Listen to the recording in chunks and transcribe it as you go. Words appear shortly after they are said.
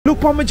Look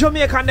for me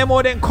Jamaican them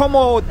out then come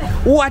out.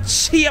 Watch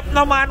shape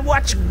no man,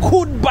 watch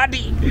good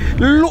body.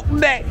 Look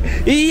there.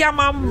 Yeah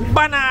man,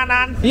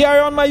 banana.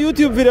 You're on my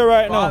YouTube video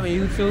right now. I'm on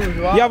YouTube as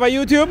well. You have a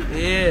YouTube?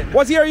 Yeah.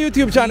 What's your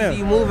YouTube channel?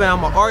 Easy moving,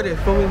 I'm an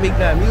artist, so we make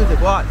that music,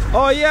 watch.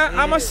 Oh yeah,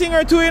 I'm a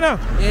singer too, you know?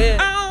 Yeah.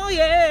 Oh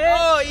yeah.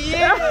 Oh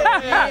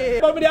yeah.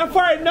 But they are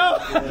fine now.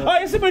 Oh,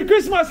 you see my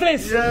Christmas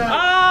list? Yeah.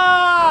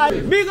 Ah,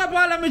 big up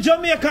all of me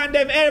Jamaican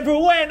them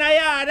everywhere in the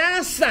yard,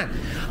 understand?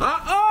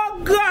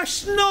 Oh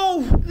gosh,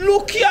 no,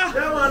 look here.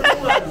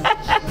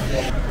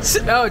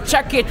 Yo,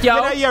 check it,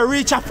 yo. You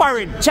reach a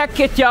foreign. Check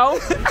it, yo.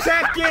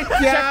 Check it, yo.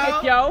 Check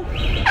it, yo.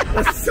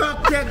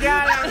 Suck your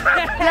girl.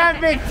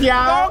 Get it,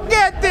 yo. Don't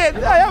get it.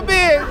 I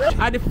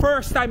mean, and the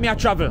first time I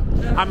travel,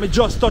 I'm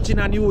just touching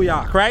in New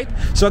York, right?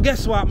 So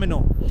guess what, me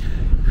know?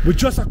 We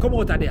just come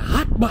out of the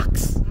hot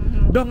box.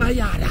 Down the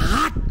yard,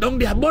 hot, down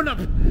there, burn up.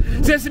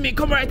 So you see me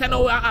come right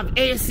now, I have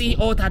AC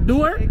out the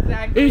door.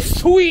 Exactly.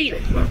 It's sweet.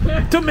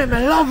 To me,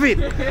 I love it.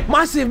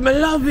 Massive, I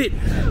love it.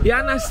 You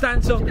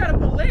understand? So You gotta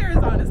put layers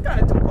on, it's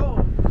kinda too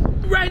cold.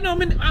 right now,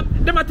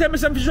 them tell me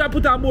something should I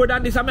put on more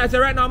than this. I say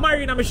right now,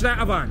 Marina, I should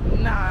have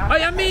on. Nah. Oh,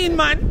 you mean,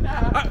 man?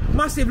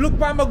 Massive, look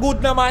for my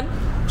good now, man.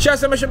 She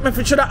said I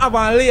should have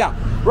on layer.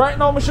 Right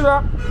now, I should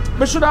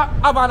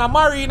have on a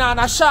marina and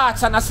a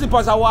shorts and a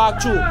slippers I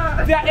walk through.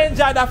 If you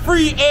enjoy the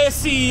free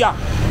AC,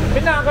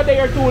 I'm not going to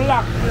there too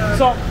long.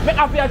 So, I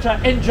have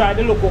to enjoy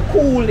the local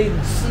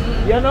coolings.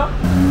 You know?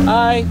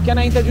 Hi, can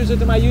I introduce you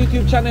to my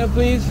YouTube channel,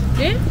 please?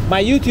 Yeah?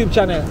 My YouTube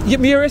channel. You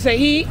hear say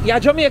he? You're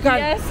Jamaican?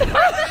 Yes.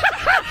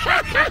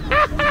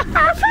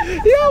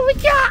 Yo, we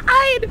can't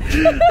hide.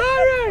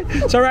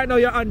 Alright. So right now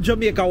you're on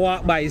Jamaica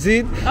Walk By, is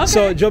it? Okay.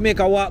 So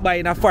Jamaica Walk By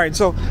in a foreign.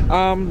 So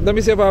let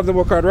me see if I have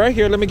the card right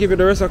here. Let me give you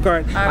the rest of the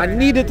card. I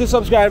needed to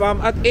subscribe. I'm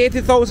at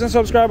 80,000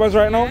 subscribers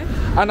right now.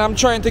 And I'm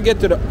trying to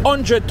get to the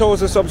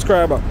 100,000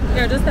 subscriber.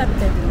 Yeah, just tap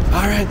it.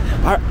 Alright.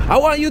 I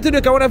want you to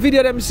look. I want to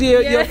video them see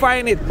you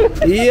find it.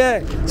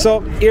 Yeah. So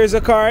here's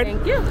the card.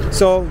 Thank you.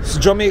 So it's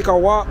Jamaica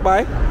Walk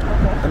By.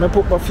 Okay. Let me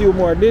put a few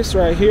more of this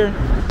right here.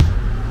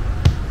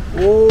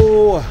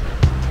 Oh,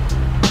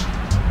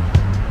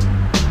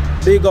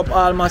 big up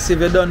all massive.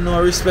 You don't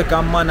know respect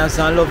and manners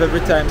and love every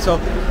time. So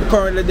we're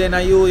currently there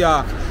in New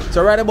York.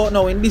 So right about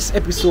now in this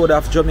episode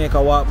of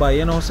Jamaica Walk By,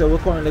 you know, so we're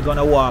currently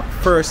gonna walk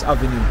First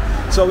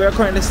Avenue. So we're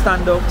currently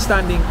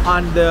standing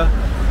on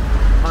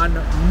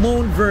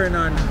Mount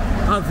Vernon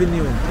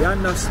Avenue. You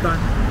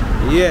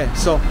understand? Yeah.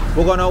 So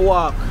we're gonna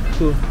walk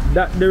to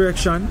that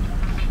direction.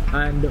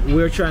 And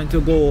we're trying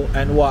to go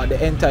and walk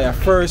the entire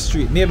First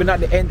Street. Maybe not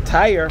the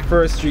entire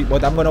First Street,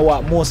 but I'm gonna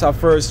walk most of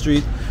First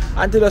Street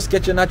and to just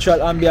get a natural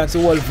ambience,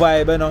 the whole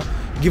vibe, you know.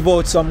 Give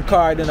out some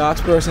card, you know,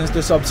 ask persons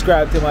to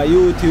subscribe to my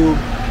YouTube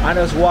and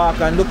just walk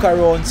and look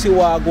around, see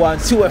what I go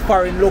and see what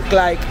foreign look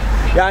like.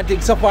 Yeah, I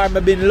think so far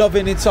I've been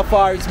loving it so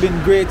far. It's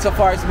been great so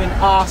far. It's been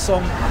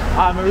awesome.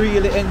 I'm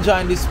really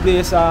enjoying this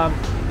place.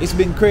 It's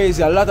been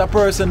crazy. A lot of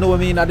persons know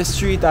me in the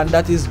street, and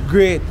that is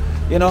great.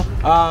 You know.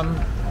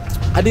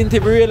 I didn't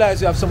even realize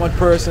we have so much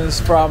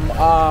persons from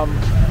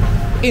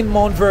in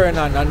Mount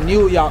Vernon and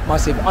New York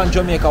massive and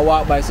Jamaica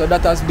Walk By, so that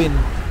has been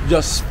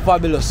just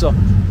fabulous. So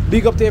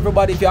big up to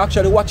everybody. If you're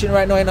actually watching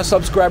right now and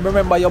subscribe,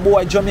 remember your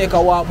boy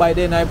Jamaica Walk By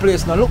there in our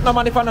place. Now look no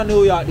man if I'm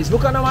New York this.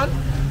 Look at no man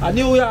a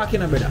New York, you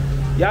know, brother.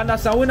 You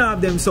understand? We don't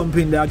have them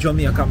something there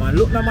Jamaica, man.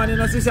 Look no man in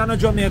the city no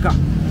Jamaica.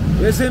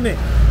 You see me?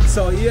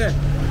 So yeah.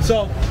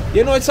 So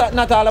you know it's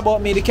not all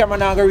about me. The camera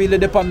now gonna really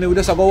depend on me. We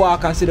just go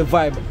walk and see the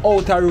vibe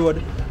outer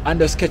road and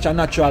just catch a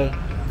natural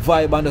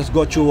vibe and just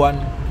go through and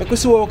make we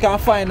see what we can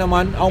find,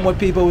 man, how much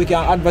people we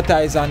can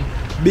advertise and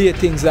be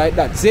things like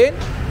that. See?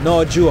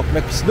 No joke.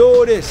 Let's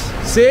do this.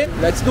 See?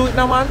 Let's do it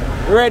now, man.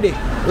 Ready.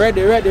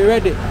 Ready, ready,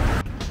 ready.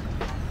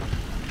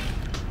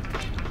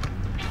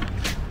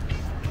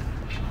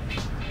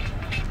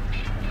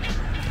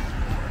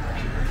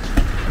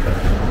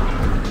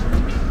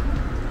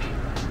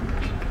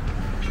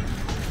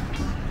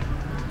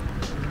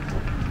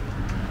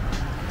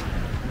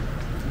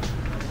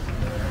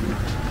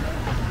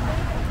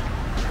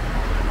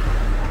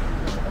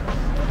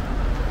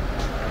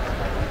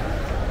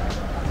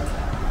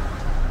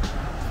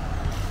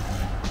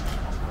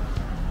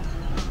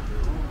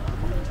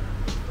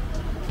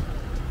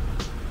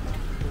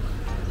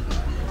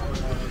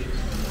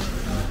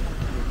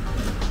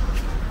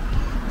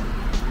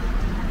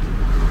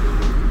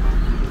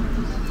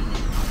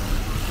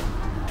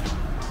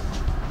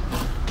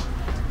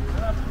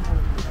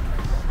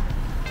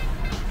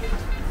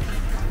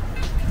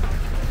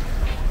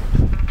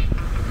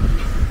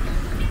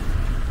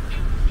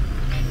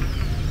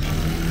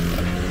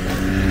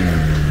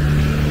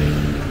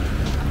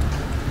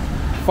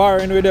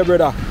 Foreign with the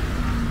brother.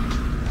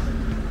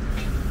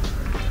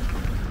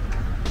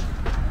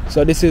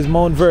 So this is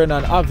Mount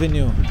Vernon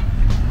Avenue.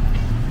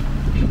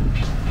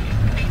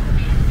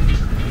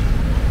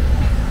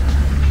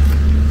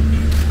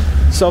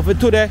 So for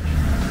today,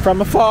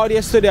 from a fall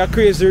yesterday a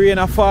crazy rain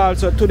and fall.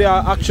 So today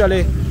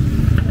actually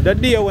the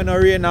day when the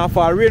rain and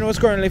fall. Rain was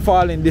currently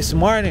falling this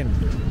morning.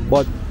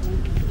 But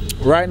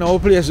right now the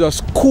place is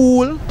just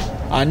cool.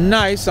 and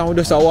nice, and we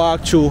just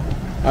walk through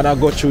and I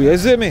go through. You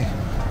see me?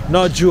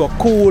 No joke.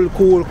 Cool,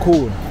 cool,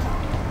 cool.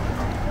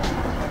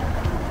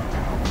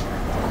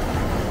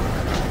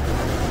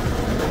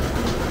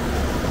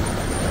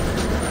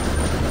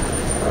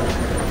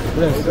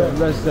 Bless them,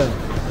 bless them.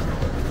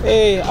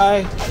 Hey,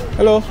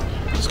 hello.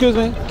 Excuse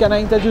me. Can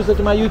I introduce you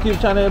to my YouTube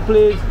channel,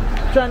 please?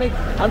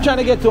 I'm trying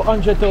to get to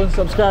 100,000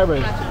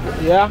 subscribers.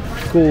 Yeah?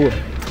 Cool.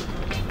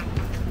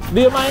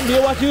 Do you mind? Do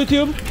you watch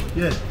YouTube?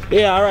 Yeah.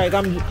 Yeah, alright.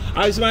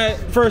 It's my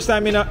first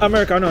time in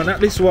America. No, not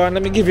this one.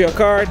 Let me give you a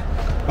card.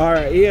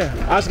 Alright, yeah.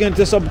 Asking you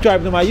to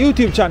subscribe to my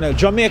YouTube channel,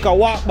 Jamaica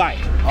Walk By.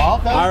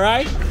 Okay.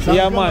 Alright?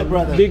 Yeah, man.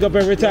 Brother. Big up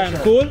every time.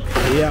 Cool?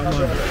 Yeah,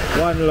 man.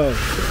 One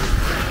love.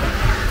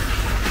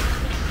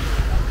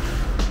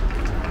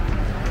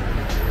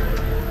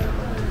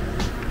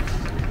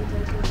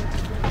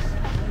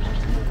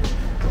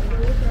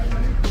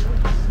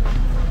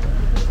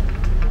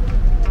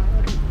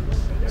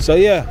 So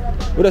yeah,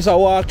 we just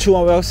walk through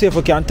and we'll see if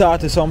we can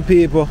talk to some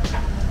people.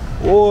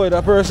 Oh,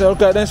 that person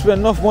look like they spend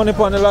enough money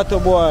on the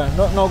lotto, boy.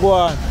 Nothing no go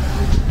on.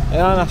 You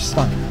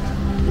understand?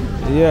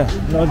 Yeah,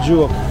 no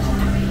joke.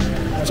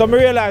 So I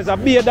realize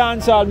that be a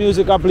dancehall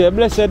music I play.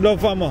 Blessed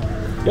love for me.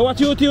 You watch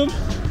YouTube?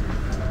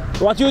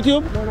 You watch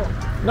YouTube?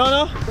 No.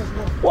 No?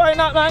 Why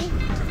not, man?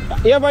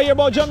 You ever hear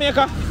about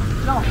Jamaica?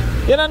 No.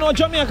 You don't know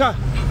Jamaica?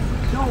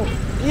 No.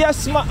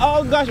 Yes, man.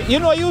 Oh gosh. You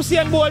know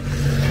Usain Bolt?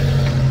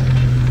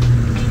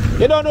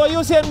 You don't know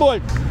Usain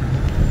Bolt?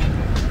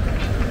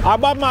 Or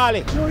Bob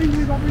Marley? No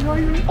English, but we know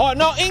English. Oh,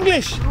 no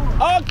English?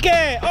 No.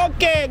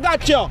 Okay,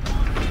 gotcha.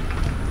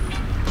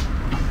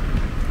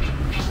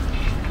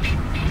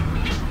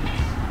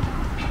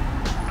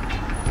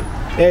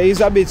 Yeah,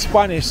 he's a bit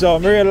Spanish, so I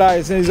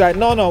realize he's like,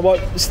 no,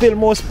 but still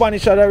more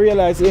Spanish than I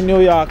realize in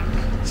New York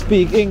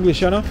speak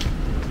English, you know?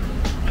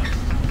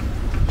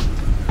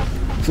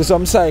 For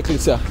some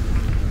cyclists, yeah.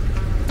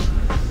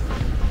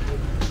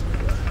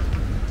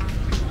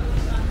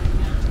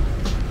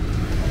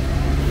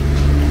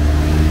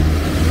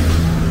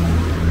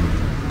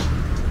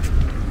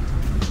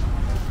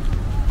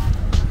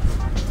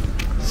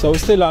 So we're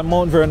still on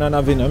Mount Vernon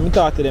Avenue. Let me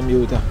talk to them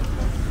youth.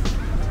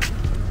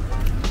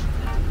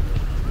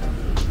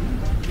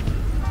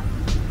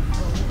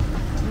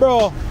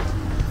 Bro,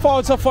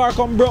 Fall so far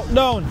come broke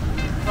down.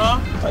 Huh?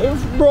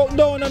 It broke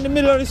down in the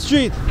middle of the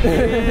street.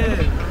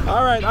 Yeah.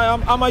 Alright,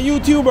 I'm a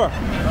YouTuber.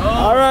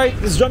 Oh. Alright,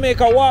 it's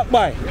Jamaica Walk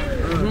By.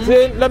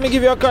 See, let me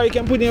give you a card you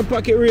can put in your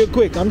pocket real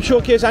quick. I'm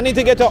showcasing. I need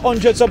to get to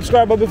 100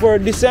 subscribers before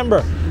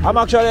December. I'm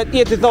actually at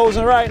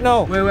 80,000 right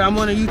now. Wait, I'm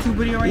on a YouTube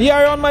video right now? Yeah,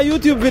 you're on my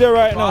YouTube video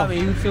right now. I'm on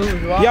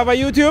YouTube. You have a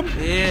YouTube?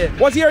 Yeah.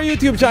 What's your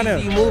YouTube channel?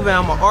 Easy moving.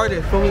 I'm an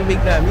artist. For me,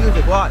 make that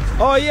music. Watch.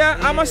 Oh yeah,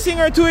 I'm a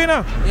singer too, you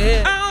know.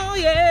 Yeah. Oh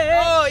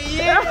yeah. Oh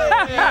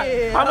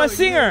yeah. I'm a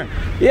singer.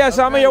 Yes,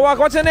 I'm your walk.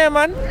 What's your name,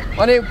 man?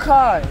 My name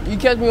Kai. You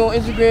catch me on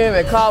Instagram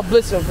at Kai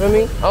Blisser, for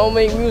me. I don't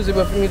make music,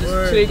 but for me,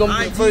 today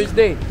gonna be the first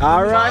day.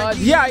 All right.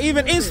 Yeah,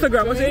 even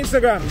Instagram. What's your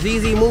Instagram?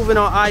 ZZ moving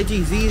on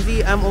IG.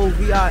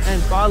 ZZMOVIN.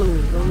 Follow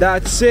me.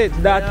 That's it.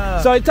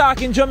 Yeah. So you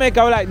talk in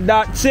Jamaica like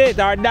that's it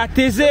or that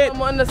is it.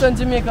 I'm understand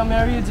Jamaica. I'm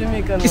a real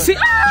Jamaican. You see?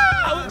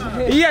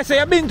 Yes, so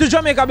you've been to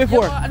Jamaica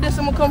before? Yeah, that's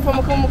where I come from.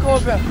 I come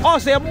up here. Oh,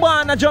 so you're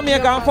born in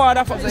Jamaica and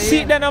father.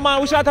 See, then a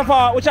man, which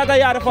other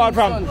yard fall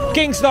from?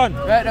 Kingston.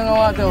 Right down the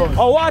water.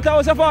 Oh,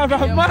 Waterhouse you fall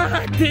from? Yeah,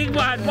 mad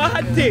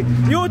thing.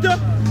 You too?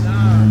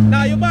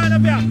 Nah, you born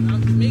up here?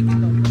 I'm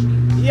Jamaican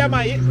though. Yeah,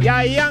 man, you're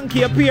a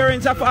Yankee,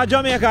 appearance of a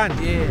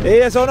Jamaican. Yeah.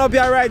 Yeah, so now be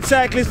a right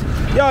cyclist.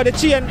 Yo, the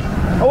chain,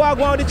 I walk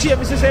on the chain,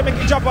 Mr. Say, make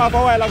it drop off a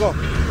while ago.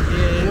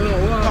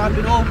 Yeah,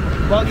 popping off,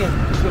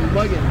 bugging. It's been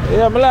bugging.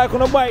 Yeah, I like on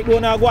the bike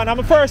doing now go on. I'm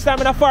the first time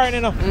in a foreign,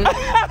 you know.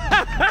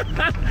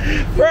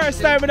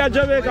 First time in a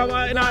Jamaica,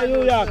 man, in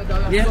New York.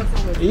 Yeah.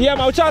 Yeah,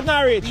 man, we chat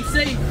now, Rich. Be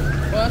safe.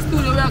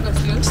 Studio worker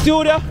still.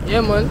 Studio?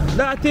 Yeah, man.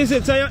 That is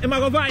it, so you might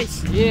go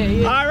Vice?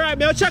 Yeah. Alright,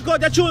 me check out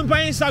the tune on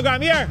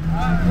Instagram, here.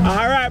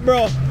 Alright,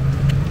 bro.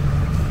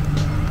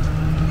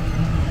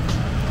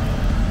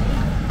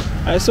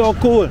 It's so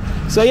cool.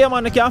 So yeah,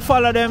 man, you can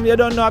follow them. You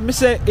don't know, I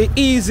say it's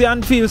easy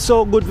and feels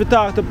so good to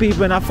talk to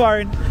people in a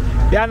foreign,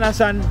 you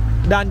understand,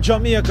 than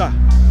Jamaica.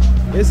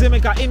 You see me,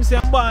 because him say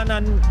born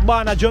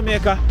in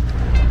Jamaica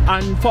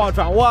and fought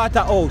from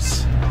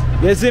Waterhouse.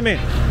 You see me?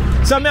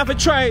 So I have to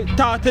try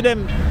talk to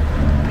them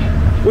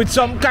with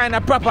some kind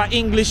of proper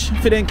English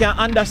for them can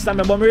understand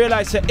me. But I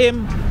realize that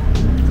him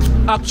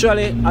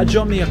actually a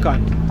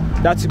Jamaican.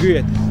 That's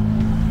great.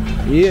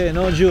 Yeah,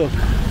 no joke.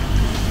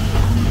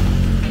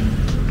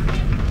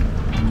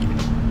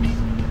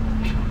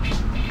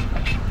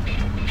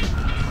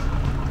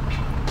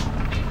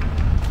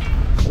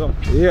 So,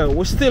 yeah,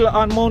 we're still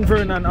on Mount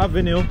Vernon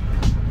Avenue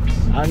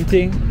and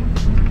thing.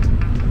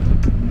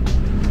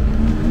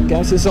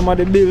 Can see some of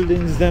the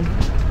buildings them.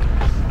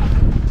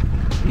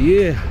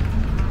 Yeah,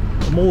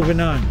 moving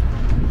on.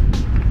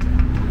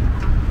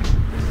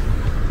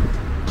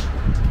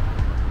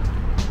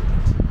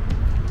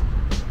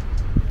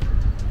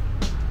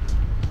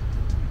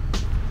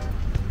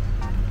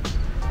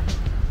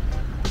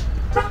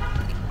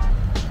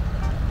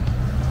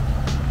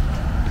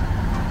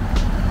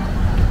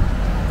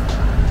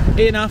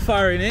 In a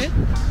foreign, eh?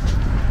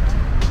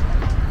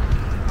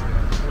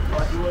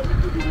 What do you want me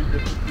to do with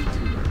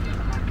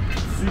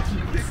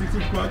the city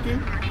parking?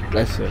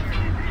 Let's see.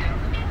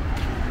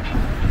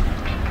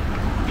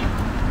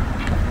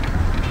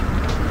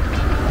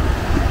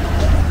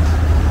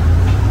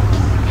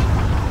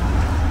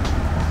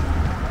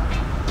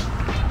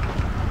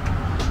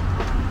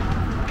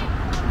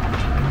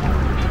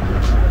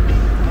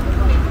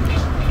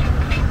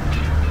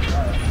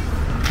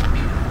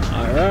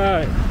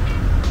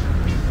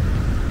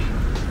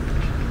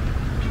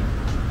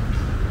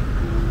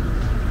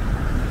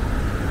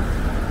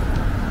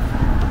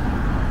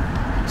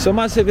 So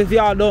massive, if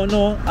y'all don't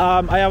know,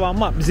 I have a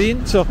map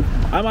zine, so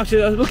I'm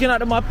actually just looking at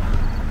the map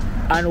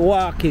and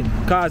walking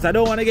because I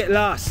don't want to get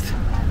lost.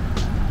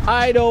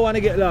 I don't want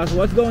to get lost.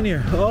 What's down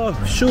here? Oh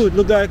shoot,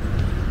 look like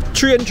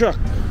train track.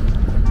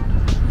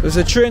 There's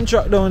a train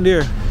track down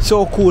there.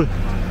 So cool.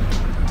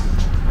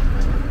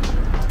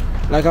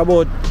 Like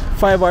about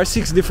 5 or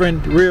 6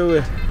 different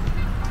railway.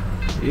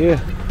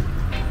 Yeah.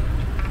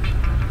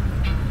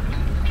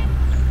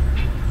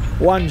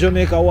 One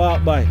Jamaica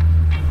walk by.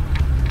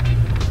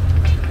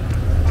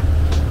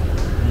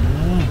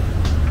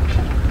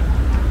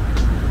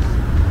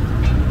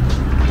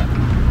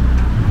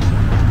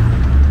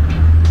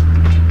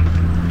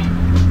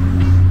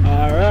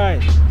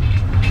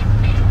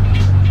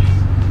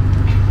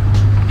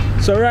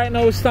 So right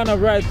now we stand up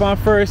right on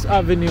First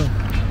Avenue.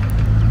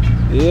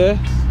 Yeah.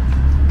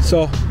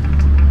 So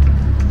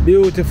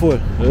beautiful.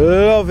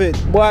 Love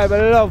it. Boy, I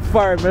love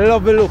fire. I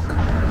love the look.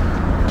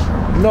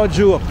 No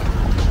joke.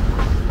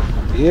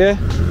 Yeah.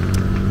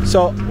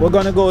 So we're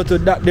gonna go to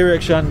that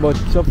direction, but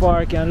so far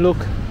I can look.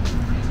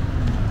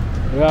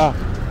 Yeah.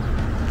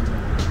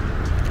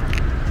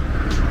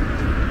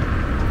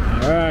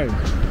 Alright.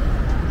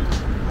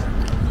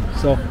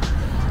 So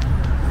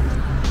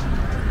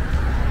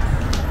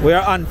we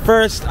are on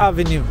First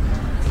Avenue.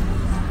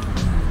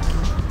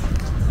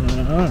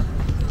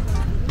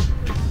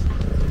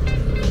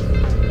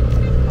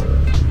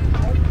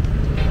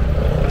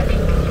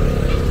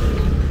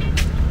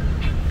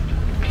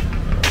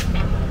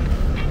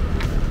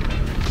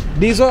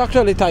 These are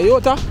actually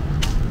Toyota.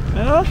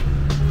 Yeah.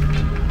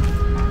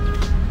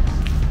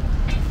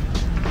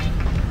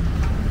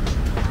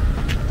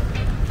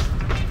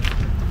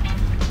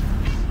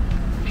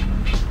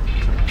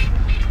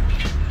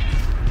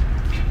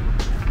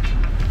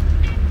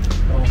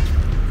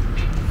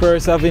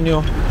 First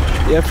Avenue.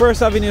 Yeah,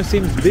 First Avenue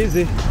seems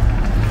busy.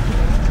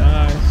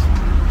 Nice.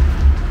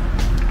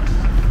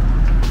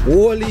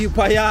 Holy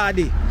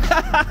Payadi.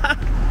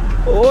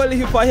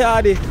 Holy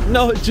Payadi.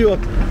 No joke.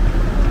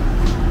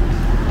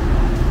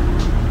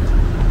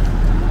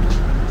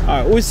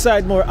 Alright, which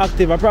side more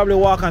active? I probably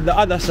walk on the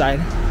other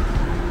side.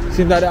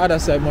 Seems that the other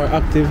side more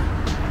active.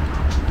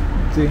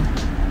 See?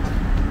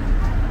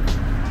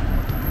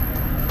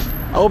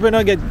 I hope you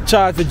don't get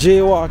charged for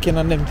jaywalking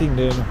and them things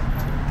there, you know.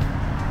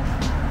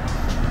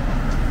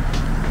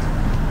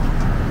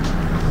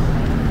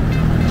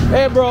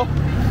 Hey bro,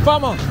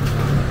 farmer,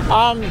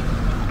 I'm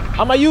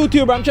a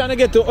YouTuber. I'm trying to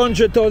get to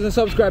 100,000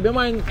 subscribers. You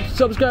mind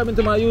subscribing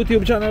to my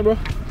YouTube channel, bro?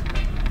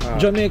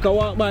 Jamaica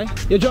walk by.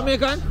 You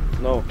Jamaican?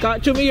 No.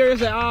 Catch me here, you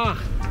say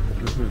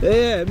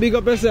yeah, big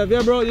up yourself.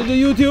 Yeah bro, you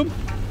do YouTube?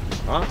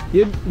 Huh?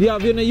 You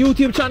have your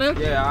YouTube channel?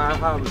 Yeah, I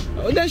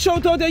have. Then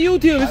shout out the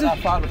YouTube. I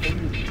follow you.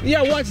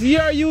 Yeah, what's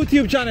your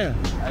YouTube channel?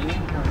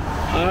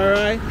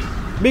 Alright.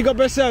 Big up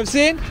yourself,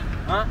 see?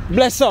 Huh?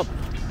 Bless up.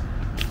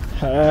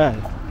 Alright.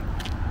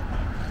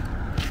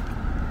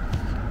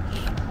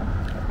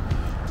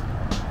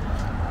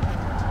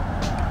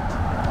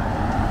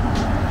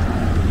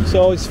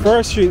 So it's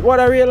First Street.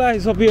 What I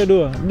realize up here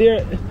though,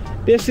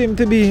 there seem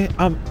to be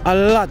a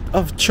lot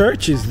of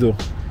churches though.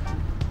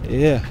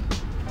 Yeah.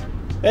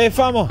 Hey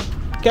famo,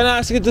 can I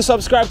ask you to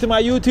subscribe to my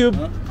YouTube?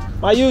 Huh?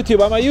 My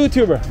YouTube, I'm a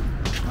YouTuber.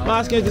 I'm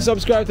asking you to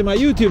subscribe to my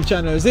YouTube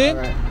channel, see?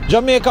 Right.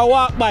 Jamaica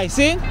walk by,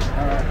 see?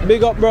 Right.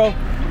 Big up bro.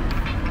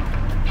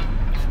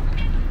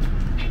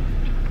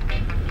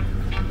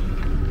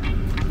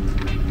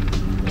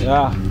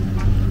 Yeah.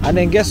 And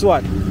then guess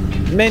what?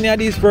 Many of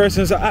these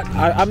persons,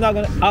 I'm not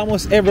gonna,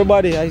 almost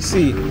everybody I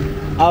see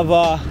have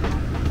a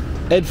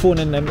headphone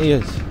in them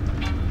ears.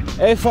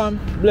 Hey fam,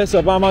 bless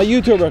up, I'm a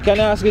YouTuber. Can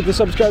I ask you to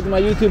subscribe to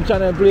my YouTube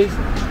channel please?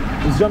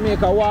 It's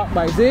Jamaica Walk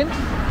by Zane.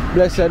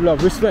 Blessed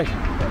love, respect.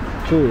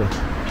 Cool.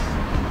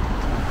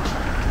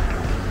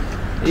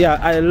 Yeah,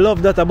 I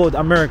love that about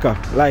America.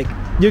 Like,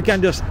 you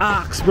can just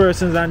ask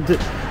persons and to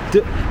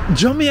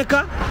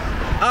Jamaica,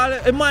 all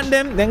the man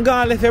them, then go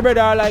and left your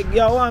brother like,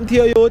 yo, I'm to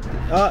your youth.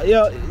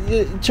 Yo,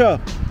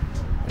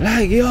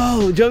 like,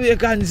 yo,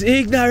 Jamaicans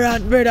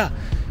ignorant, brother.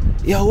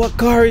 Yo, what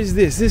car is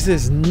this? This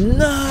is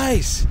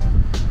nice.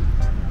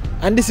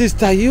 And this is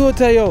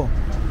Toyota, yo.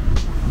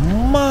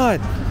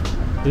 Mad.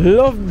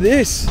 Love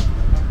this.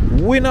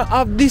 We not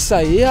have this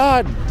a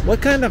yard.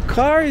 What kind of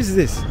car is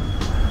this?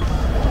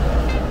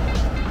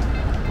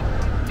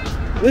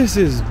 This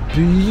is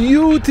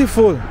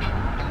beautiful.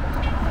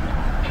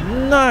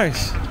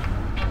 Nice.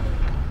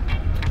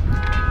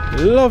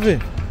 Love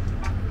it.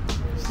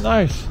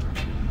 Nice.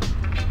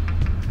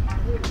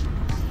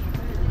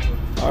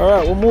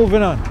 Alright, we're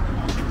moving on.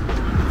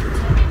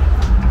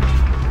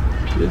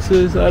 This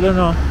is, I don't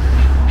know.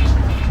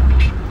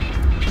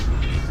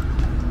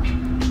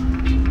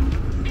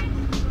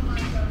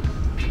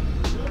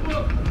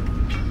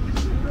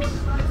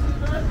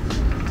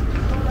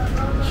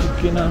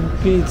 Chicken and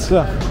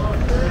pizza.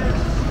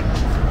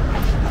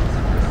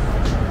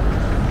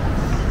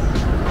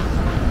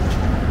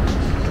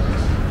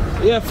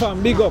 Yeah,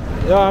 fam, big up.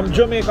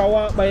 Jamaica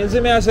walk by. You see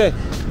me, I say,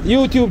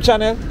 YouTube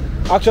channel.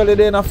 Actually,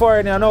 they're in a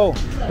foreign, you know.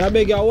 I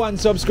beg you one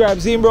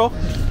subscribe, see, bro.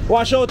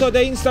 Watch out the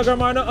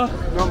Instagram or not.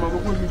 No,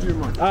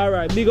 man,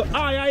 alright, big up.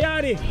 Ah, yeah.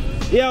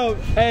 Yo,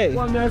 hey.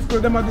 One man,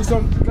 them do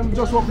some, them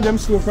just walk them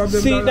slow from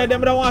them. See that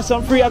them don't want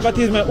some free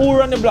advertisement. Who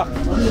run the block?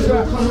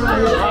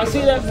 I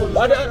see them.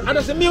 I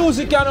just the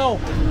music, you know.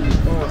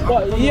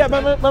 But yeah,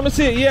 let me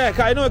see. Yeah,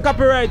 cause I know a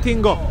copyright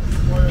thing go.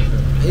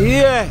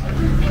 Yeah.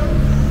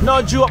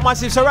 No joke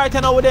massive. So right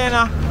now we're there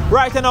now.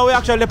 Right now we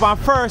actually live on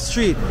First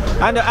Street.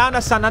 And I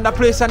understand, and the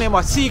place name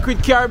was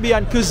Secret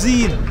Caribbean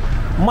Cuisine.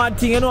 Mad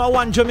thing, you know, I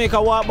want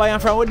Jamaica walk by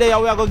and from over there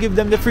we are going to give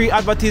them the free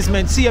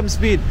advertisement, same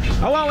speed.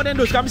 I want them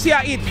to do, come see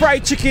I eat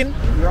fried chicken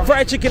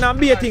and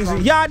beer things,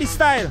 yardy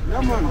style.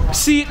 Yeah, man.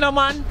 See it no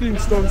man,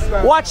 Kingston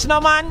style. watch no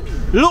man,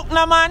 look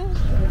no man.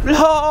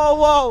 Oh,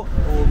 wow.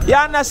 You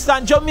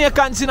understand,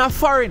 Jamaicans in a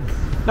foreign,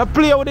 they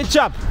play with the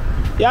chop.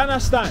 You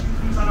understand?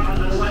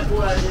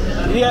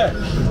 Yeah.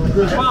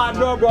 Man,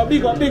 bro,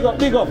 big up.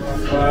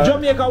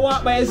 Jamaica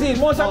walk by his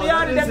most of the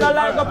yard them don't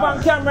like up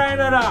on camera and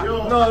that.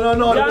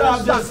 No,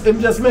 I'm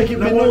just making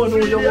me know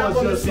who you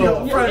was.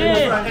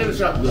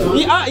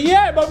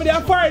 Yeah, but we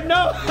are foreign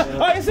now.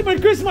 Oh, you see my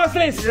Christmas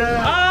list?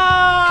 Yeah.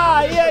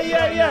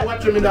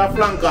 Watch him in that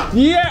flanker.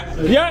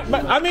 Yeah,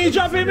 but I mean,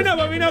 drop him now,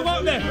 but we don't go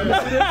up there.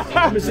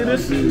 Let me see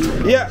this.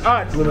 Yeah,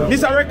 alright. This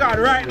is a record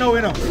right now,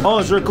 you know. Oh,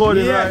 it's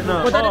recording right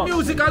now. But the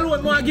music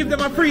alone, want to give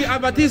them a free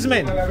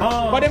advertisement.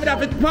 But they would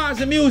have to pause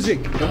the music.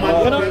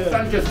 You know?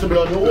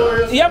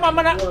 Yeah,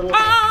 man.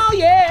 Oh,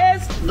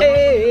 yes.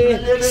 Hey.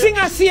 Sing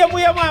a same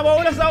way, man, but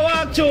we just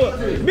walk through.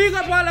 Big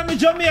up all of me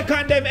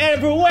Jamaican them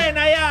everywhere in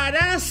the yard,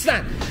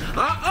 understand?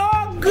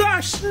 Oh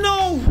gosh,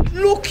 no,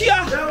 look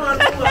here.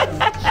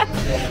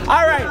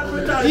 Alright,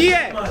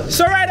 yeah.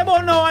 So right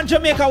about now on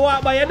Jamaica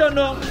walk by, you don't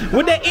know,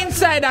 with the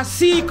inside a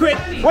secret,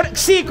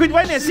 secret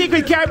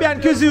Caribbean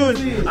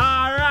cuisine.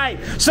 Alright,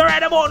 so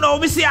right about now,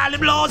 we see all the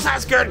blouse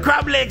and skirt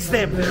crab legs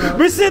them.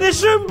 We see the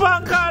shrimp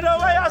and cod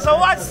over here, so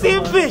watch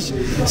steamed fish.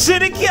 See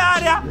the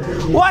carrier,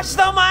 watch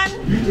the man,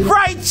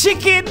 fried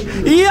chicken,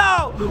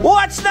 yo,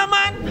 watch the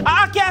man,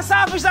 I can't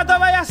fish that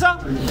over here, so.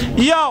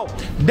 Yo,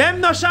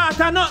 them no short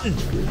or nothing.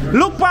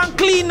 Look and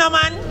clean the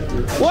man.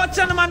 Watch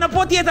the man the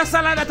potato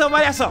salad that over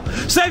there, so.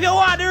 So if you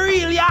want the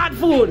real yard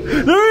food,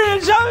 the real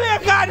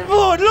Jamaican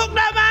food, look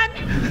the man.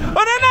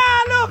 Oh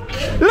no,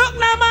 look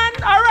the man.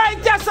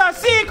 Alright, just a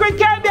secret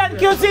Caribbean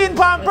cuisine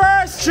from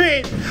First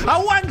Street. I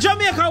want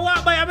Jamaica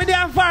walk by, I'm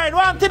there fine.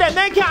 Walk to them,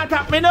 they can't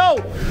tap me now.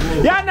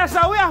 You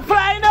understand? We are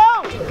flying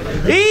now.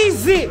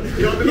 Easy.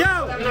 Yo,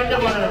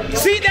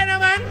 see there,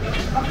 man.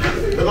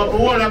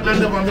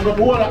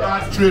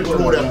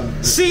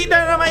 See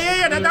there, man.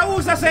 Yeah, that's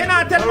who's saying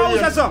that. Tell me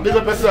who's so.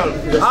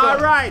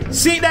 Alright,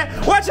 see there.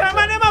 Watch out,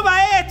 man. Them have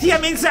an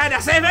ATM inside.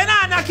 Say, if you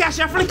not cash,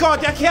 you flick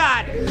out your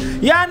card.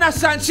 You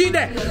understand? See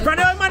there. From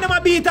the man,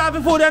 them beat off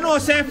the food, they know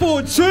say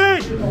food. See?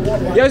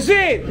 You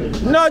see?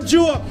 No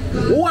joke.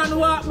 One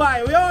walk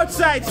by. We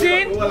outside,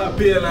 see? All of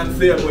Pearland,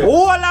 same way.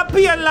 All of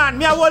Pearland.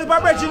 Me a hold my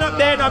bridging up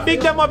there and big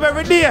them up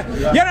every day.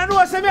 You don't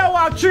know, say me I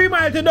walk 3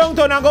 miles to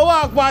downtown and go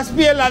walk past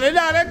Pearland. And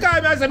then they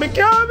call me and say, me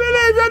can't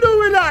believe you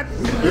doing that.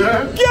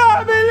 Yeah.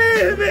 Can't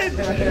believe it.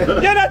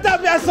 You don't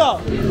tap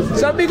yourself.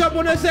 So big up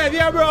on yourself,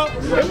 yeah, bro.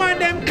 The man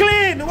them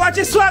clean. Watch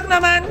your swag now,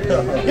 man.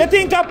 You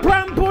think a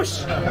pram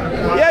push?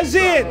 You see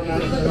it?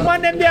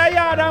 Man them there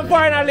yard and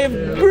finally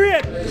live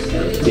great.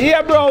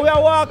 Yeah, bro, we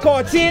are walk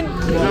out, see?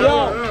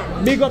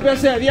 Yo, big up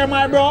yourself, yeah,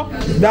 my bro.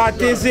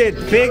 That is it.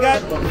 Figure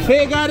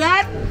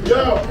that?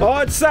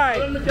 Outside.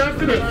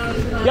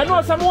 You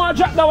know someone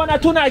drop that one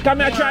tonight, come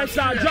here try to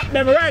drop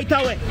them right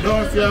away.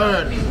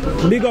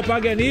 Big up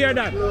again, you hear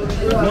that?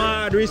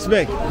 Mad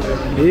respect.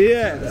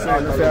 Yeah.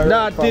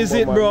 That is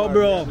it,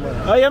 bro.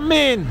 How you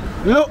mean?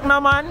 Look now,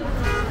 man.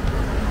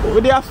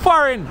 With their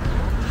foreign.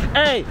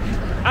 Hey.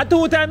 At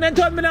 2 times, they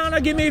told me now to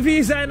give me a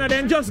visa and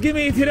then just give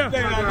me it, you know.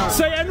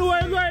 So you know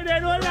I'm going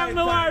there, no long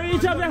no more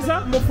reach up there,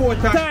 sir? Before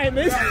time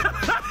is.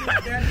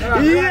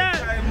 Yeah,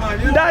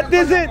 that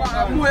is it.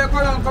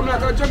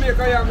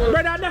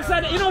 Brother, that's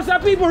you know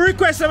some people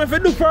request them if you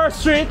do First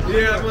Street.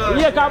 Yeah, man.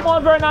 Yeah, come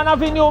on Vernon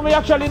Avenue, me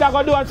actually that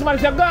go do and somebody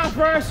say, go on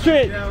First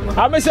Street. And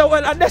I say,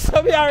 well, and that's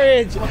how we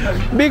arrange.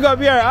 Big up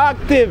here,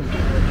 active.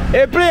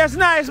 A place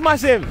nice,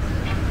 massive.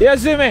 You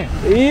see me?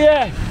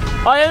 Yeah.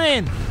 How you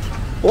mean?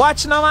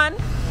 Watch now, man.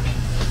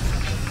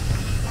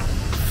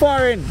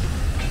 Foreign.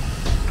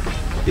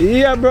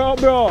 Yeah, bro.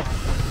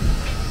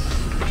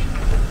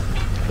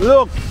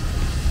 Look.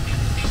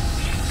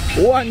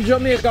 One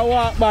Jamaica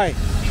walk by.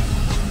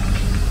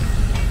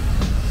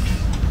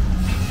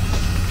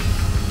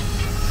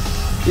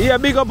 Yeah,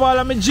 big up all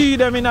of my G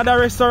them in the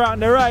restaurant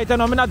the right.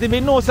 And I'm not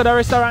even know so the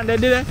restaurant they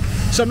did it.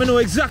 So I know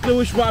exactly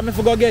which one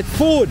I go get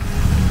food.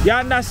 You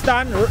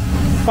understand?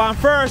 From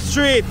First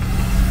Street.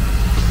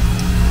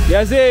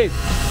 You see it?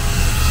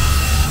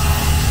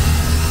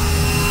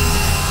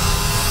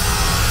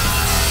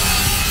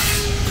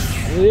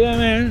 Yeah,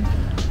 man.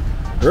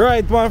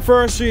 Right on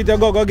First Street, you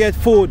go get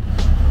food.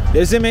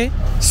 You see me?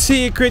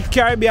 Secret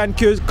Caribbean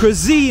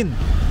cuisine.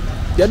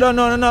 You don't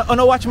know,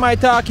 no watch my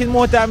talking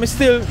more time. I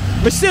still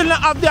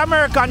not have the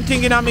American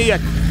thing in me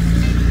yet.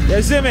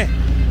 You see me?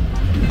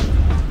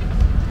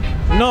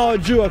 No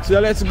jokes, so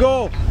let's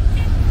go.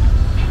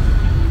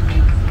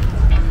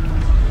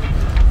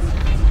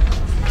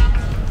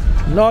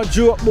 No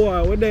joke,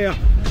 boy, we're there.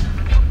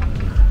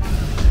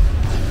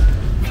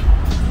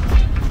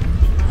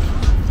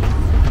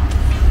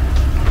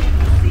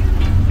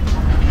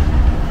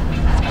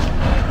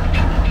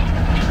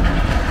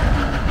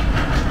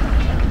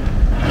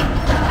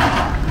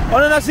 I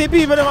don't see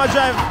people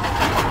that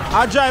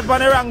I drive on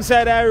the wrong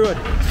side of the road.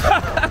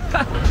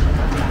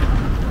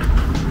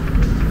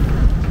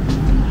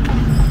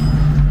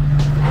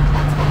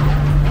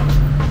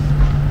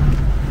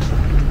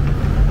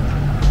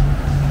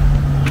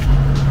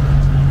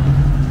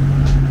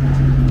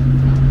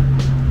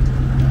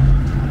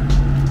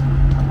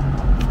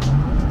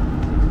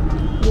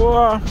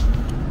 Whoa,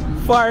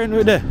 firing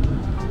with it.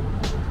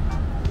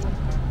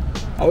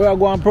 We are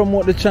going to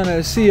promote the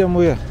channel, see him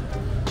where.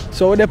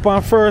 So we're up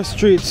on First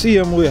Street, see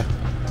him where.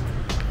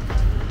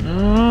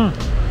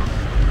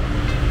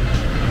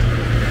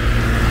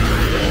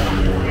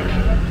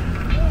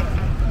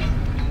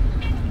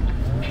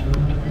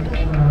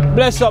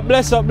 Bless up,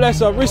 bless up,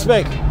 bless up,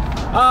 respect.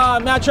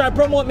 I try to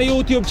promote my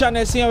YouTube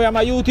channel, see where I'm a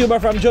YouTuber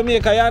from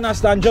Jamaica, you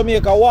understand?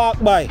 Jamaica walk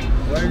by.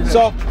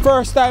 So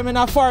first time in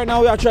a foreign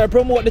now we are trying to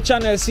promote the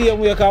channel, see him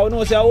where because we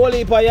know say a whole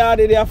heap of yard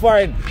they are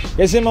foreign.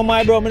 You see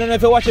my bro, I don't know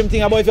if you watch him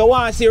thing about if you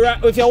want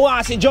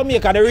to see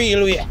Jamaica the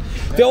real way.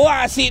 If you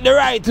want to see it the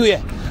right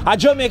way. A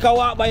Jamaica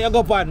walk by you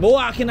go on. We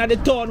walking at the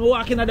town, we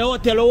walking at the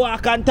hotel, we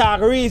walk and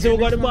talk, reason we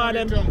go to bar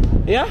them.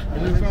 Yeah?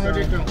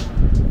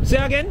 Say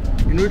again?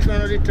 In which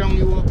one of the town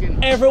you walk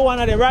in? Every one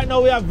of them. Right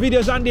now we have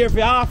videos on there for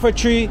Half a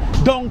Tree,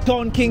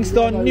 Downtown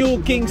Kingston,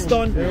 New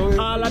Kingston,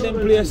 all of them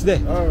places there.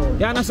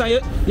 You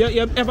understand?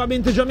 You ever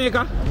been to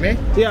Jamaica? Me?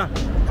 Yeah.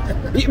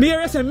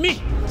 You say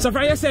me. So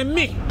for you say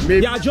me,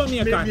 you're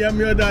Jamaican. Maybe I'm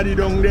your daddy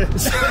down there.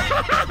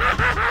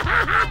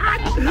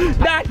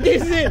 That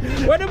is it.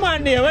 What the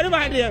man name? What the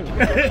man name?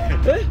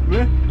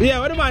 Yeah,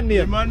 what the man name?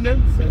 The man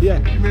name? Yeah.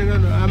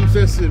 No, I'm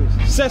Cecil.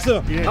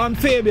 Cecil, yeah. I'm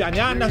Fabian,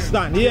 you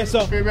understand? Yeah,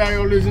 so. Fabian, you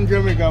always in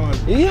Jamaica, man.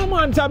 Yeah,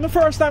 man, it's my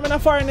first time in a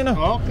foreign, you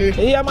know.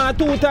 Okay. Yeah, man,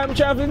 2-time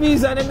travel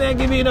visa and then they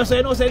give me, you know, so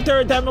you know, say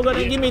third time I'm going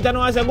to give me it and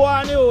I say, go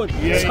on, you.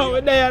 Yeah, so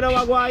we're there,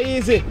 I go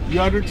easy. You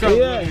have to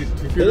travel on it.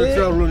 If you don't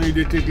travel on it,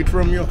 they take it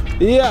from you.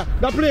 Yeah,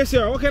 the place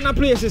here, what kind of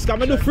places? Can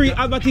we do free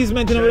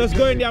advertisement, you know, we just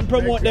go in there and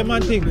promote them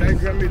and things. Like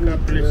Jamaica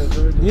place.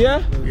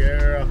 Yeah?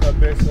 Yeah,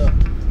 Rakabesa.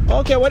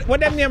 Okay, what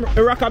them name?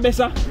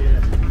 Rakabesa? Yeah.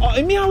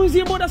 Oh, me always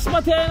hear about that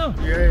spot here, you know?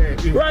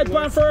 Yeah. Right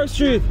on First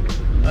Street.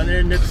 And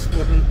then next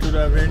button to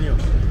the venue.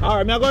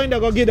 Alright, I'm going to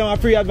go give them a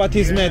free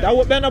advertisement. Yeah. I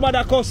hope they know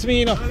that cost me,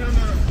 you know. No.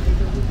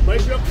 But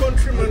if your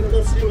countryman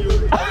costing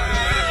you.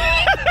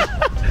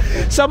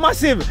 So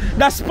massive,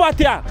 that spot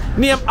here,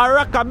 named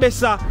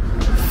Arakabesa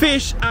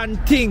Fish and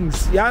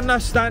Things. You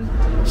understand?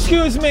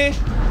 Excuse me.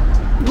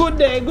 Good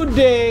day, good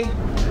day.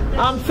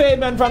 I'm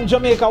Fabian from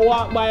Jamaica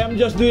Walk By. I'm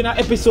just doing an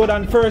episode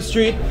on First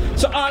Street.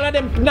 So all of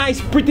them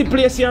nice pretty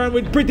place here and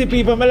with pretty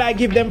people, I like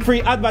give them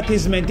free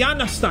advertisement. You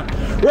understand?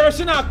 We're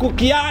not cook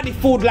the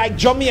food like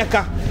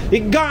Jamaica.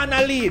 It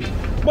gonna lead.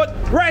 But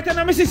right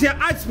now I see here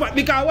ad spot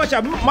because watch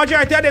a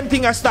majority of them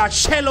things start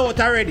shell out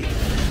already.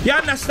 You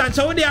understand?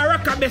 So they are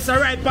Rakabesa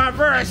right on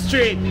First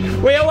Street.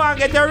 Where you want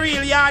to get the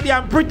real yard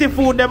and pretty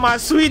food them and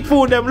sweet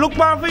food them. Look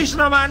for fish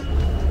now, man.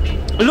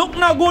 Look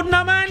no good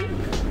now, man.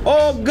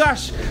 Oh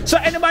gosh. So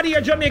anybody here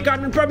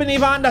Jamaican probably don't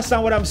even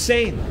understand what I'm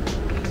saying.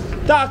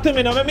 Talk to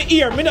me now. Let me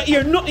hear. Me not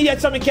hear nothing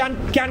yet so me can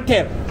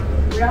tell.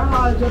 We are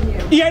all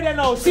Jamaican. Hear them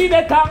now. See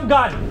that, thank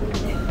God.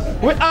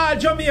 We all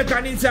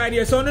Jamaican inside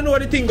here, so I don't know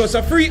what the thing goes.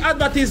 So free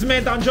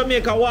advertisement on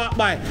Jamaica Walk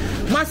By.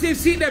 Massive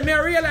see them, I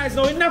realize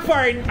now in the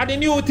foreign are the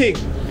new thing.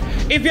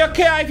 If you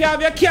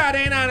have your card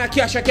in and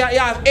cash, you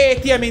have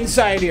ATM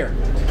inside here.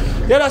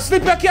 You just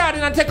slip your card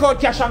in and take out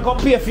cash and come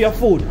pay for your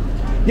food.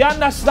 You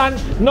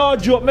understand? No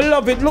joke, me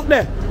love it. Look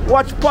there.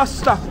 Watch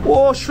pasta.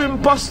 Oh,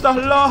 shrimp pasta,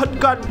 Lord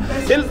God.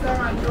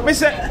 Me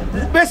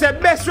say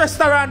best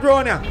restaurant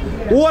around here.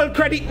 Whole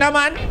credit now,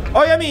 man.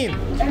 Oh, you mean?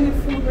 Any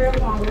food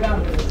we want, we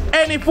have.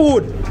 Any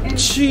food.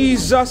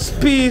 Jesus,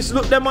 peace.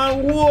 Look them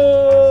man.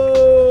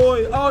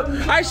 Whoa.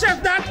 Oh, I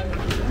chef that.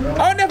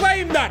 I'll never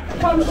him that.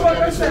 Come show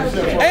yourself.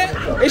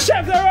 Eh? It's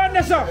chef around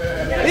there, sir.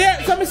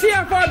 Yeah, so me see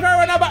a far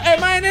around about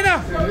mine, you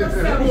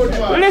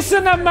know.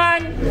 Listen,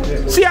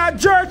 man. See a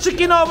jerk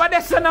chicken over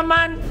there, son,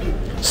 man.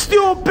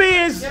 Stew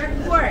peas.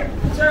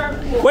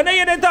 When they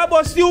hear them talk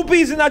about stew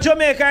peas in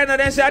Jamaica, you know,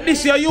 they say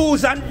this you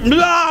use and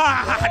Lord,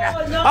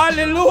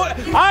 hallelujah,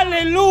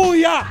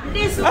 hallelujah.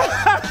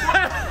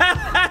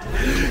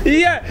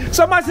 Yeah,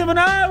 so massive, and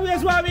I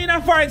always want me in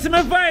a foreign. So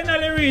I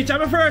finally reach. I'm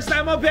the first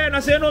time up here and I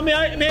say, you know,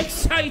 I'm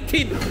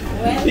excited.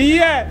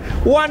 Yeah,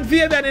 one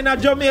Fabian in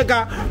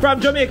Jamaica, from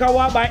Jamaica,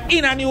 walk by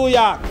in a New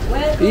York.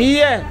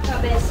 Yeah,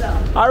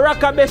 a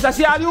Rockabessa.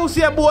 See how you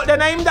see a boat, the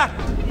name that?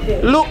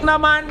 Look now,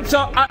 man.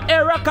 So a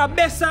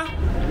Rockabessa.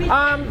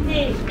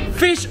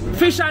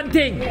 Fish and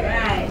thing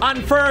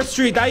on First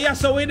Street. I hear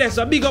so with this.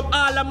 So big up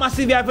all the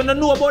massive. If you don't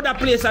know about that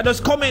place, I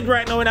just comment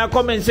right now in the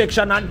comment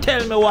section and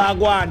tell me what I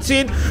go on.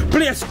 See,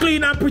 place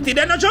clean and pretty.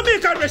 They're not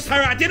Jamaican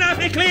restaurant. You know,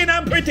 be clean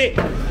and pretty.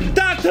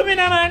 Talk to me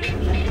now, man.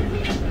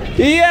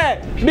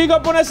 Yeah, big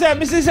up on yourself.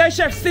 Mrs.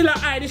 Chef still a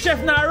eye. The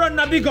chef now run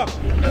now big up.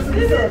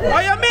 Oh,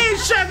 you mean,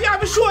 chef? You have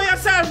to show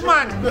yourself,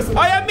 man.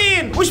 Oh, you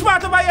mean? Which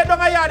part of your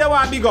dog you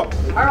want big up?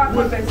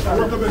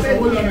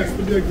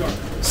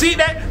 See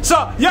that?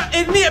 So, yeah,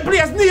 in the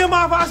place, name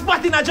of a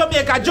spot in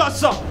Jamaica, just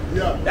so.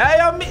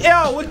 Yeah.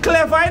 Yo, we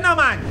clever, you know,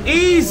 man.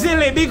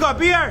 Easily, big up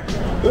here.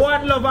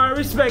 One love and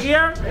respect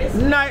here.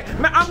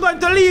 I'm going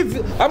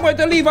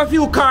to leave a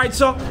few cards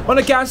so when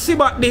you can see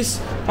about this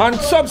and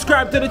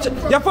subscribe to the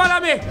channel. You follow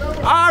me?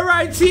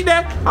 Alright, see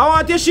there. I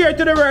want to share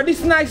to the world.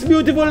 This nice,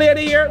 beautiful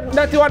lady here.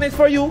 That one is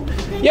for you.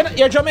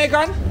 You're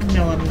Jamaican?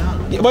 No, I'm not.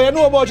 But you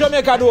know about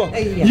Jamaica though?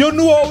 Yeah. You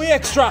know how we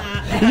extra.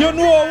 You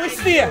know how we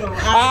stay.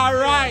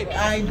 Alright.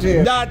 I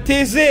do. That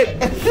is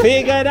it.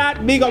 Figure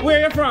that. Big up.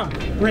 Where you from?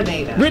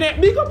 Grenada.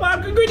 Big up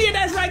our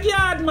Grenada is like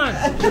yard, man.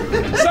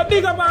 So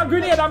big up our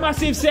Grenada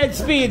massive set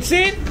speed.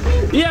 See?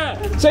 Yeah.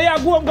 So you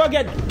go and go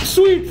get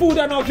sweet food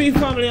and all for your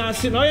family and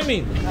see. Know what I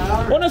mean?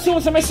 Wanna see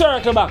some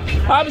circle back.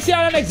 I'm see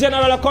how the next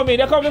general come in.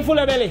 They come in full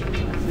of belly.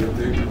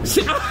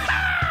 See?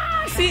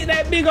 See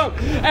that big up.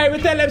 Hey, we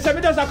tell them so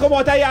we just come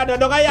out of yard,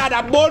 don't a yard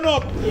and burn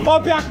up.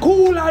 Up here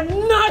cool and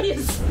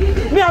nice.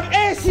 We have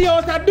AC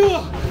out the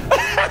door.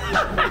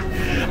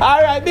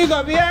 Alright, big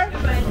up here.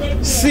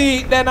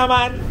 See then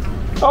man.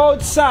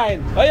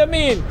 Outside. What you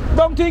mean?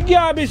 Don't take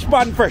garbage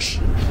pan fresh.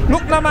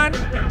 Look now man.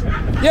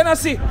 You know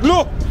see?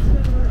 Look.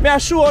 Me a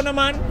show on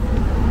man.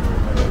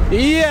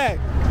 Yeah.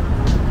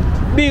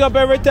 Big up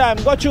every time.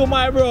 Got you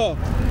my bro.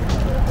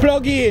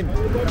 Plug in.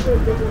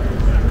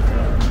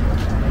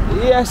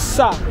 Yes,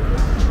 sir.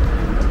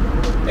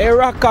 A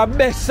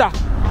Rockabessa.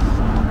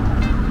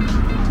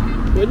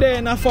 We're there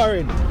in a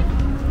foreign.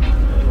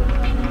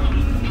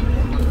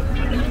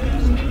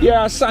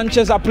 Yeah,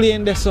 Sanchez are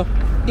playing this so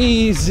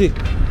easy.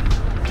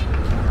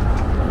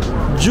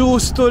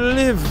 Juice to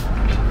live.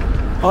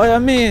 Oh, you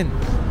mean?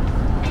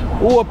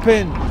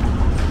 Open.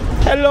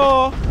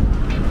 Hello.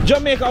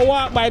 Jamaica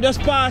walk by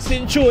just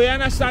passing through. You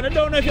understand? I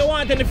don't know if you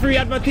want any free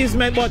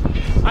advertisement, but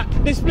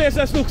this place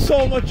just looks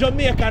so much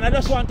Jamaican. I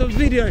just want to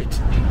video it.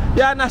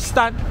 You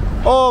understand?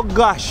 Oh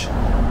gosh.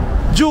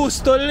 Juice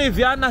to live.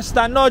 You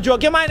understand? No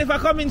joke. You mind if I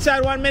come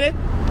inside 1 minute?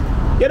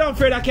 You don't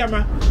afraid of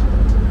camera?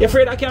 You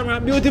afraid of camera?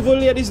 Beautiful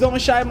ladies don't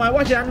shy, man.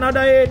 Watch another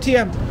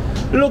ATM.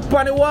 Look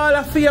on the wall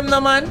of fame, no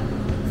man.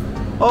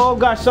 Oh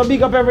gosh. So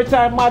big up every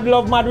time. Mad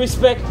love, mad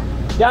respect.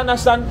 You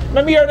understand?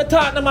 I'm here to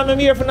talk, man. I'm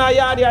here for now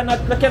yard here.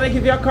 Can I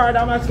give you a card?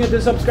 I'm asking you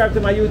to subscribe to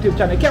my YouTube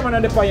channel. Camera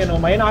on the fire, you know,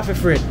 man. You're not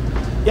afraid.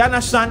 You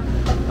understand?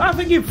 I have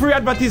to give free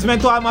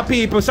advertisement to all my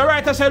people. So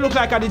right, I say look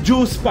like at the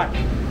juice spot.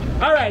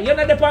 Alright, you're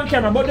not the on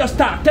camera, but just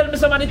talk. Tell me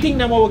some of the things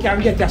that we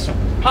can get you some.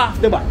 Half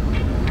the back.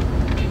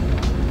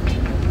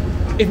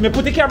 If me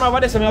put the camera over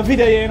there, so I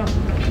video you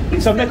know.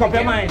 So make up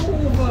your mind.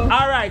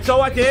 Alright, so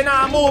what you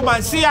know, move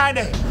and see her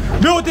there.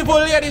 Beautiful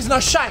ladies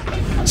not shy.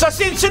 So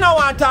since you don't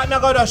want to talk, I'm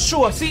going to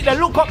show. See, they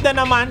look up there,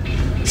 man.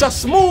 So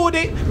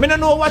smoothie. I don't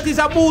know what is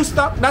a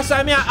booster. That's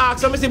why I ask.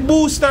 So I see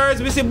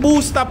boosters, I see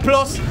booster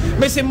plus,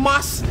 I see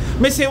mass,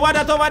 I see what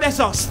that over there.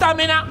 So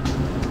stamina.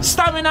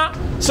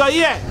 So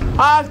yeah,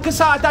 all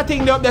sort of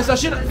thing up there. So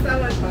she and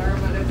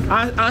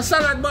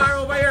salad bar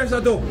over here so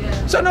too.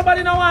 Yeah. So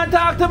nobody don't want to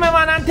talk to me,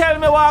 man, and tell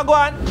me what I go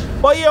on.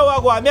 But here I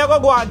go on. Me I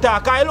go and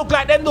talk. I look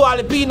like them do all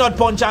the peanut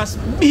punch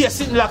and be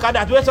sitting like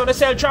that. Where's on the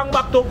cell trunk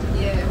back to?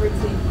 Yeah,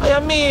 everything. What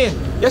you mean?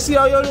 You see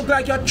how you look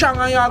like you're strong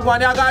and you're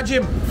going, you got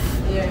gym?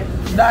 Yeah.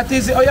 That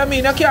is it. Oh, you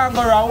mean you can't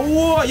go around?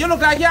 Whoa, you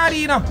look like Yadi,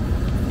 you know?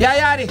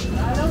 Yeah, Yadi.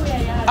 I know where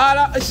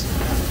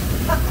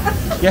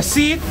Yadi. You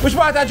see? Which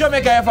part of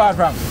Jamaica you fall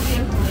from?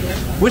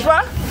 Which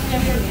part?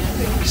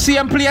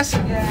 Same place?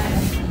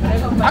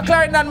 Yeah. A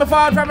Clarendon me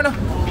fall from, you know?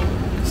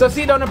 So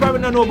see down, you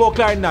probably don't know about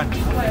Clarendon.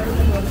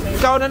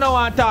 Because you don't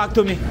want to talk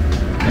to me.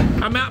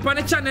 I'm up on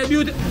the channel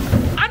beauty.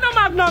 I know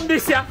Magnum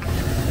this year.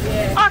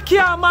 Yeah. I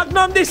can't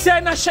Magnum this year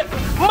in a shit.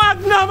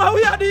 Magnum, how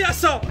we are doing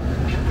so?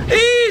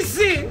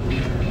 Easy.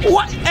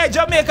 What? Hey,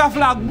 Jamaica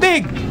flag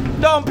big.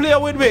 Don't play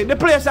with me. The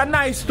place are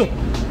nice too.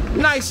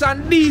 Nice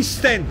and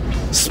decent.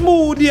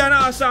 Smoothie and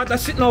all sort of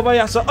sitting over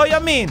here. So, how you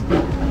mean?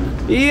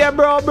 Yeah,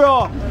 bro.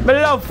 Me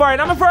love foreign.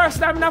 I'm the first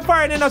time in a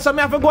foreign, you know, so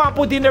I have to go and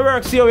put in the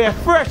work here. We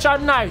fresh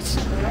and nice.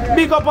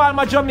 Big up all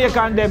my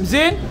Jamaican them,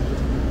 see?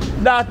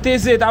 That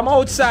is it. I'm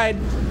outside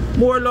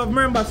More love.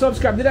 Remember,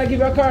 subscribe. Did I give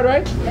you a card,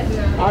 right? Yes,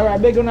 sir.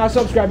 Alright, big on our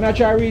subscribe. Now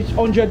try to reach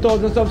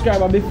 100,000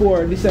 subscribers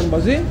before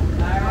December, see?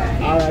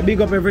 Alright,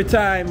 big up every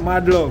time.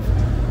 Mad love.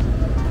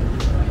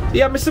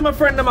 Yeah, I see my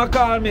friend them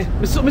call me.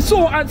 I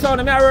so answer on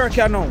them. I work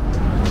here now.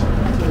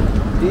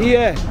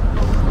 Yeah.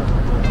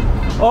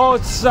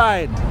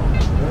 Outside.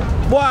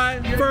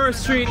 Boy,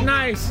 First Street,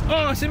 nice.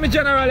 Oh, see me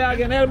generally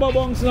again. Elbow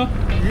bunks, no?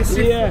 You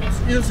see,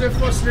 Yeah. you say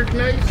First Street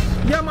nice?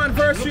 Yeah, man,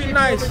 First Street,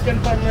 nice. Look your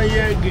partner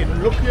here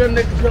again. Look your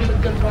next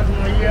Jamaican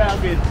partner here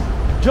again.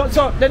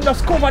 So then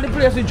just cover the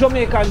place with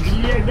Jamaicans.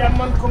 Yeah, that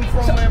man come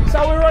from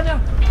So we run ya?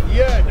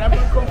 yeah, that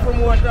man come from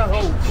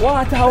Waterhouse.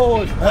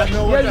 Waterhouse. I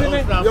know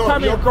Waterhouse now.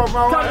 You come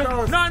from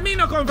Waterhouse? No, me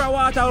no come from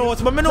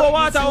Waterhouse, but me know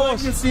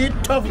Waterhouse. You see,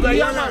 tough guy.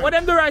 Yeah, man. What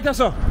them do right,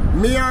 sir?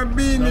 Me and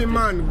Beanie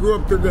Man grew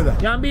up together.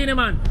 You and Beanie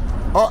Man.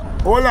 Oh,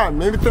 hold on,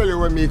 let me tell you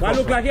what me I come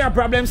look like you have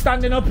problem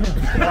standing up.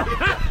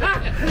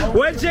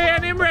 When Jay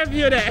and him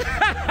review there.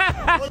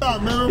 Hold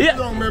on, me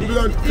Yeah. me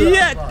blood clot.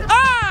 Yeah.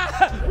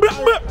 Ah!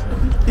 Blah, blah.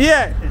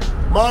 Yeah.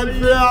 Man,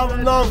 we have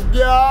enough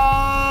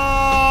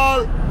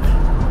girl.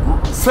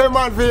 Say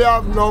man, we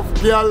have enough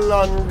girl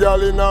and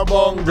girl in a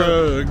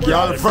bungle.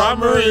 Girl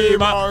from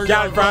Rima,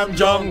 girl from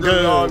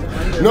jungle.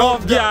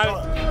 Enough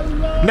girl.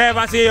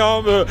 Never see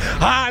humble.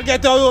 I'll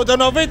get to you to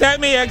know if take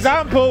me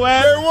example.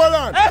 Hey, hold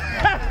on.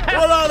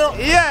 Hold on.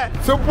 Yeah.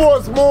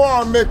 Suppose me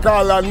want to make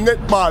all a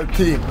netball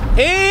team.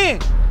 Eh.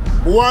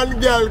 One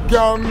girl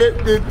can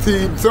make the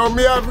team. So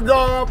me have to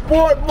go to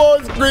Port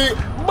Moresby.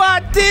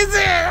 But is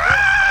it?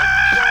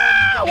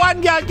 Ah!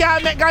 One girl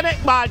can't make a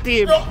netball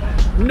team.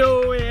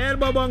 No way.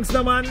 Elbow bunks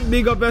the man.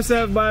 Big up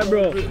yourself, boy,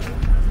 bro.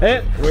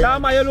 Eh?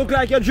 That man, you look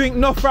like you drink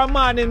enough from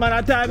morning, man.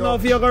 At time now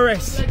for you go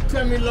rest.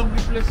 Tell me love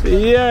the place.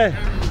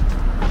 Yeah.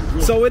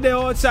 So we're there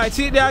outside.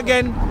 See it there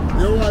again.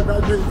 You want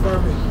that drink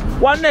for me?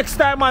 One next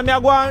time, man, I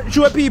go and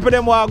show people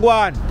them what I go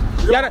on.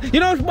 Yeah. You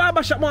know,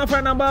 barbershop, I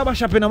find a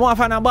barbershop, I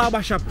find a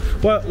barbershop.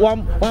 But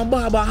one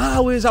barber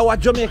always I watch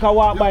Jamaica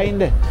walk by in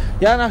there.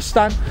 You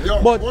understand? Yo,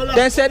 but on.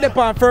 they said they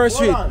on First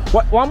Street.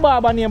 One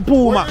barber named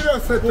Puma. What you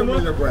just said to me,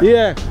 little boy?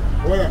 Yeah.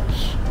 Hold on.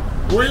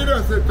 What you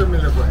just said to me,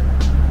 little boy?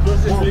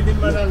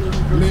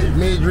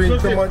 Me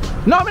drink too much.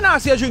 No, I'm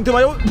not say drink too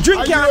much.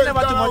 Drink can't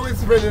never too much.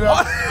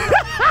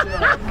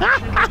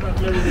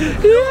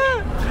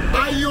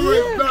 A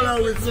US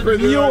dollar we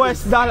spending.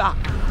 US dollar.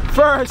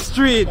 First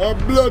Street. A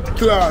blood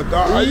clot.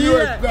 A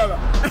US dollar.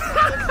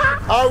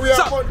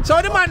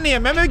 So the man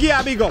name, let me give you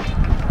a big up.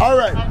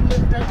 Alright.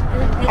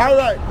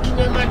 Alright.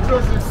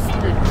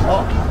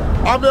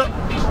 I'm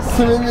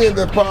sitting in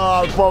the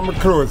park for my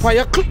clothes. For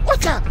your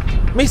what's that?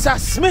 Mr.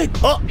 Smith.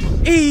 Oh.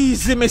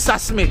 Easy, Mr.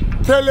 Smith.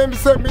 Tell him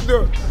send me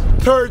do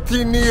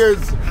 13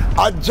 years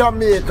at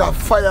Jamaica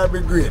Fire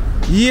Brigade.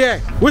 Yeah.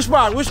 Which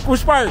part?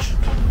 Which parish?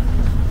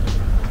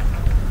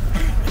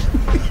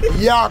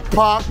 York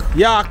Park.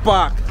 York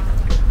Park.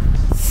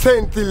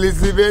 St.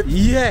 Elizabeth.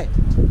 Yeah.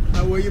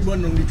 How were you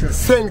born on the church?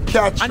 St.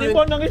 Catherine. And you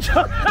born on the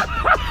church.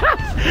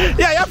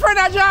 Yeah, your friend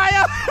of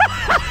Jaya.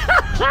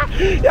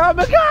 Yeah,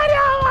 my God,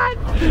 yeah, man.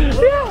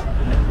 Yeah.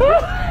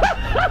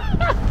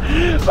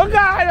 My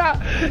God, yeah.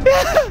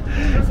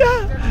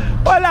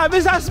 Hold on,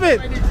 Mr.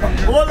 Smith.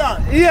 Hold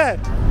on. Yeah.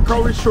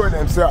 Can we show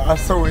them, sir,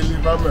 that's how we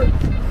live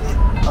America?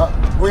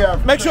 We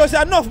have. Make sure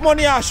there's enough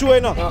money are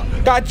showing up.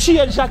 Got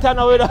change that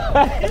now with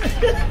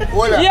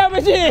Hold on. Yeah,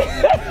 but yeah.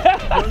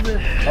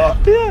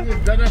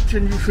 That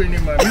change you showing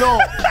him, man. No,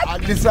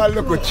 this is a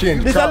little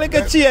change. This is like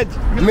a change.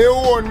 Me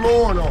own.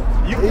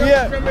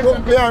 Yeah.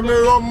 Me and me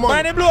run money.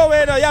 Money blow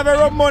away now, you have a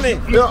run money.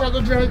 You have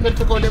to try to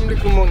take all them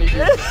little money.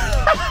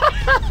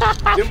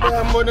 They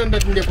have more than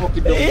that in their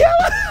pocket.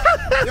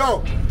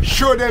 Yo,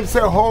 show them say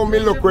how me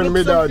look when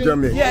me down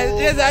Jamaica.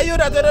 Yes, I you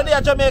that don't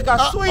there Jamaica.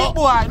 Sweet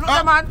boy. Look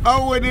at man. I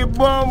with the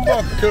bomb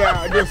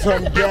cloud, do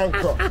some junk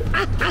up.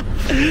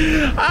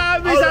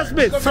 Mr.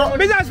 Smith.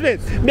 Mr.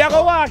 Smith, me I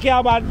go walk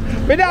here, man.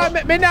 Me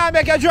now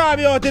make you drive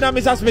me out in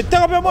Mr. Smith.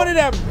 Take up your money,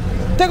 them.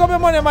 Take up your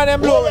money, man,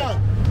 them blow it.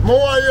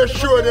 More you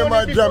show them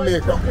at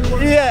Jamaica.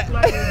 Yeah.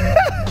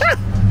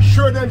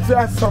 Show them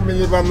say something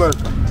live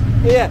America.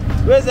 Yeah.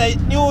 Where's the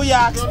New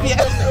York State?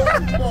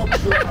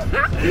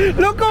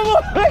 Look how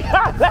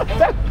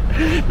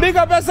big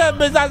up yourself,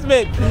 Mr.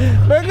 Smith.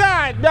 My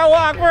God, they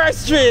walk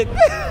First Street.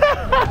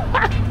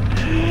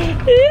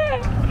 Yeah.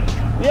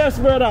 Yes,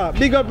 brother.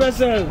 Big up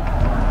yourself.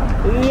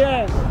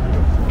 Yes.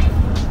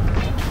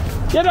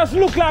 You just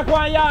look like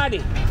one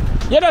yardie.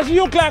 You just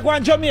look like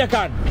one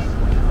Jamaican.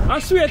 I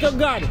swear to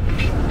God.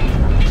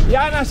 You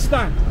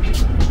understand?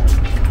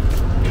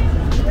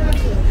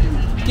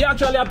 You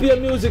actually play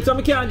music, so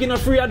I can't give no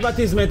free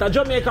advertisement. A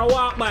Jamaica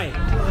walk by.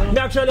 Me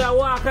actually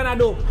walk and I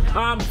do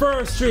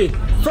First Street.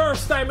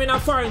 First time in a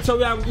foreign, so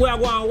we are going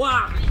to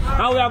walk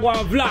and we are going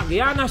to vlog.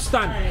 You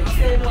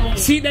understand?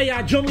 See there, you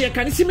are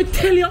Jamaican. You see me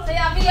tell you? So you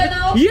have video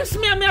now? Yes,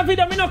 me have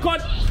video. Me no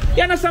cut.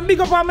 You understand? Big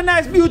up on my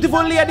nice,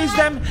 beautiful ladies.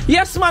 Them.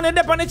 Yes, man.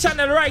 They're on the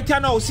channel right here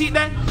now. See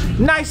there?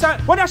 Nice.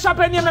 What a shop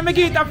name? Let me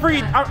give it a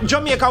free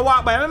Jamaica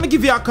walk by. Let me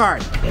give you a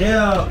card.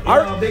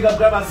 Yeah, big up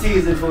grab a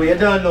season for you. You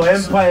don't know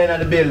Empire in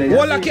the building.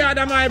 Hold a card,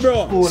 my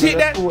bro. See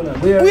that?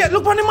 Wait,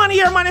 look on the money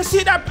here, man. You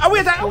see that?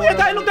 Wait,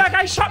 I look like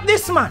I shop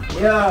this, man.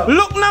 Yeah.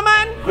 Look now,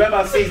 man. Grab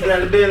a season in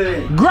the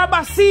building. Grab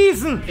a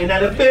season. In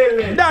the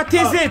building. That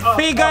is it.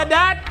 Figure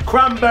that.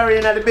 Cranberry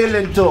in the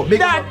building too.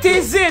 That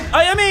is it.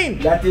 Oh, you mean?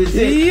 That is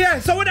it. Yeah.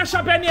 So with the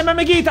shop name, let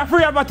me give it a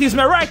free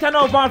advertisement right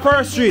now on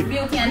First Street.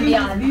 Beauty and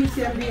Beyond.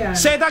 Beauty and Beyond.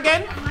 Say it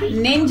again.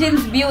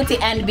 Ninjim's Beauty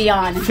and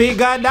Beyond.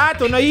 Figure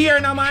that. On a year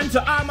now, man. So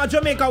I'm a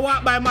Jamaica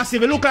walk by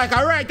massive. It look like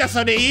a writer,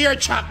 so the ear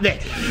chop there.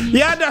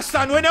 You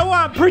understand? When they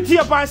want pretty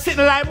up and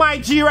sitting like my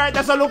G right,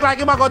 so look like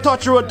him going to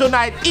touch road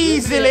tonight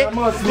easily.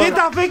 It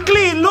have to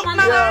clean. Look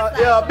now.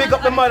 Yeah, big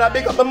up the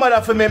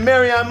mother for me.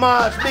 Marian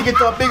March, big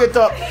it up.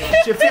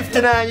 She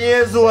 59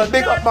 years old.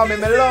 Big up, mommy,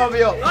 me love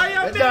you. I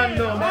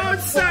am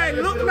outside.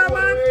 Look now,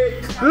 man.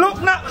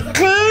 Look now.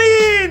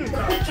 Clean,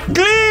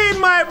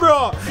 my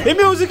bro. The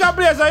music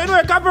plays, so you know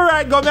a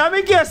copyright go. Me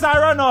in case I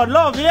run out.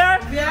 Love, yeah?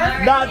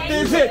 That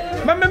is it.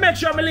 Let me make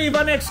sure I leave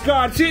a next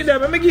card. See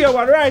them. Let me give you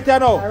one right here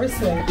now.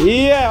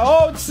 Yeah,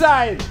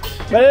 outside.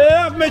 I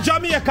love me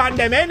Jamaican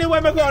them.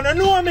 Anywhere me go, you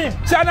know me.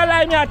 See, I don't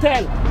lie me I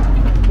tell.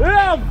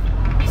 Love.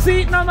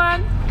 See it now,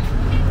 man.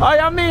 Oh,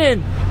 you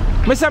mean?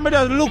 Me say me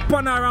just look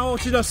upon her and how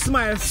she just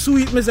smile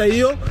sweet. Me say,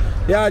 yo,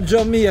 you're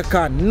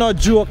Jamaican. No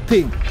joke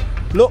thing.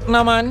 Look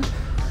now, man.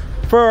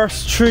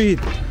 First Street.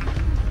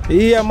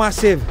 Yeah,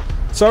 massive.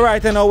 So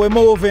right now we're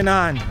moving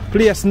on.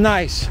 Place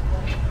nice.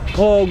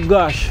 Oh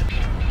gosh.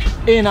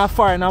 In a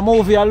foreign a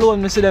movie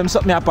alone, me see them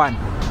something upon.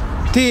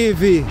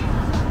 TV.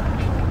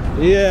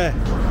 Yeah.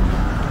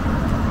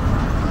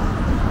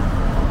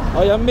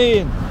 Oh, you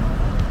mean?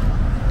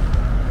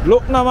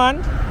 Look now,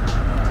 man.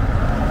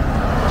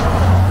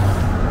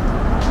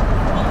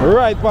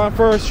 Right on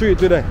First Street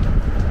today.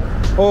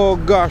 Oh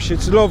gosh,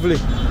 it's lovely.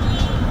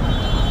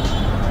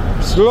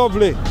 It's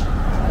lovely.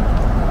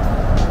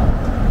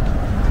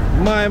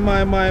 My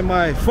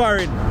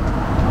foreign.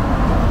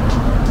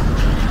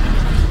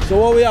 So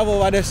what we have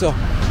over there, so?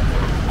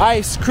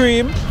 Ice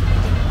cream.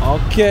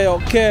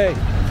 Okay.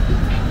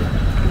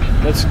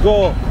 Let's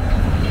go.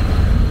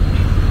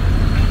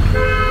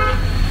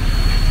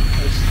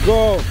 Let's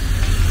go.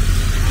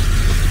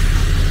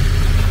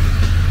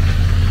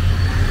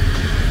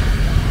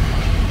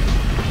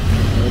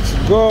 Let's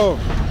go.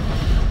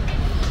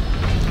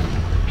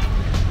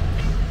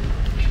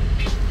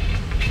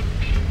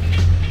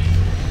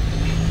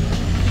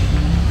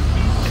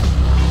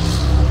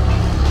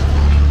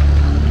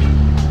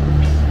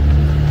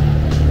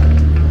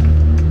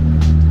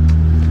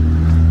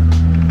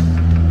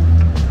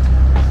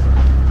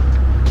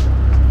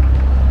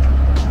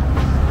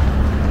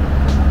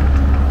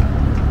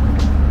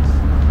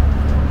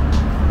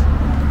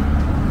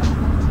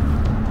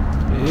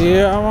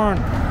 Yeah, man.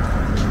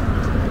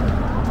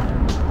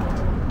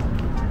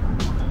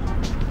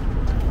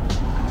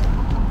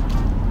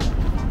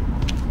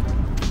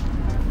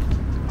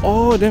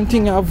 Oh, them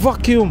thing a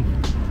vacuum.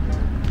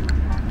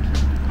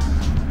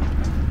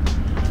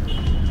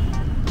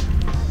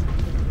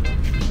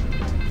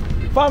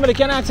 Family,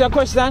 can I ask you a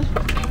question?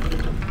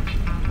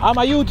 I'm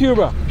a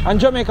YouTuber and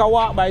Jamaica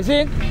walk by,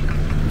 see?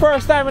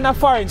 First time in a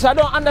foreign, so I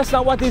don't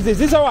understand what is this.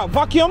 This is a what?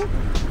 Vacuum?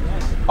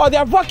 Oh, they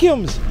are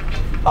vacuums.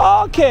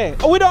 Okay.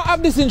 We don't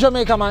have this in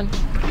Jamaica, man.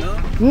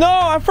 No,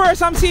 at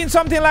first I'm seeing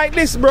something like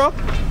this, bro.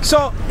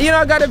 So, you know,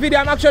 I got a video.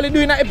 I'm actually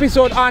doing an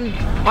episode on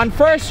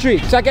First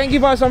Street, so I can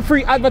give us some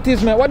free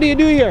advertisement. What do you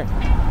do here?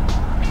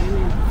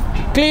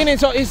 Cleaning.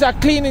 So it's a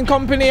cleaning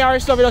company or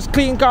stuff. You just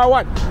clean car,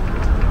 what?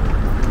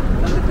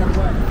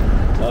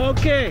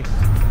 Okay.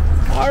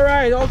 All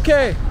right.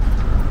 Okay.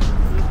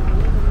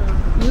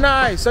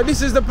 Nice. So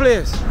this is the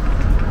place.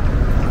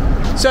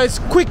 So it's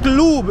quick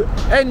lube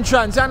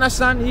entrance, you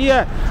understand?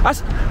 Yeah.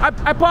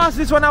 I passed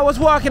this when I was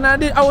walking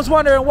and I was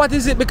wondering what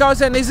is it, because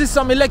then is this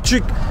some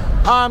electric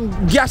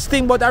gas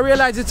thing, but I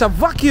realized it's a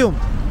vacuum.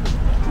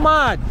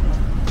 Mad.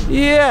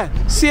 Yeah.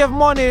 Save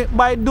money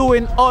by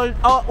doing all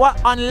what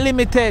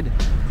unlimited.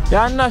 You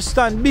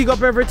understand? Big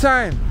up every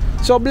time.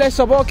 So bless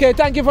up. Okay,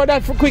 thank you for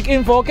that quick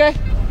info, okay?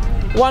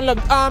 One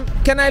love.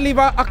 Can I leave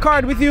a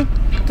card with you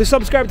to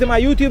subscribe to my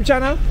YouTube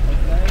channel?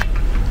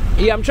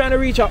 Yeah, I'm trying to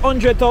reach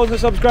 100,000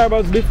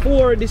 subscribers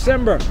before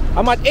December.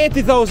 I'm at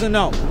 80,000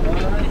 now.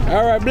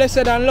 Alright,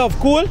 blessed and love.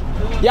 Cool?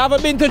 You ever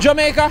been to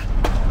Jamaica?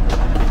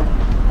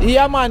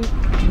 Yeah, man.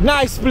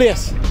 Nice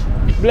place.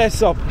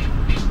 Bless up.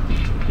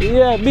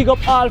 Yeah, big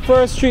up all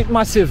First Street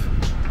massive.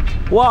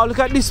 Wow, look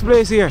at this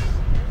place here.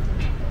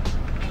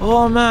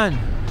 Oh, man.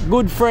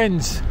 Good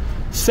friends.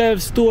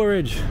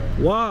 Self-storage.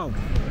 Wow.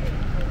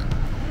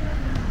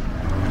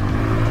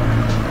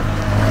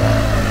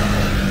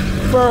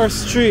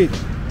 First Street.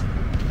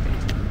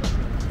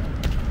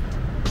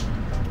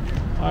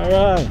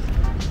 Alright.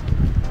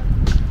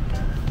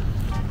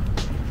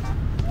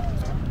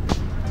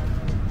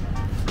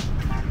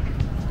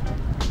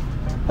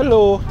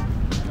 Hello.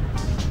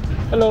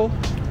 Hello.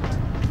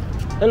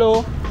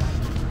 Hello.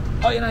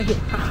 Oh, you're not here.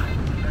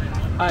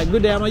 Alright,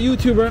 good day. I'm a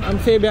YouTuber. I'm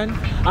Fabian.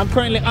 I'm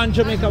currently on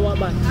Jamaica Walk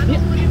By.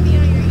 Yeah.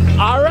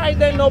 Alright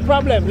then, no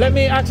problem. Let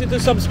me ask you to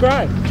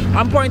subscribe.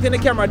 I'm pointing the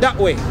camera that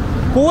way.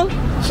 Cool?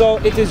 So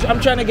it is, I'm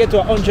trying to get to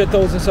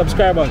 100,000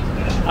 subscribers.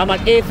 I'm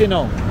at 80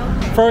 now.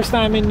 First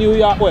time in New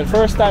York, well,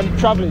 first time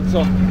traveling.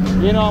 So,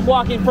 you know, I'm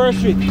walking First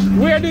Street.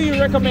 Where do you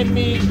recommend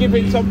me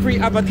giving some free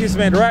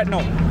advertisement right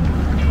now?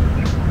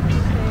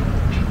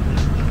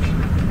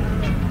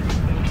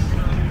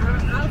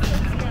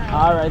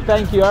 Alright,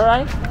 thank you,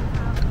 alright?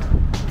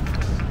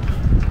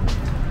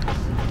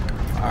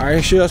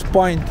 Alright, she just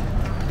point.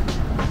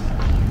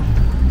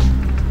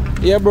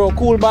 Yeah, bro,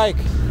 cool bike.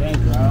 Thanks,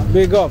 bro.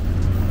 Big up.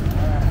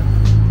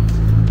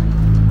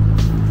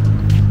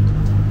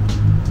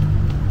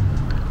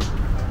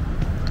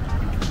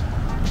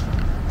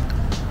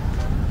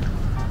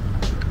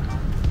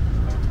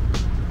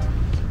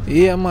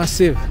 Yeah,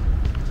 massive.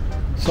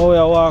 So we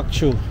walk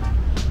through,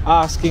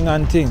 asking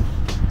and thing.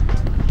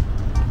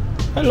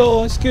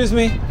 Hello, excuse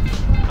me.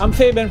 I'm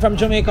Fabian from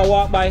Jamaica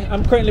Walk By.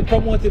 I'm currently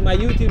promoting my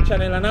YouTube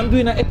channel and I'm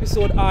doing an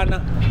episode on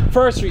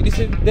First Street. This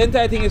is the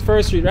entire thing is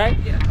First Street, right?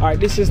 Yeah. Alright,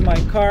 this is my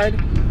card.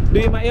 Do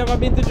you ever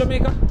been to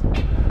Jamaica?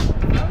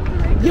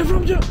 You're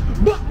from Jamaica?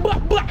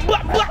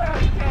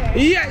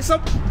 Yeah,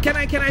 so can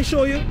I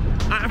show you?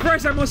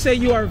 First I must say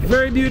you are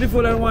very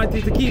beautiful and want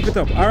you to keep it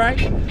up, alright?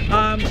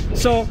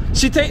 So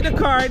she take the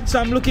card, so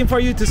I'm looking for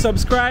you to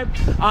subscribe.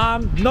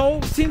 Now,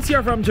 since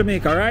you're from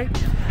Jamaica, right?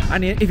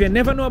 And if you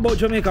never know about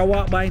Jamaica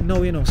Walk By,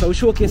 now you know. So we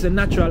showcase the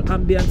natural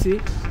ambiances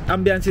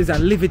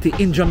and livity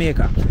in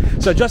Jamaica.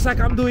 So just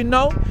like I'm doing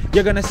now,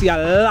 you're gonna see a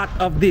lot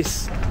of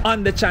this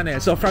on the channel.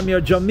 So from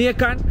your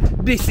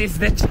Jamaican, this is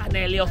the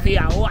channel you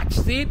feel watch,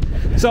 see it?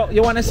 So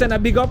you wanna send a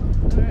big up?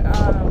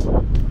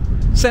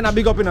 Send a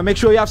big up, you know. Make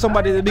sure you have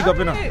somebody to big up,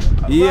 you know.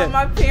 Yeah. Well,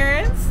 my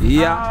parents.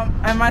 Yeah.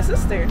 And my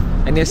sister.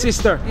 And your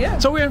sister. Yeah.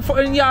 So where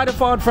in yard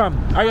from?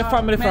 Are your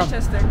family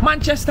Manchester. from?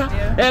 Manchester.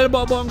 Yeah.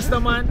 Elbow bunks, the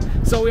man.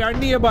 So we are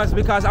neighbors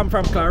because I'm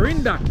from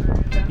Clarendon.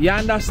 You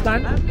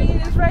understand? I mean,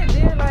 it's right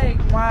there, like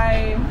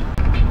my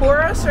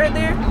chorus right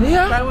there.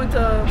 Yeah. I went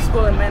to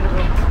school in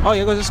Mandeville. Oh,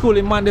 you go to school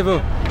in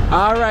Mandeville.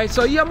 Alright,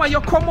 so yeah man,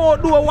 you come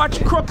out, do a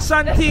watch crooks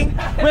and thing.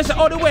 We say,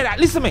 oh the way that,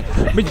 listen me.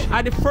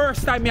 At the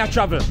first time I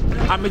travel,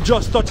 I'm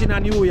just touching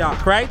in New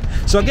York, right?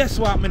 So guess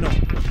what me know?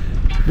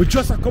 We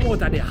just come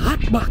out of the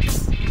hot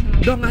box.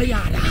 Down a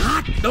yard,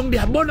 hot, down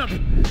there, burn up.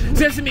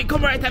 So you see me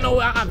come right now,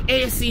 I have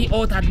AC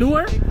out the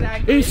door.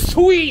 Exactly. It's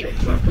sweet.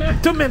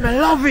 To me, I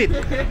love it.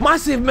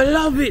 Massive, I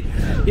love it.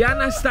 You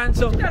understand?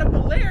 So You gotta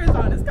put layers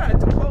on, it's kinda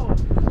too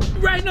cold.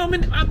 right now,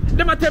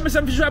 them tell me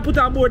something should I put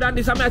on board and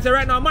this. I say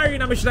right now,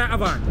 Marina, I should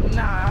have on.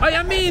 Nah. Oh,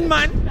 you mean,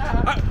 man?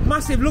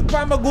 Massive, look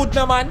for my good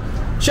now, man.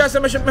 She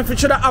said I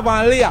should have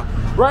on layer.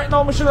 Right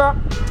now, I should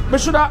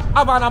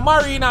have on a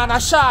Marina and a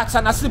shorts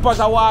and a slippers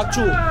I walk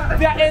through.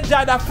 If you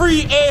enjoy the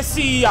free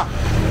AC,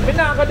 I'm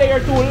not going there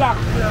too long.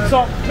 So,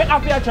 I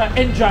have to try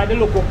to enjoy the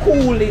local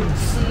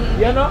coolings.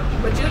 You know?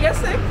 But you get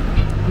sick?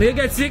 Me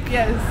get sick?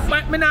 Yes.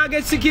 But me not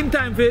get sick in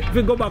time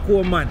for go back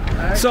home, man.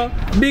 Right. So,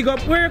 big up.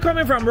 Where you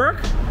coming from,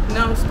 work?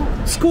 No, school.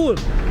 School?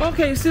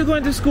 Okay, you're still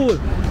going to school.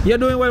 You're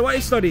doing well. What are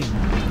you studying?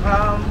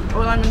 Well,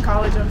 I'm in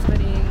college. I'm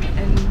studying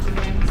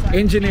engineering. Science.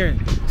 Engineering.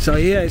 So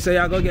yeah, so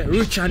you're gonna get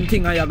rich and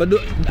thing and you're gonna do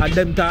and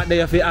them talk that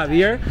you have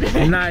here.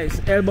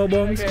 Nice. Elbow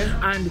bumps. Okay.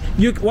 And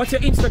you what's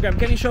your Instagram?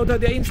 Can you shout out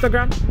your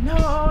Instagram?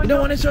 No. You don't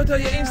want to shout out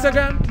your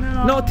Instagram?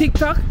 No. No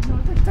TikTok?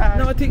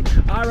 No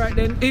TikTok. Alright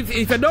then. If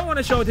you don't want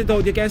to shout it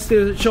out, you can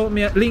still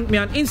link me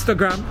on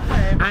Instagram.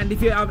 Okay. And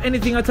if you have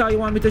anything at all you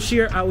want me to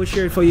share, I will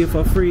share it for you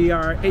for free.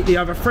 Or if you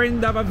have a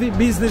friend that have a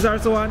business or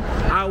so on,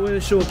 I will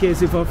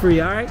showcase it for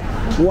free. Alright?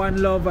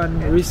 One love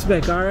and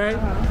respect, alright?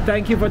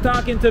 Thank you for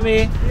talking to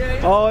me.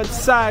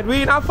 Outside.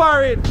 We not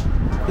foreign.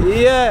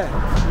 Yeah,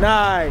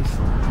 nice.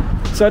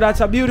 So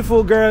that's a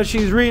beautiful girl.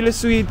 She's really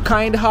sweet,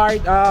 kind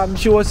heart.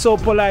 She was so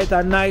polite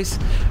and nice.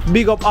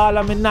 Big up all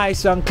of me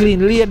nice and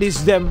clean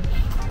ladies them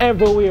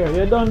everywhere.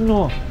 You don't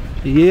know.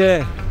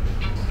 Yeah.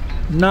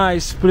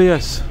 Nice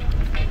place.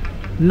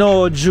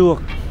 No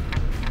joke.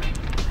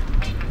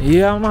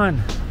 Yeah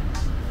man.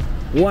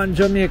 One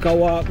Jamaica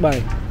Walk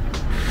By.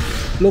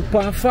 Look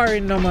for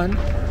foreign now man.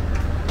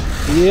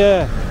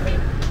 Yeah.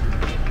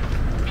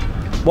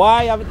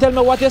 Boy, tell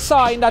me what you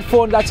saw in that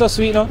phone that's so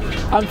sweet, no?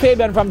 I'm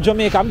Fabian from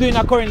Jamaica. I'm doing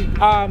a current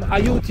a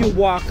YouTube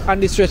walk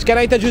on this stretch. Can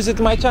I introduce it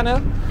to my channel?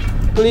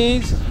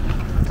 Please?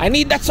 I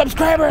need that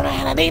subscriber,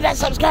 man. I need that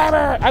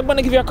subscriber. I'm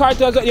gonna give you a card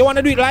to us. You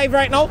wanna do it live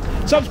right now?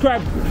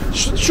 Subscribe.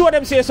 Show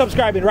them say you're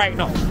subscribing right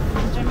now.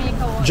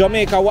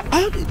 Jamaica walk.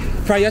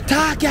 From your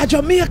talk, you're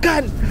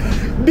Jamaican.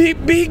 Big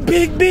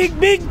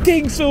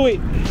things to it.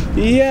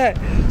 Yeah.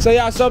 So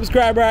yeah,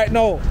 subscribe right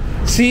now.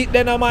 See it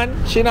then,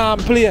 man. She not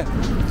play.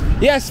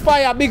 Yes,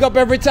 fire, big up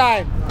every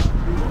time.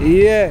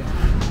 Yeah.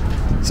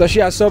 So she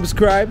has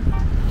subscribed.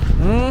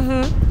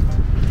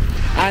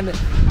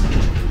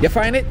 And you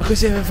find it?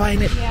 Because you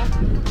find it. Yeah.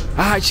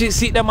 Alright, she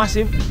see the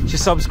massive. She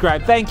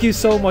subscribe. Thank you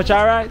so much.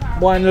 Alright?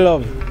 One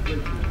love.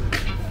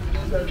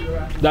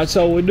 That's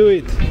how we do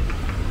it.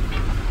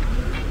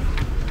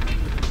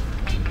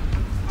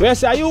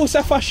 Yes, I use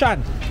a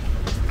fashion.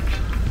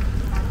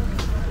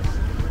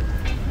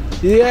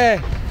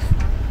 Yeah.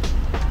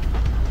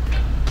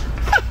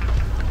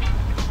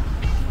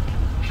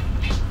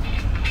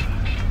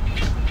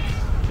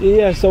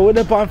 Yeah, so we're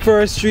up on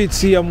First Street,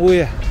 same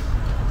way.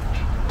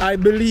 I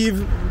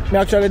believe, me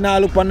actually now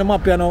look on the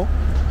map, you know.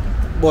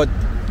 But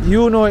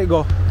you know it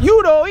go.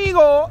 You know it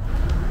go.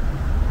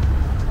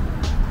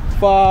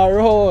 Far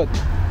out.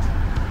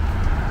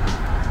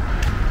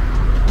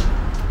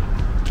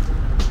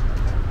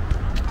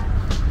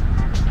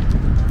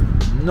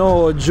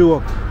 No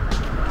joke.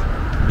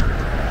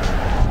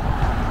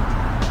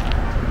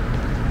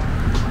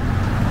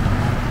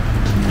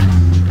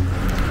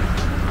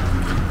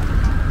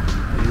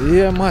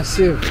 Yeah,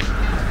 massive.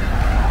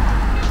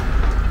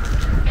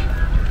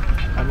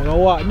 I'm gonna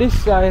walk this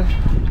side.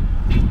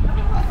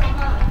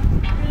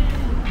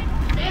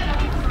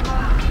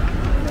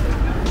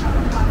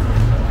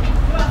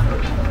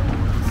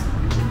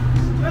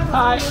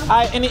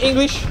 Hi, any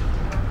English?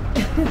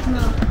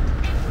 No.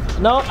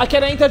 No?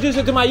 Can I introduce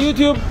you to my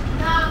YouTube?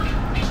 No.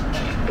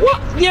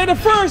 What? You're the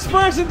first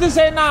person to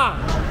say nah.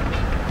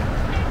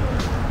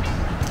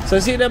 So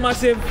see the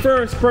massive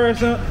first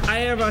person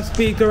I ever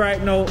speak to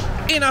right now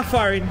in a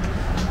foreign.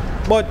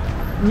 But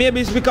maybe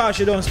it's because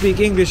you don't speak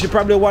English. You're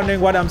probably wondering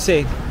what I'm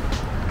saying.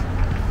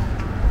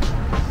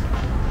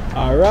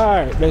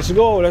 Alright, let's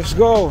go, let's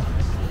go.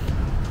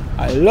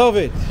 I love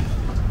it.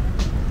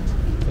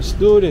 Let's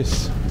do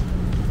this.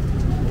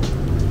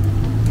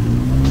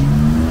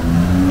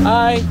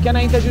 Hi, can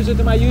I introduce you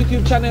to my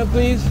YouTube channel,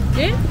 please?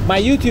 Yeah?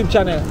 My YouTube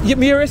channel. You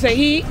hear say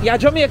he? You're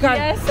Jamaican?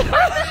 Yes.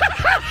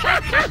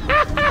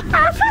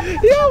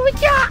 Yo, we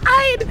can't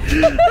hide.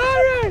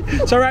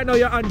 Alright. So right now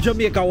you're on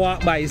Jamaica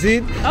Walk By, is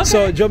it? Okay.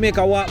 So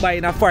Jamaica Walk By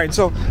in a foreign.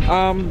 So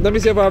let me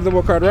see if I have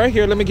the card right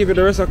here. Let me give you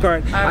the rest of the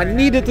card. I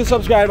needed to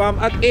subscribe. I'm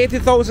at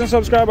 80,000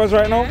 subscribers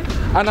right now.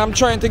 And I'm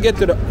trying to get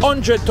to the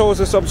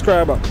 100,000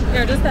 subscriber.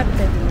 Here, just tap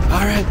it.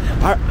 Alright.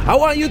 I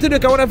want you to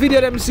look. I want to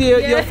video them see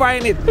you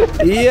find it.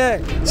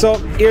 Yeah. So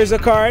here's the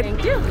card.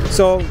 Thank you.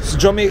 So it's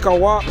Jamaica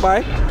Walk By.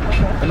 Okay.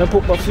 And I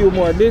put a few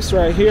more of this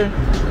right here.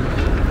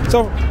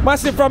 So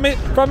massive from me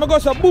go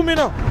so boom, you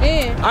know.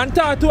 And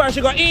talk to her,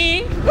 she go,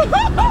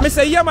 me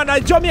say, yeah man, a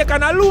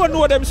Jamaican alone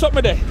know them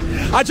something there.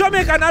 A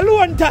Jamaican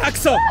alone talk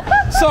so.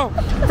 So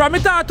from me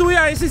talk to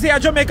her, she say a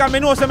Jamaican, me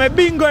know so me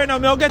bingo, you know,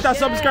 me will get a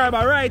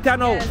subscriber right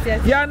now.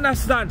 Yes. You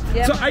understand?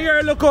 Yeah, so I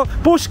hear look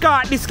push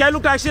cart, this guy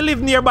look like she live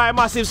nearby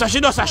massive, so she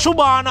does a shoe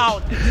on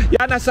out. You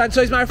understand?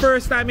 So it's my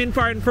first time in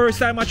foreign, first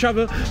time I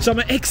travel. So I'm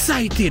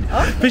excited.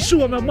 Okay. For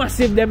sure I'm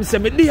massive them say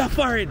me they are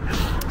foreign.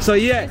 So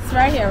yeah. It's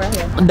right here, right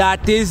here.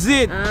 That is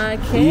it.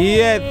 Okay.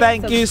 Yeah,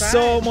 thank you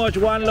so much.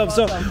 One love.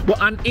 So we're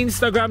on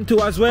Instagram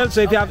too as well.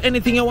 So if you have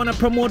anything you want to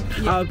promote,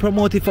 I'll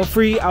promote it for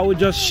free. I will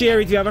just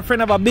share it. If you have a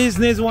friend of a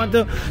business want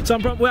to,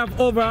 we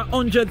have over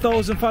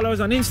 100,000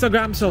 followers on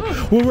Instagram. So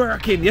we're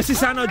working. You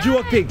see, I'm not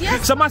joking.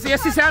 So massive, you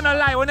see, I'm not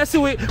lie. When I see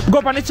we go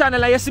up on the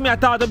channel, you see me I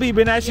talk to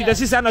people and I see, you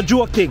see, I'm not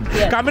joking.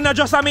 Cause I'm not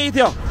just a meet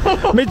you.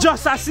 Me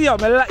just a see you.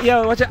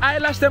 Yo, watch your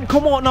eyelash them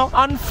come out now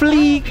on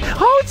fleek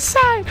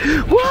outside.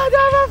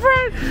 Whatever,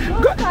 friend.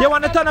 You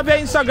want to turn up your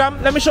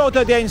Instagram? Let me show out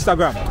your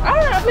Instagram.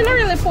 Alright, I mean, I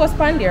really post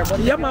on there. But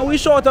yeah, man, we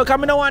show out because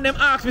I don't want them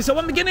ask me. So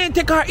when we get in,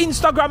 take her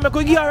Instagram, I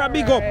could give her a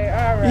big up.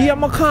 Yeah,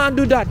 I can't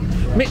do that.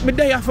 Me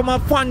there for my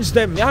fans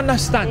them. You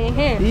understand?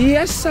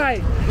 Yes,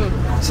 I.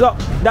 So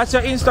that's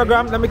your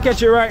Instagram. Let me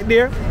catch you right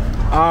there.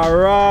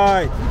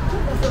 Alright.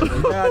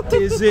 That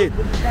is it.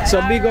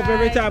 So big up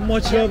every time.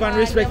 Much love and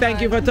respect.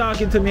 Thank you for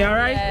talking to me,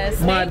 alright? Yes,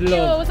 mad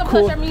love. It was a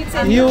pleasure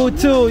meeting you. You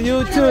too,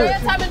 you too.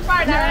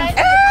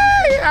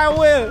 Hey, I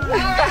will.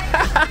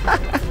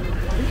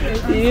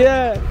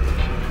 Yeah.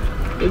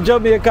 The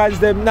Jamaicans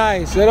them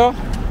nice, you know?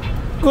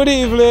 Good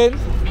evening.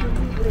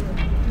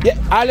 Yeah,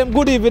 all them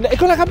good evening.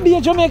 It like I be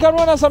a Jamaican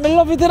runner, so I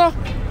love it, you know?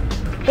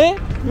 Eh?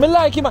 Me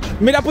like him.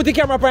 Me da put the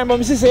camera prime, but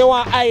me say you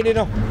want to hide, you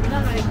know?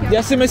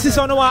 You see, my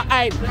sister don't want to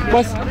hide.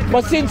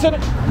 But since you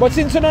don't want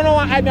to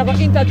hide, I'm going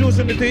to introduce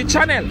you to your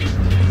channel.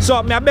 So,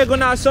 I beg you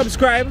now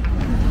subscribe.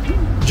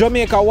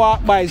 Jamaica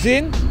Walk By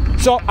Zin.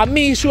 So, I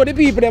me show the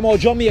people them how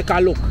Jamaica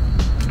look.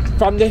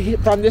 From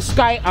the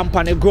sky and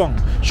from the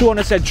ground. Show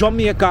them say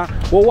Jamaica,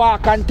 we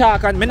walk and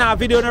talk and me not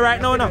video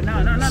right now. No,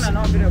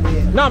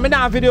 video. No, me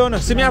not video no.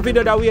 See me a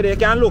video that way they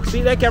can look.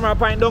 See the camera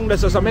point down there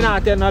so me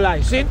not tell no lie.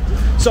 See?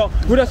 So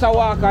we just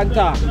walk and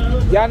talk.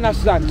 You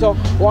understand? So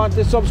want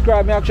to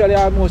subscribe, me actually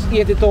almost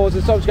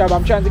 80,000 subscribers.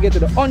 I'm trying to get to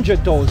the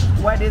 100,000.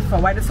 Why this for?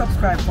 Why the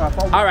subscribe for?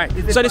 Alright.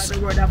 Is it so for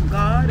the word of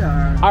God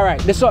or?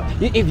 Alright. So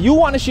if you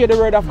want to share the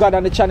word of God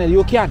on the channel,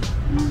 you can.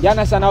 You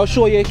understand? I'll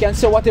show you can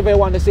say whatever you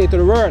want to say to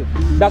the world.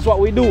 That's what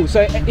we do.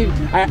 So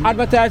if I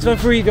advertise for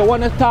free. If you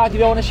want to talk, if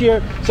you want to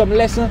share some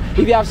lesson, if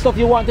you have stuff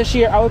you want to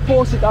share, I will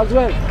post it as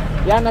well.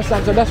 You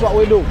understand? So that's what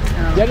we do.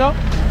 You know?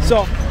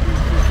 So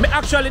Me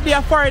actually they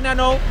are foreigner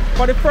now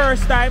for the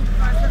first time.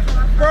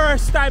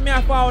 First time me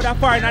have found a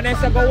foreigner and then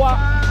say go walk.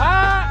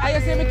 Ah, I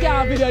see me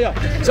can't video you.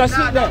 So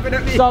sit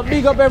there. So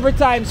big up every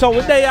time. So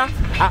we there.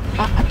 I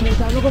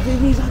look at the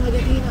visa and I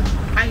get in.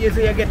 And you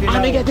say you get it. And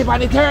I get it on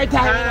the third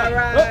time.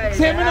 Right.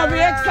 See me not be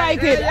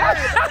excited.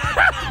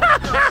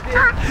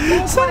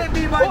 So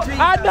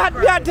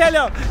I tell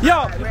you.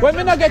 Yo, when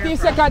me not get the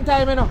second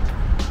time, you know.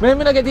 When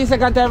me not get the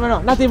second time, you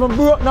know. Not even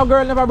broke, no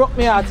girl never broke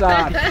me heart so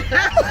hard.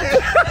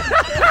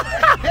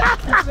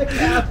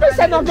 Me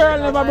say no girl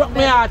never broke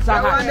me heart so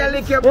hard. I want to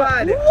lick your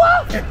body.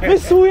 What? Me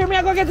swear me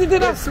I go get it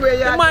in.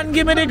 The man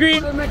give me the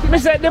green. Me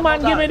said the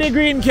man give me the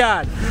green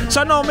card.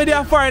 So now me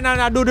there foreign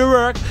and I do the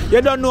work.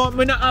 You don't know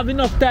me not have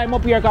enough time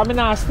up here because me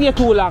not stay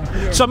too long.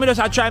 So me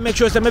just try make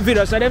sure say my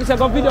video. So them say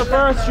go video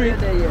first street.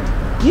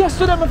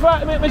 Yesterday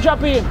me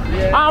drop in.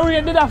 And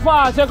rain did a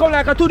fall. So come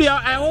like a today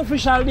I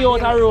official day out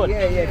the road.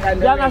 Yeah.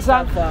 You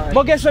understand?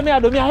 But guess what me I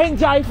do? Me I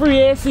enjoy free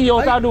AC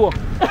out the door.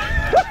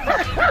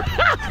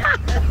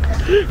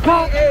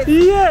 Cause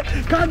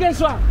guess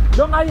what?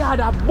 Don't I had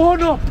a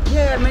bone up?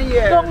 Yeah, man,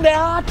 yeah. Don't they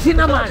hot in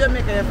a man?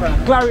 Jamaica you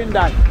from?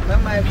 Clarendon.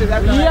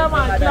 Yeah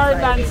man,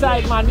 Clarendon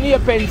side man,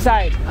 Nepen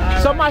side.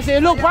 So man say,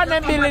 look what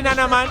them building and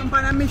a man.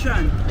 On a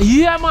mission.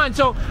 Yeah man,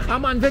 so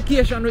I'm on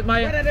vacation with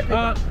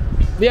my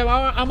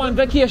I'm on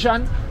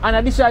vacation and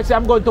I decide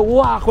I'm going to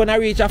walk when I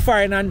reach a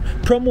foreign and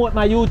promote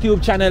my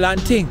YouTube channel and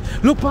thing.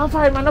 Look for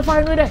foreign man, no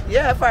foreign with it.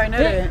 Yeah, foreign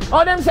there.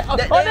 Oh them say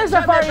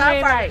foreign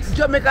nice.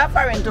 Jamaica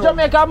foreign too.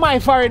 Jamaica my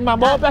foreign man,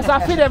 but I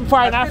feel them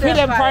foreign, I feel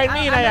them foreign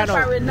me now, you know.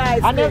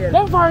 And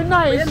them foreign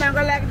nice. You're not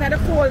gonna like that the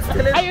cold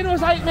still. And you know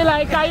so me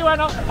like you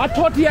know a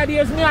 30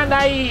 days me and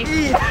I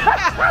eat.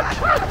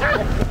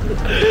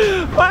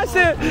 But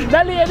see,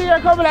 the lady here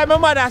come like my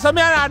mother, so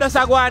me and I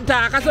just go and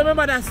talk, so my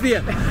mother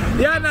stay.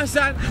 You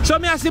understand? So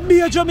me I see be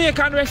a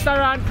Jamaican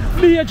restaurant,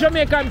 be a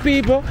Jamaican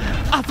people,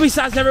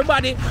 officers,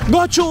 everybody.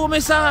 Go through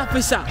Mr.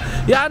 Officer.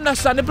 You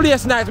understand? The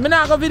place nice. Me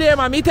not go video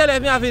man, me tell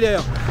him me a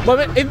video.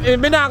 But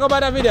me not go by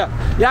the video.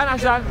 You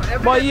understand?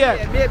 But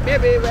yeah.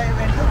 Maybe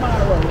when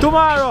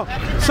Tomorrow.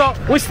 So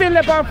we still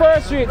live on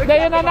First Street.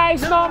 They in a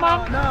nice no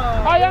man?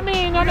 No. Oh you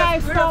mean a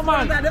nice no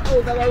man?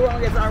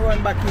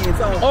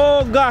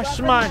 Oh gosh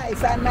man.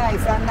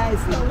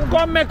 Nice.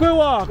 Come make we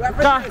walk.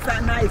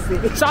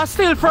 Nice. So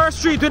still First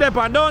Street to the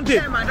pan, don't it?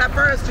 Yeah man, that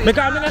First Street.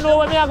 Because I don't know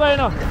where me are going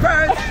now.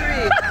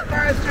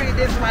 First Street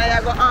this man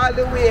I go all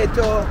the way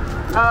to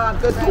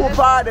 2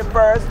 party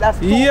first. That's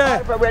 2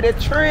 party where the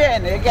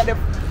train. You get the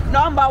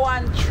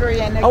 #1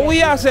 train. Oh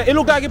yeah, say it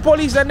look like the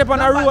police then on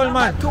a roll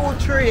man. #2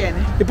 train.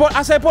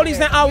 I say police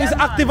then always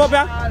active up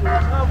here.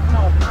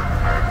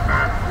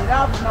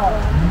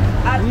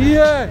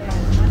 Yeah.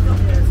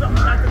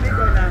 Something got to be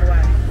going on.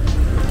 Why?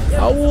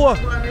 Oh.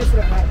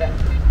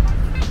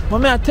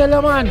 But I tell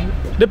you man,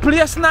 the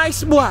place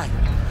nice boy.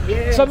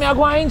 Yes. So me I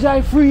go and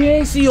enjoy free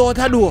AC out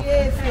the door.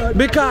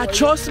 Because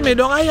trust me,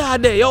 don't I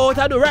there, you out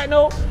the door right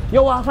now.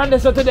 You walk from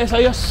this to this, so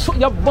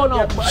you burn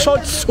up,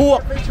 shut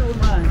soap.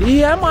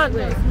 Yeah man,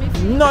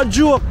 no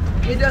joke.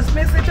 You just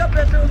mess it up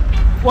too.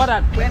 What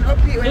that? When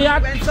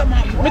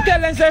someone me tell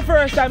them say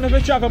first time if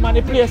you travel man,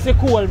 the place is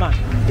cool man.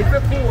 If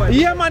it's cool.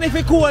 Yeah man, if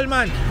it's cool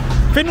man.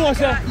 If you know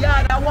say.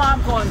 Yeah, that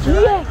warm country.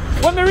 Yeah.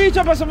 When me reach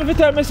up or something, if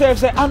you tell myself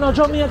say, I know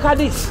Jamaica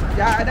this.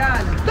 Yeah,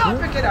 done.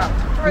 Don't pick it up.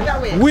 Throw it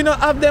away. We not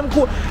have them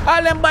cool.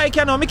 All them bike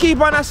you know, me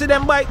keep on see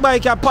them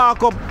bike you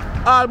park up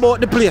all about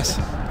the place.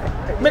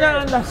 Me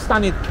don't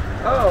understand it.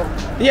 Oh.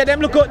 Yeah,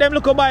 them look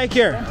up bike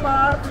here.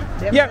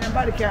 Yeah.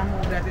 Nobody can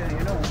move that,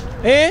 you know.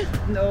 Eh?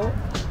 No.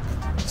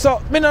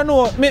 So, me don't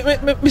know.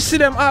 Me see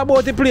them all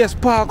about the place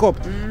park up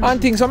and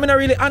things. So, me don't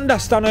really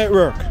understand how it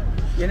work.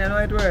 You don't know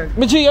it work?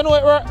 Me G, you know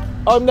it work?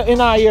 Or you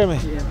not hear me?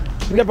 Yeah.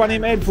 You on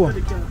him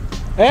headphone.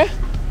 Eh?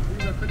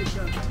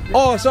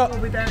 Oh, so.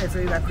 So it's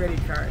a credit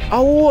card.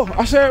 Oh,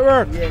 I say it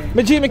work. Yeah.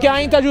 Me G, me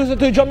can introduce you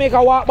to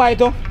Jamaica walk by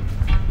too.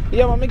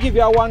 Yeah, man, me give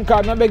you a 1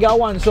 card. I beg you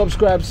 1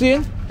 subscribe. See?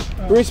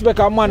 Respect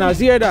and manners,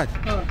 hear that?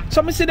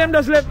 So me see them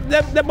just left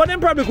them, but them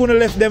probably couldn't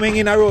left them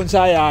hanging around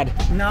so yard.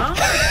 No?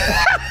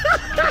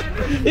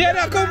 Yeah,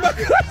 they come back.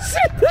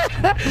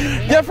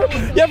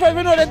 You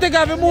probably know they take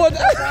off the motor.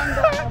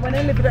 When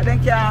they live it, they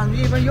can't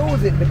even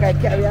use it because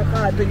they carry a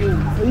card to use.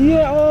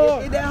 Yeah, oh.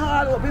 It's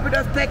hard. People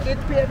just take it,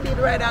 pay it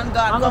right and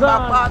gone. Come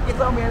back, park it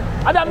somewhere.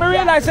 And then me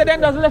realize that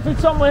them just left it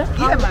somewhere.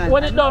 Yeah, man.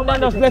 When it done, then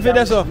just left it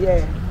there so.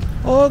 Yeah.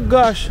 Oh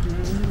gosh.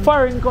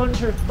 Foreign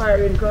country.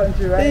 Foreign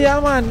country, right? Yeah,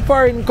 man.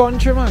 Foreign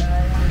country, man.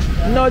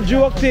 No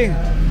joke thing.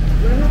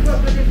 When we go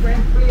to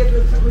different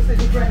places, we see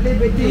different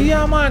liberty.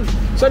 Yeah, man.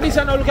 So this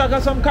is now look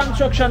like some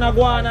construction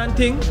go on and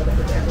thing.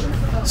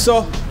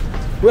 So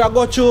we are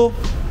go through.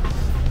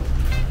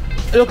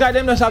 Look at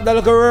them just have the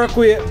little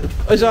workway.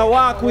 It's a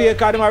walkway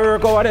because they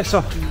work over there.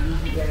 So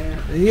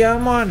yeah,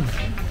 man.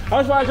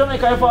 How far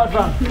Jamaica you fought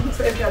from?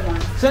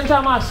 St.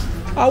 Thomas.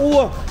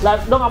 Oh,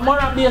 like don't a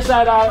Monarch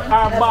side or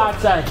bad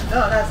side? No,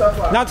 not so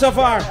far. Not so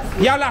far.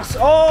 Yalas.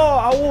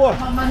 Oh,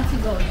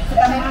 Montego.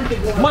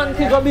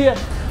 Montego Bay.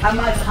 How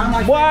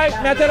much? Boy,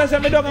 me tell us, I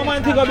don't a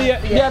Montego Bay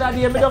the other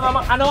day.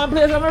 I know one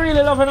place I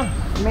really love, you know.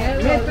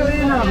 Me too,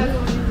 you know.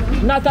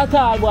 Not at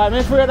all, boy. I'm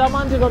afraid of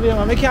Montego Bay,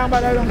 man. I can't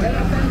bother down there.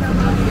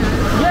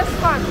 Yes,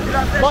 man.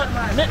 But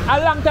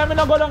a long time I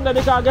don't go down there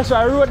because guess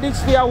what? The road did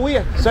stay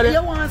away. So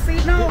You want to see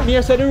it now?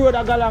 me say the road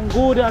I go along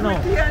good, you know.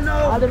 Yeah,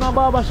 no. I did my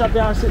barber shop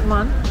here and sit,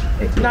 man.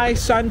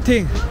 Nice and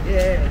thing.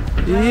 Yeah.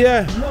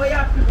 Yeah. No, you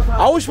have people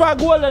I wish for a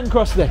golden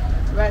cross there.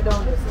 right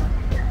down there.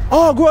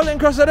 Oh, golden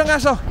cross there, don't I,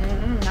 so?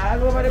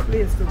 All over the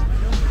place too.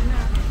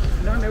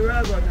 Down the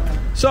road now.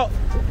 So,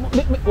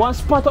 one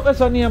spot up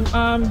there name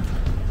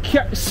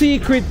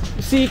Secret.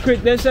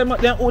 They say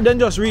then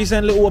just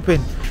recently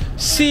opened.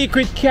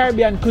 Secret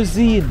Caribbean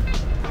Cuisine.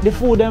 The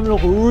food them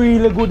look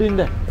really good in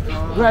there.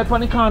 Right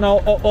on the corner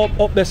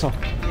up there, so.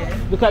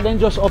 Look at them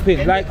just up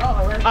in. Like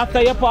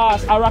after you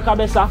pass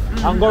Arakabesa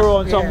and go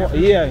around some more.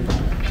 Yeah.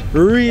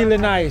 Really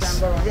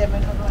nice.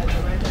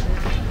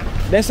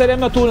 They say them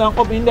not too long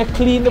up in there,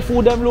 clean the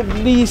food, them look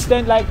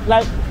decent, like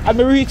I'm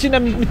reaching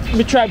them,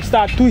 my tribe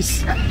start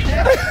twist.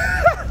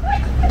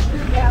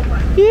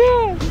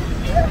 Yeah.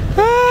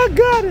 Oh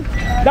God.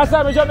 That's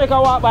why me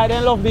Jamaica walk by,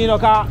 then love me, you know,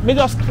 cause me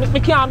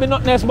can't be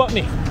nothing else but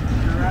me.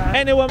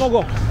 Anywhere I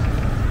go.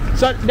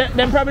 So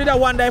then probably that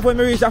one day when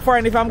me reach a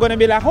foreign, if I'm gonna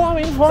be like, oh, I'm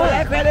in foreign. So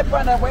like where they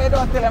put where you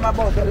don't tell them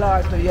about the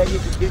Lord, so you're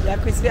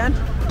Christian?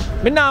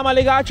 Me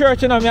normally go to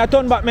church, you know, me a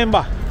turn back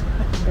member.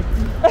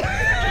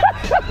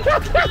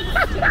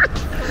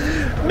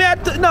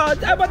 No,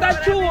 but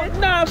that's true.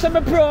 No, I'm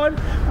a prawn,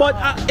 but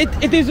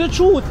it is the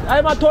truth.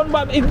 I'm a turn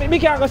back. Me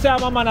can't go say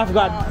I'm a man of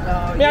God.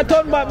 Me a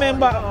turn back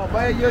member.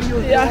 But you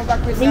use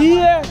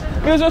Yeah,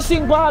 me used to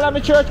sing for all of my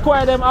church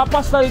choir. Them a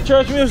pastor the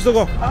church me used to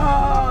go.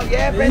 Oh,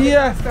 yeah,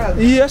 Pentecostal.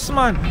 Yes,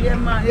 man. Yeah,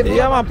 man.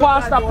 Yeah, man.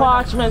 Pastor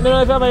Parchment. You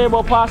know if you ever hear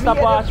about Pastor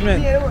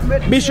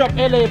Parchment. Bishop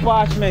L.A.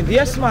 Parchment.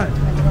 Yes, man.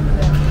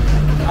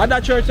 At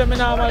that church, I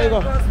normally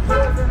go.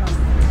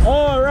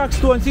 Oh,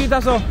 Rockstone, see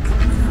that so?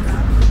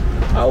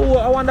 I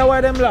wonder why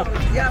them lock.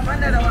 Yeah, but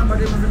another one, but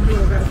they must do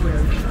as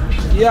well.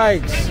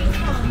 Yikes.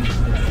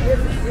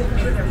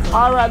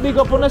 Alright, big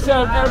up on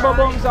yourself, elbow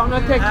bumps. I'm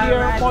gonna take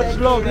here. Much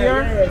love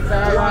here.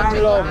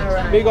 One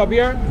love. Big up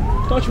here.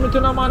 Touch me to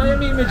no man, you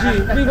meet me, G.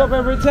 Big up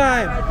every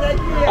time.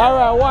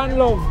 Alright, one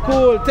love.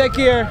 Cool, take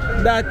care.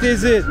 That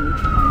is it.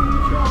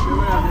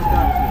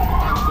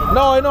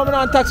 No, you know I'm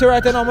not taxi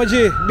right now, my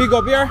G. Big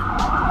up here.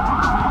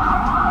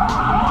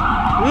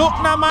 Look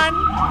now, man.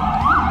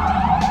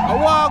 I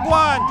walk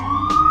one.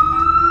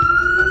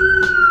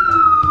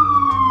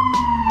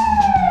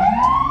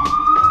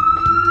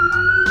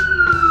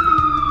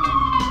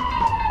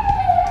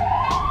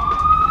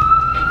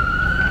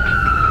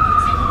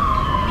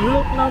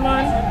 Look now,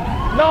 man.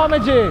 No, my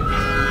G.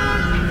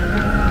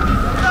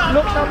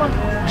 Look now, man.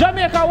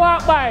 Jamaica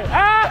walk by.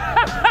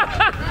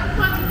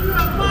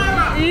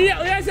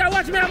 Yes, I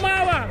watch me a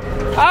Mawa.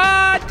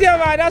 Ah, dear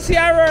man, that's the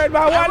word,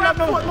 man. One of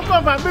them.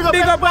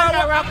 Big up,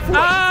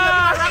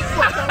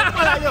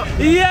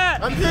 yeah.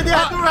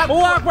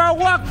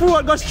 Walk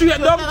forward, go straight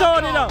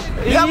downtown, you know.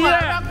 Yeah.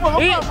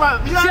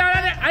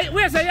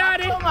 Where's the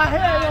yardie?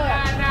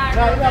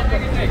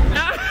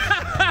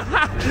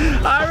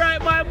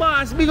 Alright, my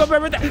boss, big up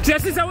everything. See,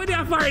 sister, we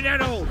are foreigner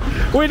now.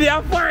 We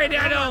are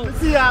foreigner now.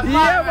 Yeah,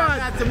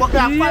 man.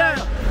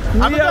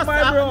 Yeah,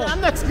 my bro.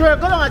 I'm next girl,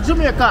 go down to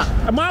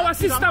Jamaica. My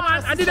sister,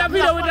 man, I did a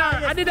video with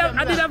her. I did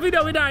a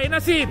video with her, you know,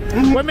 see?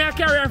 When I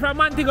carry her from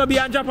Montego Bay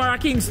and drop her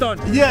at Kingston.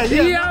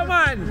 Yeah,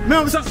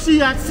 man. So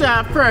she and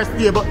her first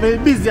day, but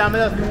I'm busy. I'm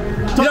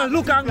just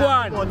look and go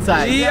on.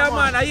 Outside. Yeah,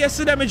 man. I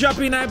yesterday me drop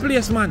in a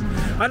place, man.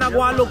 And I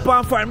go and look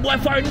for foreign. Boy,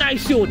 for a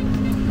nice suit.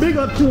 Big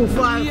up to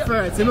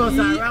first, you know,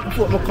 so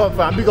Rockford I come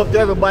from. Big up to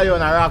everybody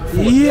on a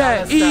Rockford.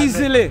 Yeah,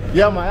 easily.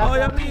 Yeah, man. Oh,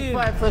 you mean?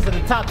 First at the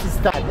taxi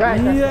stand, right?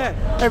 Yeah.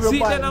 Everybody.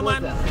 See then,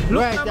 man.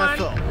 Look, right,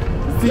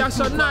 man. You're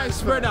so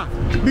nice, brother.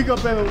 Big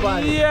up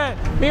everybody. Yeah.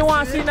 Me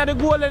want to see the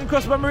Golden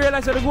Cross, but I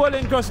realize that the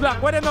Golden Cross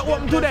lock. Why they not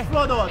open today?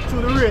 Flood out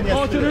through the rain yesterday.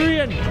 Oh, through the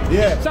rain?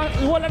 Yeah. So,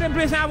 all of them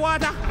places have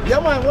water? Yeah,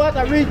 man.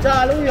 Water reach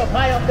all the way up,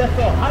 high up there,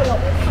 so high up.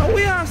 How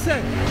we are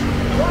saying?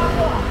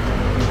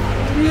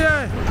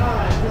 Yeah.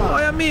 Oh,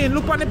 you mean?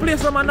 Look on the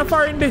place, man. No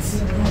foreign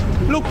this.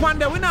 Look on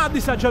there. We not have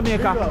this at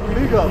Jamaica.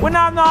 Big up. We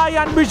not have no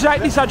iron bridge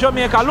like this at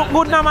Jamaica. Look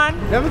good now, man.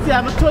 Let me see.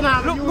 I'm a turn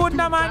on. Look good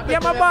now, man. Yeah,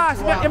 my boss.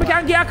 You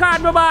can get a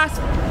card, my boss.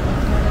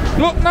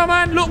 Look now,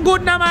 man. Look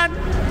good now, man.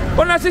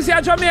 When I see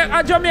a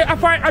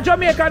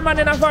Jamaican man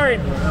in a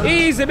foreign.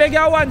 Easy. Beg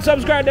you one.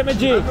 Subscribe to me,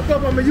 G. I'm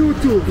up on my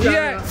YouTube.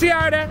 Yeah. See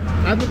her there?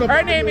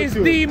 Her name is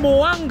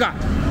Dimuanga.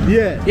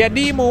 Yeah. Yeah,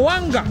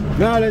 Dimuanga.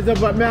 Now let's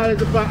about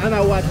and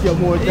I watch you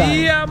more time.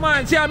 Yeah,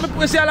 man. See all the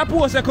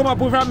posts that come up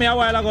from me a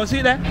while ago.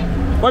 See there?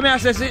 When I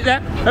say sit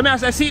there? When I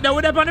say sit there,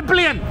 we're up on the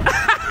plane.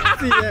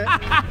 See there?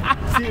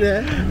 See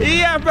there?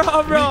 Yeah, bro.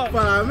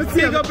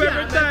 Big up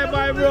every time,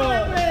 my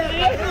bro.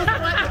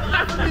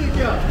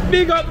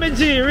 Big up me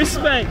G,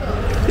 respect.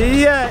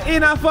 Yeah,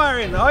 in a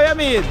foreign. How you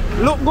mean?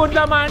 Look good,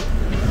 man.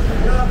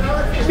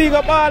 Big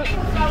up all.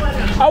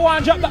 I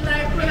want to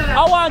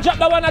drop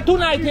that one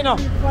tonight, you know.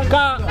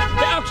 Because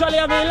they actually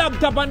have a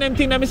laptop and them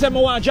thing. I say I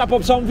want to drop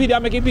up some video,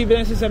 make people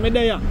and say me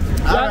there. You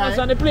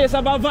understand? The place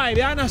have a vibe,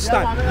 you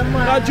understand?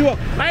 No joke.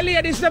 My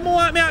ladies, them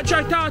want me to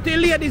try to talk to the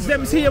ladies,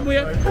 them same way.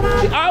 I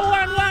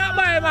want to walk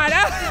by, man.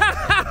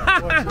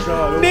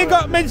 Big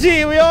up my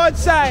G, we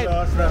outside.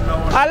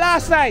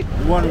 Last night.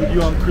 One with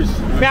you and Chris.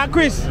 Me and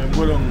Chris.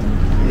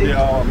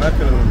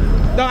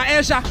 Don't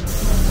Elsha.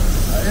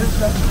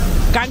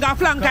 Can go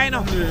flanker, you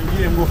know.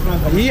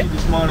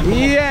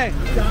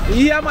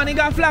 Yeah, man, he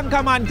got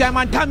flanker, man. Time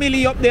and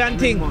Tamili up there and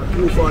thing.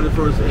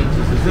 241st ends.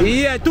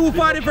 Yeah,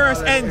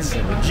 241st ends.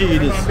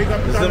 Genius.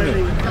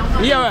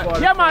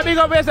 Yeah, man, big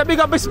up, big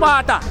up, be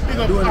smarter.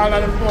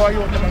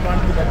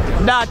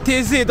 That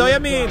is it, what you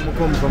mean?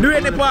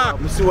 Doing the park.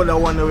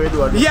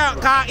 Yeah,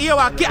 because here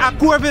at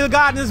Corville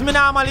Gardens, me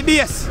normally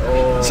base.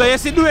 So you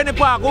see, doing the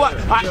park.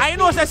 I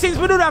know, so since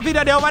we do that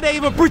video, they over there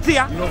even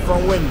prettier. You know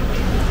from when?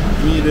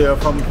 Me there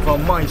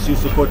from mines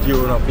used to cut here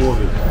on a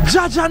COVID.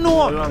 Jaja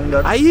know.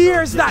 I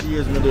hears that.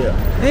 Years me there.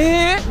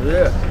 Eh?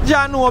 Yeah.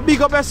 Jaja know.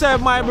 Big up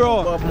yourself, my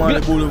bro. Bob Marley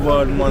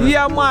Boulevard, man.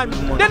 Yeah, man.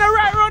 Then I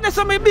right around there,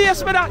 so me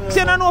base me that.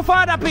 Say I know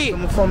father pay.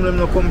 My family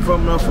no come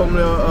from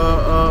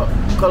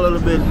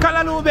Callaloo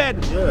Bed.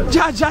 Yeah.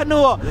 Jaja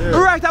know. Yeah.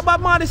 Right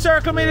about Marley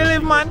Circle me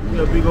live, man.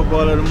 Yeah, big up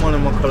all of the money,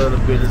 my Callaloo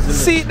Bed.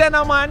 See then,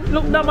 man.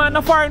 Look, the man,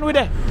 no foreign with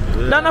it.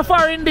 Yeah. No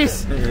foreign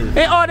this.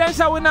 Hey, all them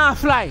say we not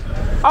fly.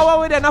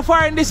 How we then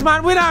foreign this,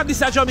 man? We don't have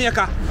this at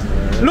Jamaica.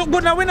 Look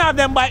good now, we don't have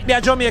them bike there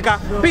at Jamaica.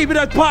 People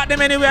that park them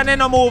anywhere and they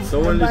no move. So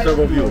when this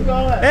go view?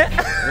 Eh?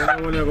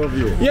 When you go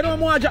view? You know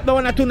more drop the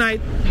one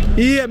tonight?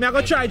 Yeah, me I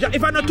go try drop.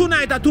 If I not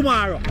tonight or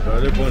tomorrow.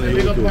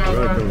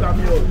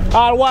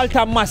 All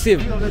Walter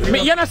massive.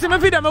 You know see me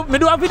video, me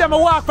do a video, me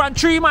walk from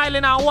 3 miles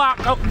and walk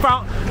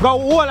from go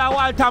whole of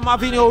Walter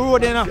Avenue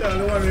Road, you know.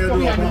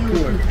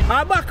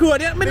 Back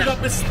road, yeah. Pick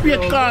up the speed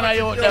corner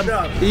out them.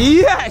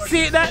 Yeah,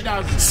 see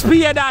that?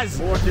 Speeders.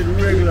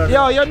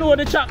 Yo, you know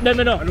the chap them,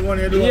 you know.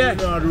 Yeah.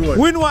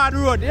 Windward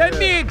Road. You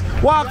need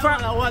walk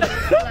from.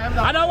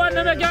 I don't want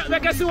to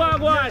make a see what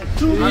go on.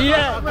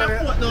 Yeah.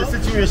 The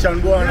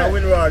situation go on at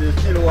Windward, you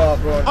still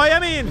walk around. Oh, you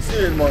mean?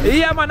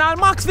 Yeah, man. I'll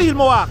Maxfield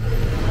walk.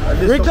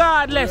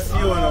 Regardless.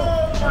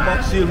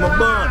 Maxfield, my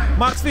barn.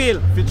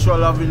 Maxfield.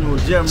 Fitzgerald Avenue,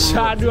 Gem Road.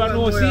 Shadow and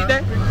no see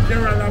there.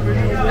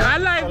 I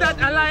like that.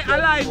 I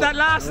like that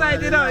last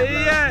night, you know.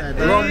 Yeah.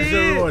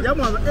 Ramsey Road.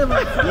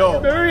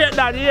 Yo. Rate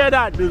that, hear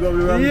that. Big up the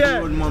Ramsey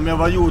Road, man. I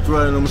have a youth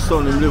right now, my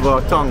son, him live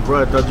a tank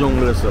right at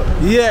jungle, sir.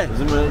 Yeah.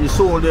 He's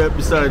so there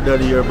beside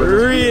that here, but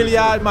really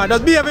hard, man.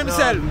 Just behave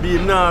himself.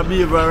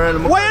 Behave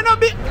around. Why you not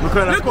be? Look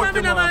at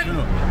me,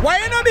 man. Why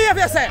you not behave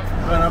yourself?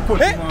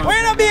 Why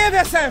you not behave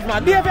yourself,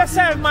 man? Behave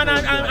yourself, man,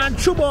 and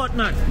true out,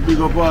 man. Big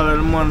up all of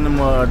the man in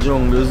my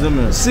jungle, see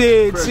me?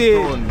 See.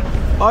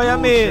 Oh, you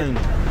mean?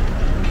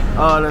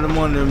 All of the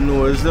man them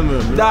know, is me?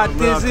 That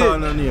is it.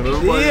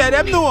 Yeah,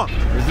 them know.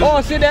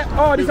 Oh, see that?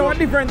 Oh, this is a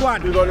different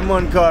one. We got the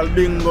man called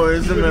Bingo,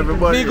 is me?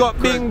 Everybody. Big up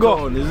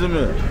Bingo. Is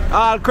me?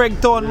 All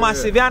Craigtown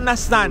massive, you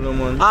understand?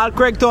 All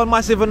Craigtown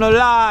massive and no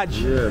large.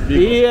 Yeah,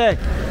 big up.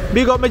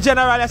 Big up my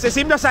general, I say,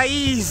 him just a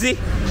easy.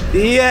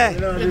 Yeah.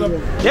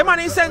 Yeah, man,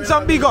 he sent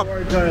some big up.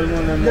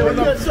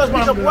 Just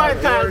big up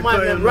White Tile,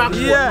 man,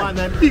 yeah.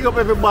 Man, big up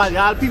everybody.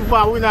 All people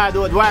are winning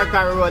the White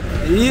Tile Road.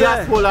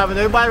 Yeah.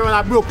 Everybody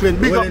run Brooklyn.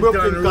 Big up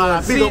Brooklyn,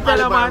 man. Big up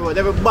Alabama Road,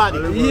 everybody.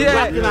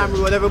 Yeah. Rockingham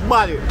Road,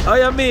 everybody. Oh,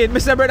 you mean,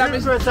 Mr. Brother,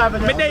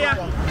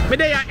 me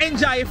there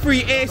enjoy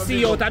free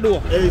AC out the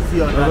door.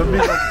 AC out the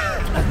door.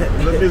 I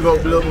big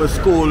up my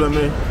school and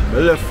me. I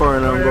left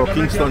Vernon and go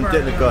Kingston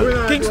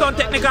Technical. Kingston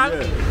Technical?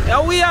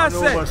 Yeah, we are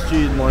set. Over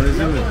street, man,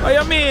 isn't it? What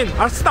you mean?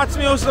 I stats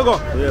me used to go.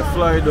 Yeah,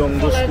 fly down,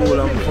 go school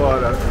and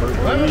father.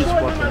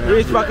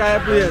 Reach back at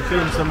your place.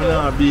 Claim some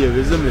now behave,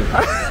 isn't it?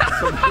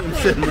 Some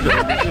send me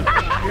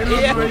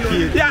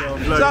down.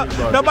 Yeah,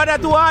 so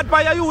nobody too hard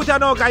for your youth, you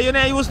know, because you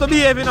know you used to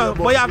behave, you know,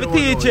 but you have to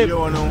teach him.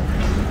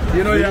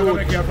 You know you have to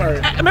make your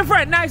parents. My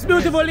friend, nice,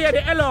 beautiful lady.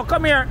 Hello,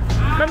 come here.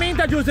 Let me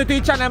introduce you to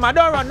each other, man.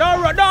 Don't run,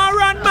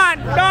 man.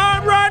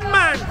 Don't run,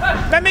 man.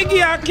 Let me give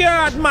you a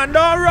card, man.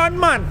 Don't run,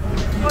 man.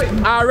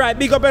 Alright,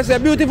 big up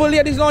yourself. Beautiful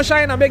ladies, don't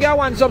shine. I beg you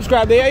one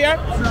subscribe. You hear?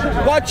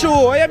 Got you.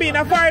 What you mean?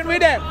 I'm firing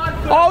with them.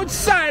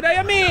 Outside, what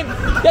you mean?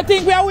 You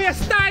think we are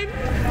waste time?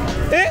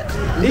 Eh?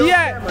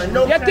 Yeah.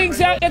 You think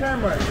so?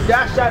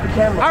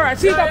 Alright,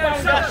 see that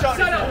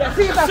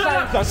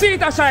shine. See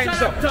that shine,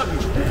 so.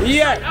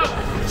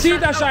 Yeah. See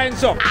that shine,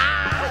 so.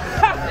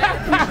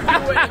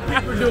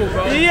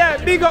 Yeah,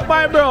 big up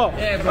my bro.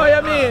 Yeah, bro. Oh,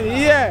 you mean?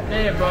 Yeah.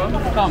 Yeah, bro.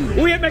 Come.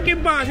 We ain't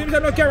making pass. Him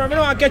said no camera. I don't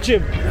want to catch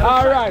him.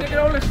 Alright.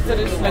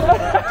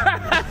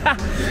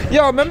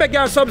 Yo, remember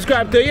girl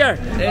subscribe to you.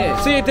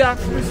 Yeah. See it here.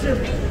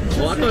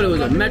 Oh, I thought it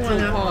was a Metro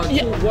card.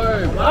 Yeah.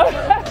 Word.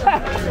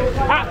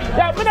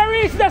 Yeah, we don't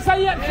reach this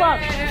yet, fam.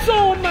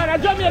 Soon, man. I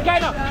Jamaica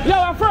now. Yo,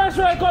 our first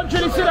world country,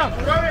 this is up.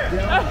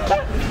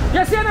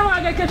 You see, I don't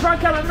want to get catch from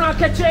camera. I'm not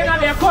catch you in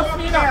there. Cost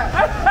me now.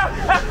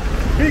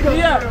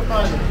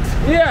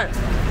 Yeah.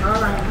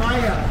 Alright,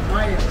 Maya.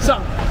 So,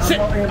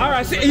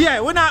 alright, yeah,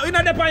 we're not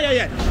there here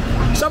yet.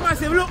 So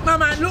massive, look now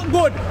man, look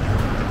good.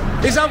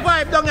 It's a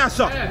vibe down here,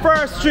 so.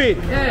 First street.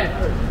 Yeah.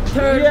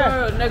 Third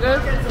world,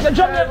 nigga.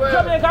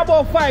 Jamaica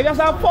about 5, that's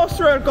our first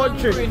world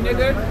country.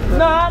 Nigga.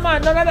 Nah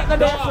man, none of that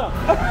there, so.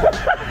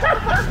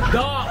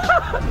 Dog.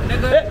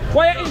 Nigga.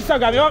 Why your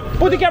Instagram? You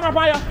put the camera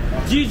on you.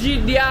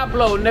 GG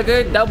Diablo,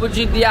 nigga. Double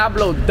G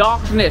Diablo.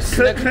 Darkness.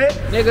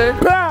 Nigga.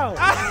 Bro.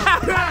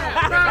 Look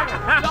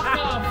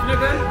off,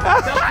 nigga.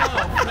 Look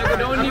off, nigga.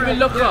 Don't even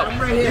look up.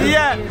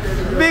 Yeah.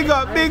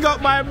 Big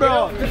up my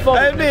bro.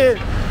 I mean.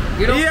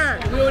 Yeah.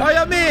 How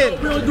you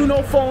mean? We don't do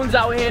no phones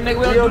out here, nigga.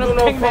 We don't do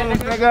no phones,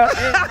 nigga.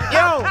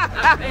 Yo,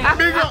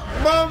 big up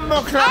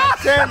Mumbo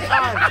Class, send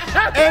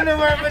on.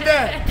 Anywhere with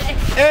there.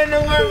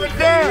 Anywhere with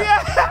there.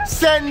 Yeah.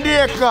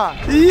 Sandiaka.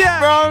 Yeah.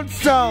 Brown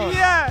Sound.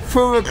 Yeah.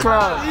 Full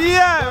Cloud.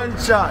 Yeah.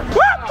 Gunshot.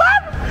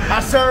 I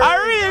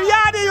real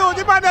yardy you,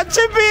 the man that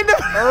chip in.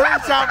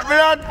 Rich a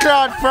blood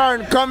clot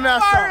friend, come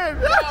here, sir.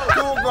 2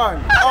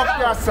 guns, up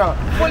here, sir.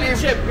 Fully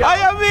chip, yo. How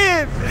you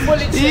mean?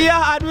 Fully chip.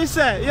 Yeah, and we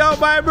say, yo,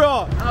 my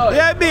bro. Oh,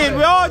 yeah, mean,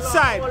 we're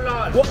outside. Hold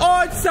on. We're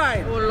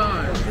outside. Hold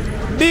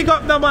on. Big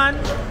up the man.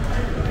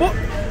 What?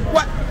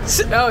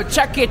 Yo,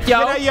 check it,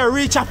 yo. You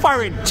reach a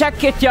foreign.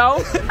 Check it,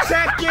 yo.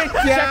 Check it, yo.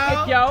 Check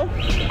it, yo.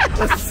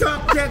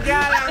 Suck your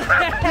girl and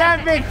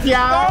damn it, yo.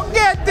 Don't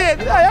get it.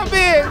 How you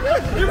mean?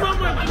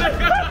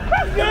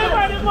 Give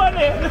me the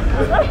money.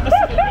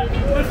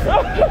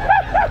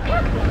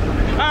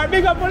 Alright,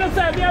 big up on the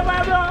side, yeah,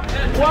 my bro.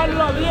 One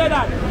love, hear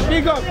that.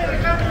 Big up.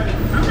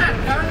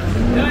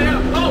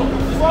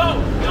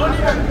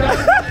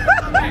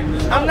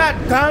 I'm not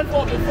done.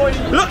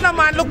 Look now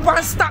man, look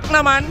for stock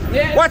now man.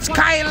 Watch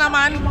Kyle now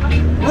man.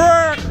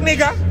 Work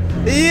nigga.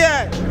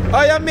 Yeah.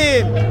 How you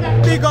mean?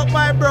 Big up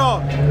my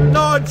bro.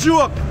 No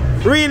joke.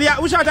 Really,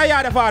 which out of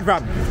yard you fought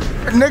from?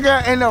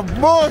 Nigga in the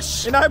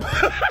bush. In a bush.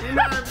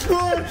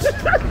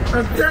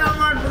 And tell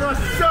man to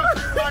suck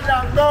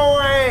and go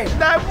away.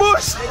 that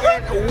bush.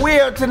 Nigga,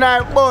 wheel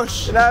tonight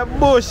bush. That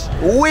bush.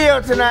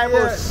 Wheel tonight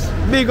bush.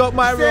 Big up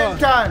my bro.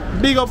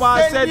 Sentan. Big up our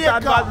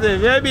Sentan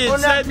massive. You mean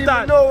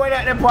Sentan? Know where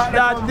that part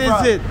That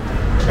is it.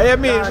 You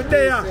mean we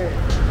there?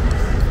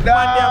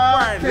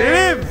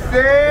 Live.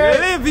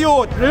 Live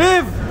youth.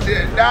 Live.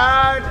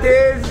 That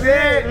is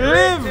it.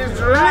 Live. This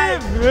is right.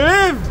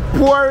 Live.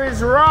 Poor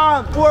is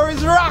wrong. Poor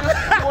is wrong.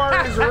 Poor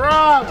is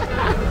wrong.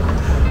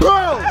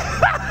 Bro.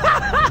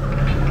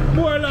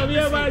 Poor love,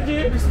 yeah, man.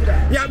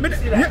 Yeah,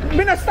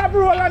 me not stop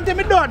roll until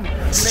me done.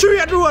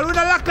 Straight roll, we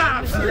not lock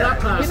off.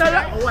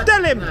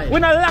 Tell him, we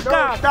not lock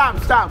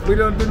off. Stop. We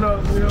don't do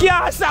no.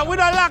 Yeah, sir, we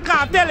don't lock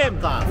off. Tell him,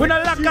 we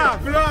don't lock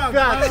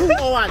off. 2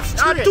 hours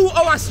straight. 2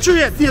 hours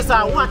straight. Yes,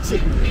 I watch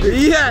it.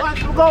 Yeah.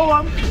 Watch go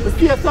on.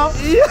 Yes, sir.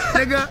 Yeah.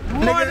 Nigga.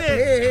 Money.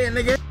 Hey,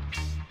 nigga.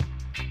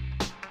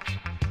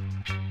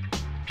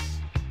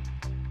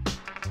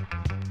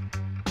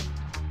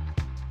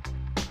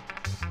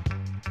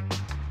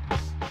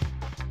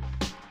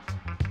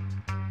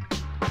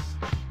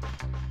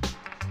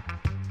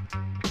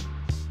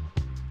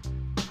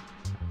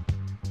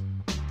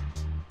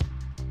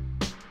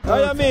 How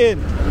you mean?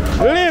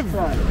 Live.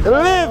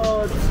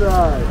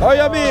 Outside. How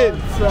you mean?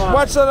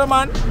 What's the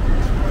man?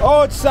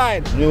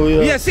 Outside.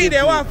 Yeah, see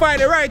they want to find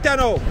the right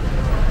now.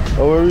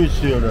 How we reach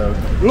here now?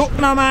 Look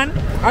now man,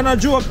 I no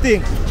joke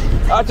thing.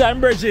 After I'm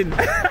bridging.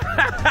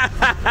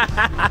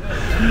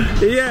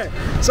 Yeah.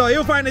 So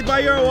you find it by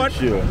your own?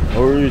 Sure.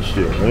 How we reach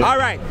here?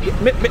 Alright.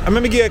 Let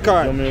me give you a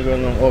card.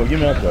 Oh, give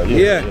me a card.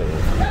 Yeah.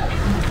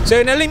 So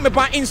you link me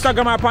on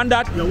Instagram or on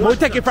that. We'll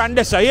take it from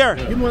this here.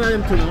 Give me one of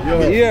them too now.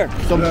 Here.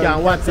 Some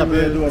can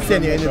WhatsApp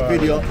send you any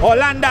video. Oh,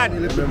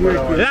 London.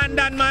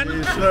 London, man.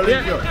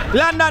 Yeah.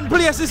 London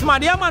places,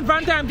 man. Yeah, man,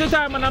 from time to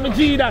time, and I'm a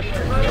G that.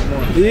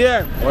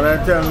 Yeah. When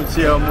I tell me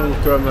see I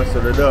move to him, so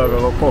the dog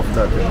will cuff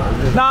that.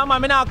 Nah,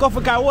 man, I not cuff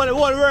because the whole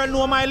world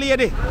know my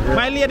lady.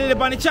 My lady is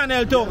on the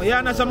channel too. You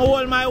understand? I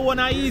hold my own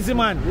easy,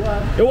 man.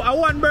 I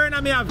want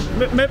burner me have.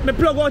 Me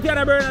plug out the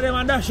other burner them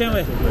and dash them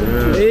away.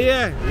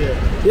 Yeah.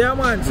 Yeah,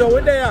 man. So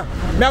we're there.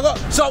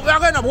 So we're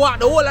going to walk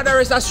the whole of the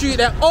rest of the street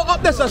there. Oh,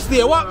 up there, so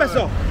stay. Walk there,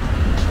 so.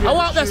 I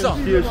walk there, so.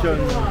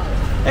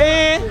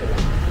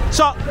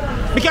 So,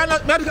 we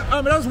cannot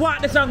just walk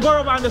this and go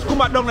over and just come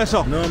back down there,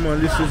 so. No, man,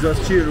 this is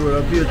just chill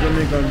road. Up here,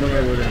 Jamaica and down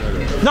over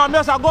there. No, I'm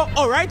just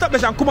go right up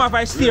there and come off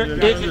and steer.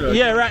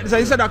 Yeah, right. So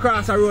instead of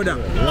across the road.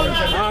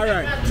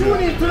 Alright. Tune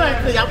in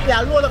tonight, please.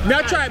 I load up. Me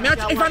I try.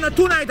 If I not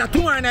tonight or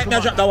tomorrow night, me I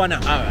drop that one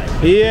now.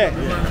 Alright. Yeah.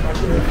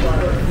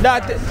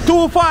 That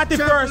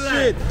 241st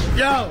Street.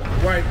 Yo,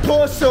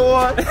 post the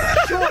one.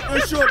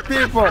 Shoot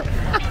people.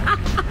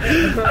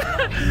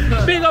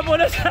 Big up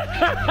on us. I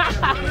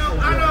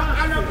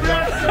know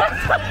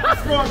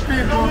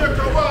people.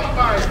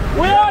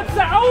 We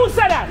outside. Who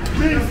said that?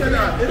 Me said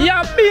that.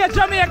 Yeah, be a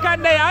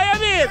Jamaican there. How you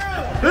mean?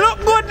 Look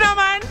good now,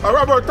 man.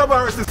 Robert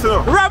Tavares is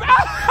now. Robert.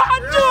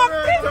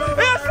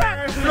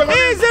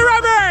 Easy,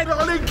 Robert.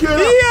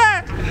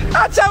 Yeah.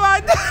 That's a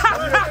man.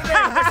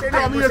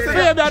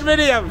 That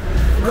video.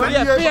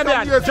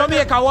 Yeah,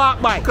 Jamaica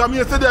walk by. Come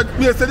here, say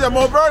that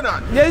Mount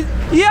Vernon.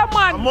 Yeah,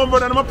 man. Mount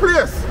Vernon, my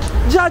place.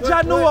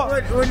 Jaja know.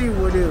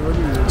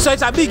 So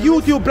it's a big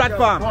YouTube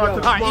platform.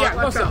 Alright, yeah,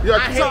 what's up? Yeah, I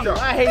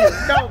hate you.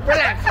 No,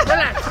 relax.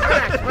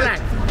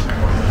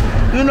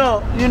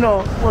 You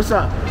know, what's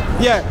up?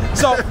 Yeah,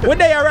 so when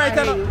they are right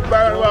now.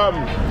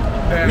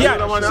 Yeah,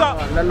 so,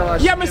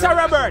 yeah, Mr.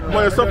 Robert.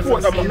 My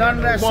support,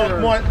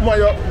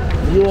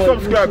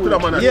 subscribe to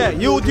them, man. Yeah,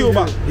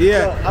 YouTuber.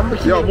 Yeah.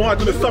 Yeah, more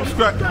to the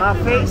subscribe. My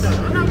face?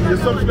 You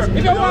subscribe.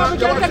 If you want, we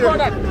can take on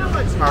that.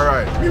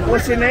 Alright.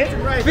 What's your name?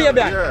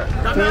 Feedback.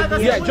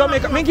 Yeah.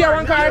 Jamaica. Me give you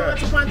one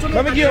card.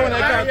 Let me give you one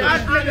card.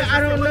 I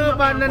don't know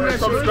about none of that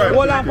shit.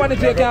 Hold on for the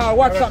take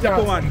WhatsApp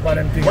to one.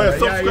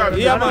 Subscribe.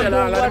 Yeah, man.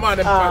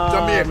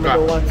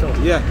 Jamaica.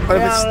 Yeah. But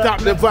if we stop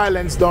the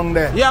violence down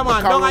there. Yeah,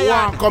 man. Because we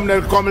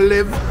want come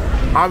live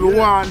and we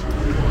want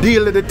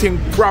deal with the thing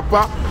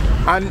proper.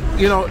 And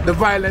you know the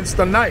violence is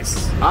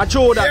nice. I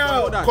show that.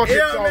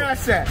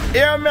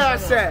 Hear me I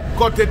say.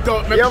 Cut it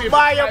out. You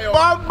buy your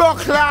bumbo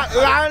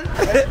land,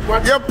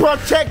 you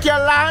protect your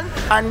land,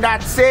 and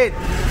that's it.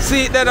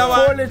 See that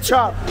Fully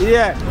chop.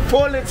 Yeah.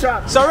 Fully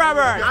chop. So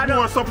Robert, I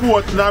don't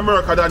support in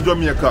America than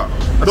Jamaica.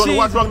 I don't know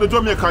what's wrong with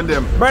Jamaica and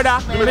them. brother,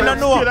 I don't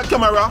know. The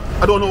camera,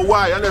 I don't know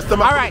why, unless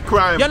them Alright,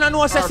 crime. you don't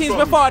know say since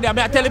before them,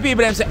 I tell the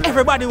people them say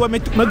everybody when me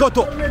go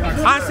to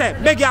and say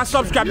beg you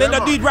subscribe. They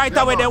don't do it right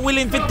away, they're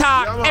willing to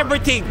talk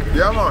everything.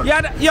 Yeah, man.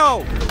 Yeah,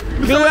 yo.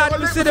 Glad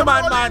to see the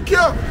man.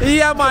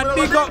 Yeah, man.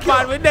 Big up,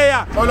 man. We're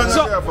there.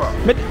 So,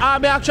 I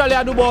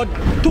actually do about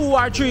 2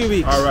 or 3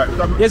 weeks.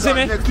 Alright. You see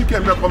me? Next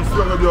weekend, I come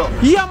strong with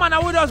you. Yeah, man. I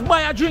would just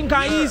buy a drink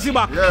and easy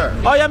back.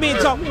 Yeah. Oh, you mean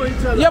so?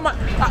 Yeah, man.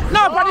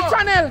 No, for the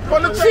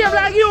channel. Same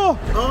like you.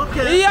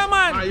 Okay. Yeah,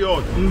 man.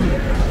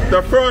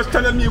 The first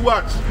channel me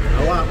watch,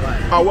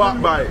 I walk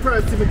by.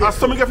 As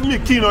some get for me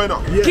Kino, you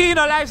know.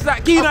 Kino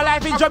lifestyle. Kino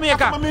life in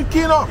Jamaica. I mean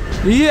Kino.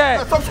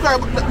 Yeah.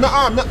 Subscribe.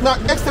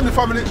 Not extended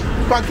family.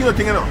 Pan Kino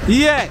thing, you know.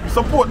 Yeah.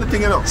 Support the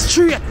thing, you know.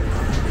 Straight.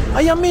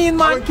 What you mean,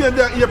 man? I came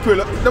there in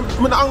April.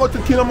 I'm going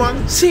to Kino,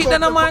 man. See that,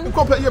 man.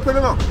 Couple of April,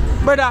 you know.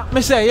 Brother,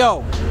 me say,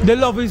 yo, the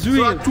love is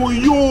real. So to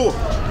you,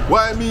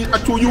 why me?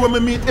 To you when me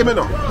meet him, you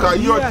know.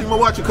 Because your team I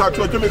watch you cause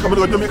to Jamaica, I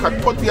go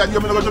Jamaica 30 years, I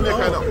go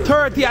Jamaica now.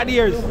 30 odd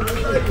years.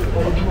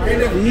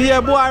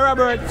 Yeah, boy,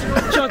 Robert.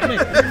 Trust me.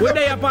 We're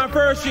there upon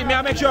First Street. Me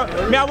I make sure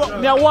me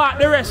I walk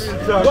the rest.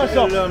 What's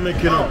up?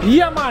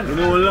 Yeah, man. You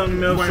know, long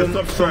me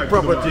have some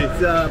property.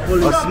 A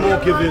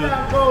smoky villa.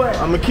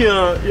 I'm a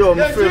kid. Yo, I'm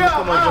afraid to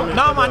come on Jamaica.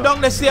 No, man,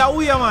 don't they see how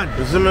we are, man.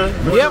 You see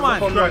me? Yeah, man.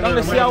 Don't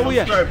they see how we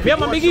are. Yeah,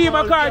 man, me give you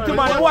my card too,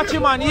 man. Watch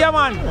it, man. Yeah,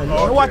 man.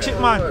 Watch it,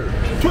 man.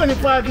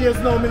 25 years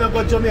now, me not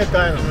go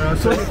Jamaica.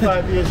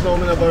 25 years now,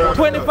 me not go.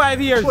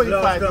 25 years.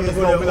 25 years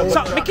now.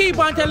 So me keep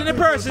on telling the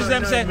persons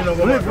them say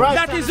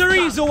that is the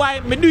reason why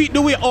me do it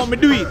the way how me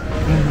do it.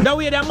 The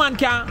way the man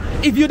can,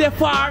 if you there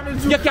far,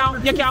 you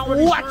can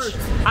watch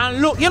and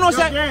look. You know what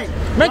I'm saying?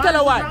 Me tell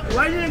you why.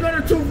 Why you ain't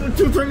going to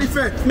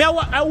 225th? Me I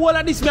walk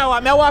on this. Me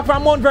I walk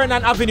from Mount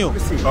Vernon Avenue.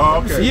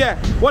 Oh, okay. Yeah.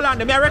 Hold on.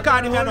 Me I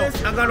record him. You know.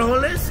 I got to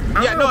hold this?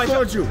 Yeah, no.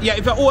 Yeah,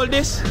 if you hold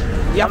this,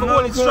 you have to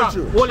hold it strong.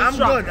 Hold it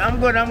strong. I'm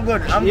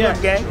good,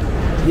 gang.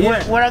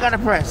 Yeah. What I gotta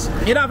press?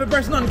 You don't have to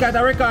press none because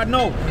I record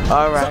now.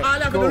 Alright. So all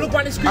I have to do look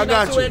on the screen I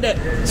got and see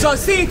there. So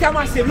see it,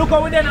 massive. Look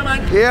over there,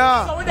 man.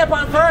 Yeah. So we're there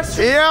on First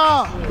Street.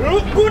 Yeah.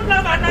 Look good,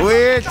 man.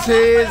 Which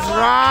is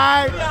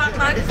right.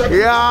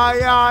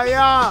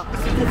 Yeah.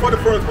 For the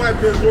first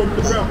 5 days going to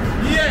the ground.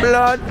 Yeah.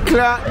 Blood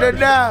clot the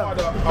damn.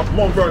 Of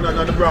Mount Vernon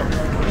and the ground.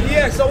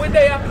 Yeah, so we're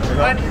there.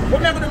 And we're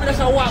not going to do this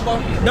and walk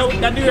on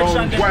the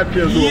direction.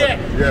 Yeah.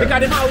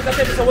 Because the house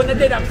is so when they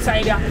did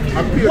upside there.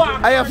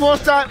 Walk. Are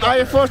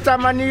you first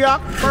time in New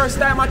York? First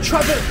time I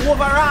travel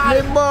overall.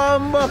 The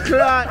bomb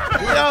clot.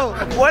 Yo,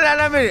 hold on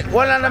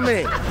a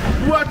minute.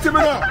 Watch him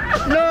now.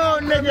 No,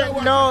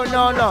 nigga. No.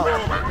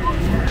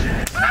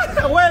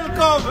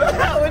 Welcome.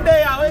 We're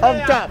there.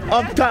 Up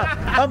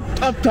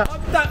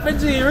top, my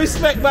G.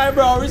 Respect, my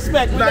bro.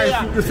 Respect.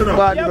 Nice. Listen up.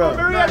 Bad, Yeah, bro.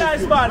 but real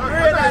nice, man.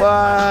 Real nice.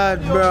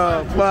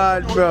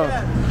 Bad, bro.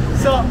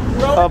 So,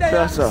 bro, Up there.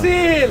 there, sir.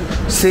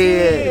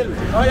 Seal.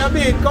 Oh, you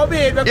mean? Come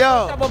in.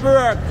 Yo.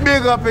 Work.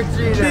 Big up it,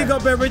 G. Big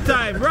up every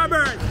time.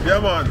 Robert. Yeah,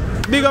 man.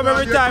 Big up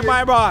every time,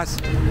 my boss.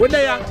 We're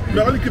there.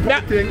 Me only keep on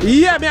the thing.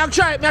 Yeah, me I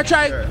try.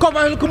 Come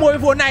and come over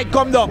before night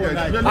come down.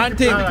 And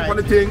thing. Keep on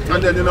the thing,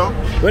 and then you know.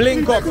 We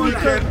link up.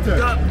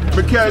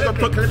 Because I'm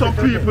talking to some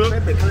people.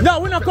 No,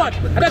 we're not cut.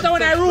 That's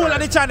when I rule on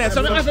the channel,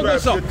 so I have to go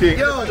so.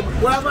 Yo,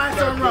 what am I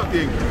saying wrong?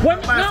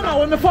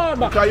 When me fall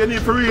back. Because you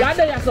need for real. Yeah,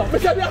 there you so.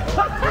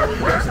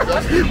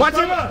 Watch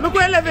him. Look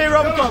where Levy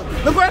Rum come.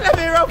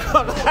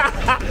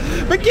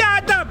 Me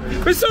can't tap.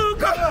 Me soon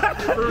come.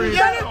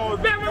 Yeah,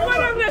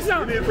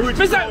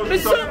 me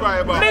so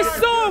forward.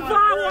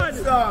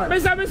 Me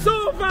so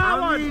forward.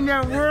 I'm in the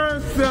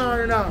world,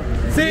 sir, now.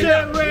 See,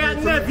 I'm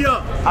in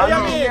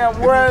the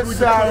world,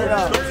 sir,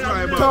 now.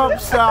 subscribers. Top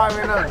star,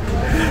 you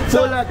know.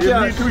 So like You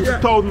need to reach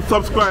 1,000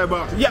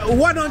 subscribers. Yeah,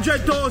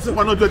 100,000.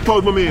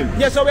 100,000, I mean.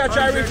 Yeah, so we are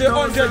trying to reach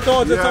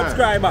 100,000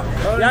 subscribers.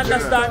 You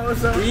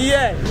understand?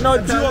 Yeah, no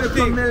joke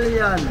thing.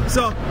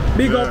 So,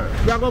 big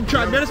up. We are going to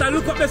try. You understand?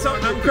 Look up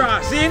yourself and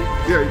cross. See?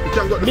 Yeah, you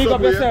can go to Big up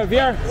subway, yourself,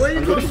 yeah? Where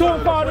you come So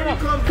from? far, Where you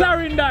come from?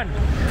 Clarendon.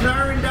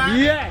 Clarendon?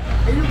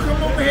 Yeah. And you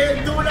come over here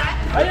and do that?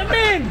 What do you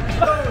mean?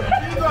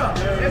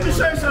 Let me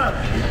show you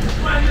something.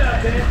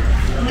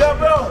 Yo,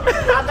 bro,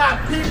 I got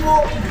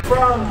people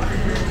from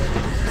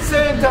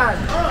St. Ann,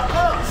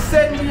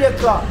 St.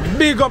 Diego.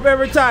 Big up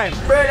every time.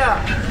 Brother.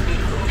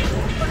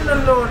 No,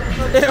 no.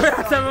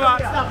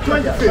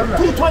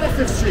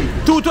 225th Street.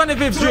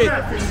 225th Street.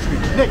 225th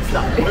Street. Next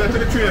stop. We're to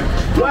the train.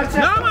 Watch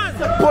No, out. man.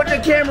 Put the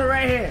camera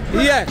right here.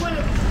 Yeah.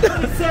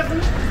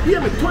 27, yeah,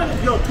 but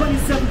 20, yo,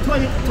 27,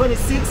 20,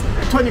 26,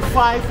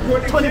 25,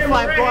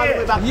 25, go all the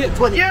way back Yeah. to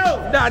 20. Yo,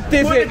 That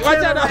is put it. the Watch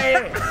camera out. right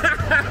here.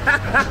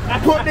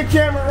 Put the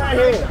camera right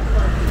here.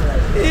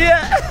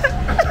 Yeah.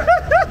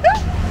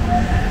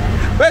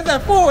 Where's the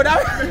food?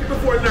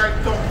 Before night,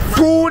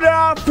 Food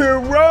off the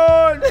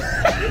road.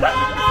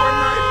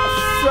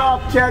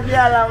 Stop, check it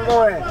out, I'm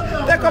going.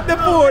 Take up the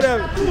food.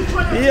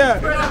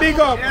 Yeah. Big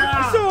up.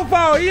 Yeah. So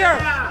far, yeah.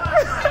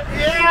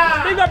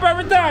 Yeah. Big up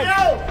every time.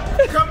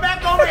 Yo, come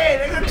back over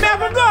here.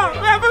 Never go.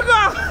 Never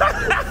go.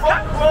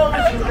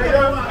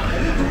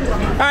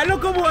 Alright,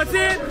 look at what's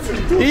in.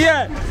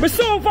 Yeah. But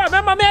so far,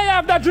 remember me, I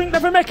have that drink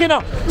that we making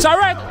up. So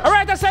alright,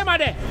 I say my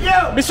day.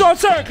 Yo. Be so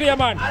circle, yeah,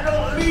 man. I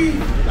don't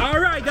leave.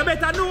 Alright, you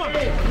better know.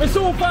 Me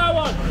so far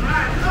one.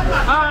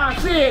 Ah,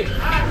 see it.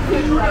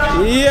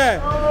 Yeah.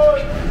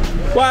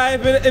 Why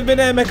if we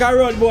didn't make a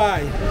road,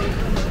 boy?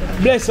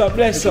 Bless up,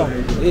 bless up.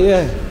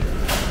 Yeah.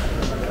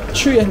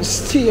 Train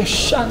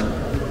station.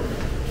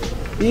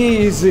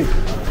 Easy.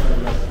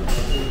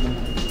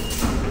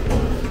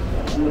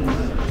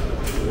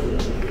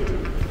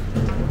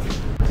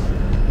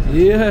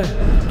 Yeah,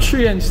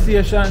 train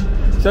station.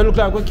 So look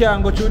like we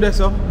can't go through this,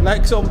 so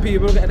like some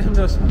people get them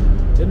just,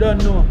 they don't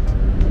know.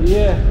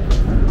 Yeah.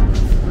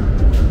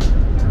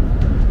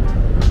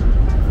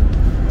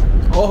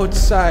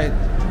 Outside.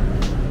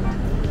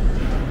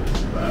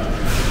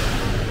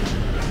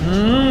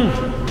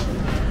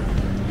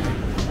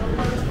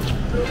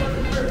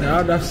 The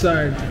other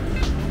side.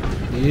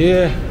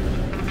 Yeah.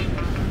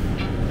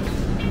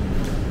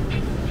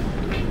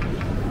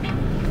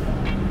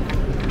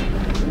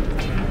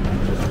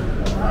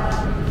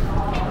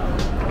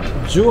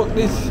 Joke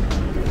this.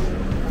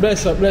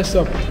 Bless up, bless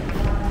up.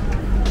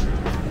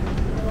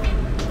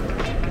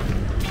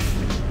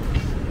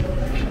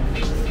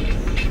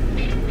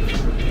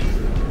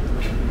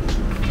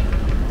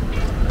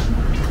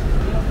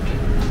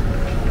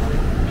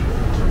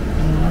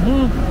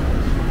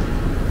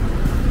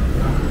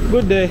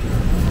 Good day.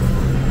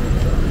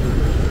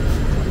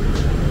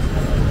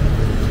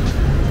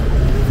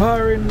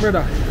 Foreign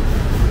brother.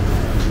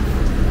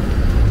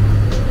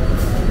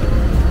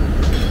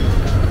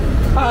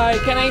 Hi,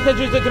 can I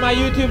introduce you to my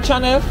YouTube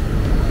channel?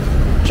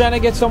 Trying to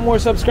get some more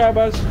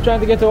subscribers, trying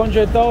to get to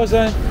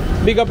 100,000.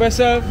 Big up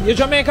yourself. You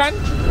Jamaican?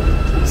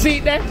 See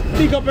it there?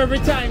 Big up every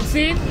time,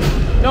 see it?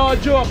 No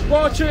joke.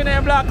 Go through in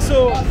there, black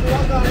so.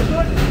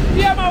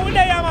 Yeah man, we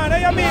there man. What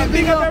you mean?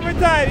 Big up every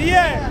time,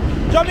 yeah.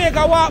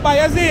 Jamaica walk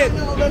by, you see it?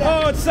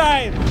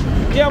 Outside.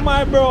 Yeah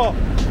my bro.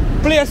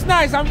 Place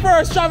nice, I'm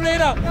first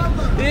traveling up.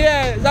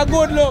 Yeah, it's a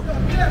good look.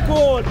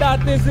 Cool,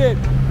 that is it.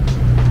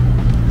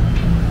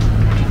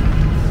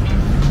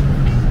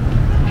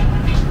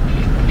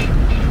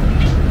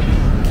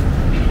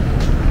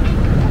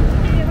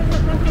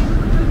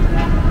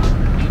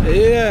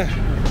 Yeah.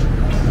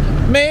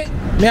 Me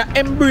I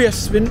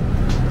embrace when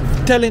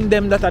telling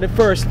them that are the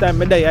first time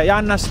me there. You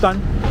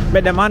understand?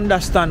 Make them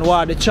understand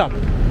what the chop.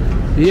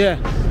 Yeah.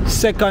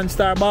 Second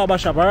star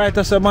barbershop. Alright,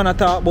 that's what man I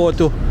talk about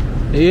too.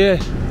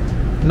 Yeah.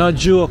 No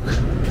joke.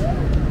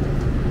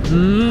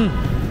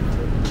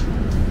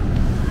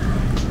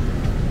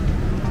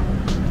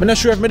 I'm not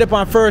sure if I'm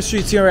on first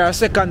street here or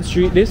second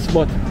street this,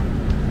 but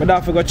I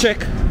have to go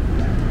check.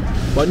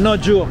 But no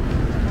joke.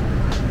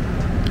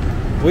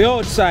 We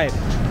outside.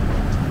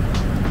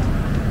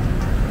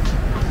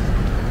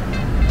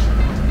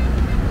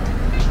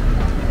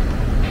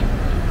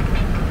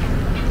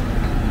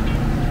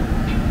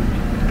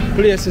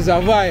 Place is a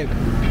vibe.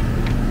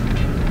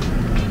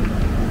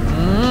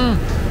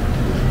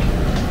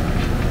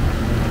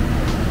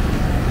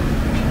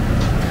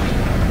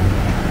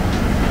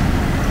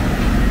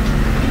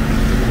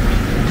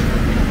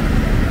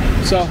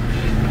 So,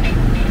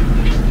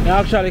 I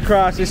actually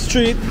cross the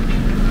street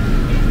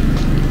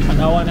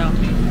and I wanna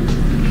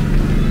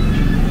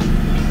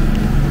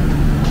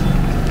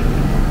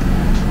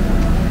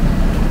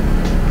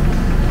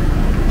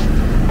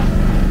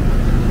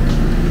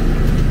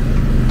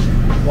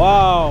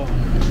wow,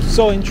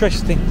 so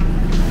interesting.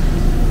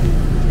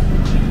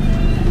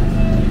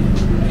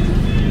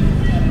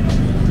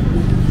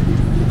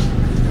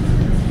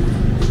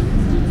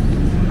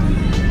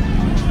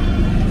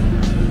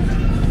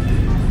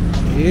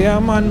 Yeah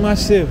man,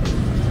 massive.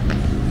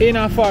 In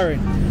a foreign.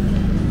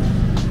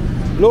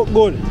 Look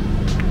good.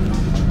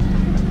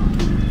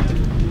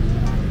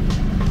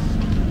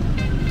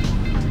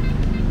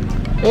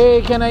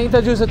 Hey, can I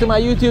introduce you to my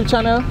YouTube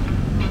channel?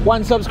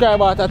 1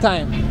 subscriber at a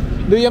time.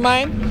 Do you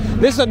mind?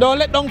 Listen, don't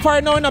let down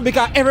far now,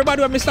 because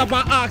everybody when me stop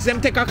and ask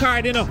them take a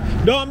card, you know.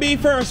 Don't be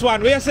first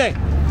one. What you say?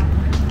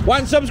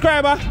 1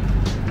 subscriber?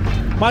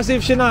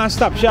 Massive, she not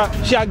stop.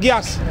 She a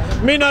gas.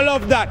 Me no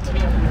love that.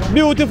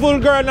 Beautiful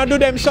girl, now do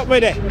them something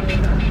with it.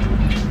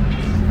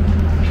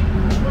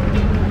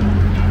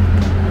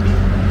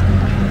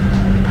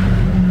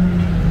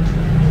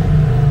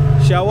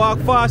 She a walk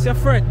fast, your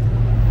friend.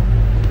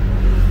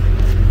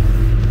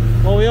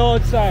 Oh, we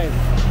outside.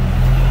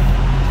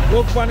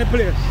 Look for the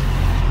place.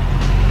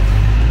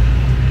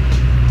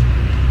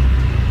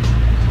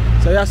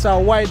 So that's a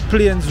White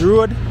Plains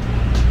Road.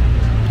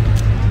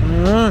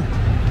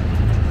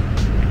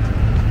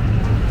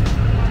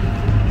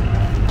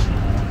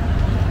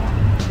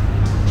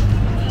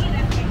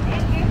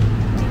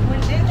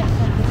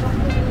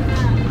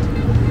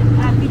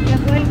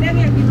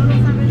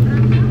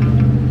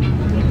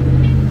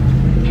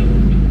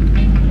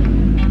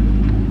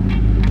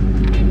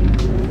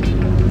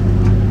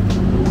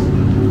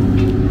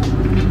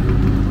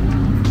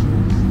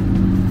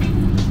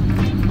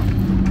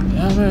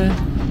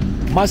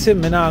 Massive,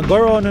 me nah go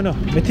around, you know.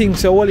 Me think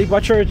say whole heap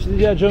of church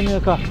there in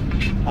Jamaica.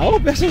 I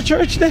hope there's a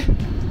church there.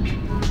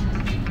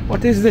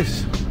 What is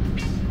this?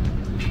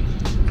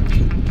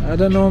 I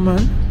don't know,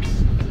 man.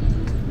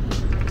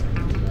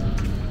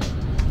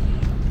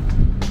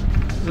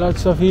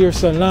 Lots of here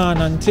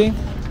salon and thing.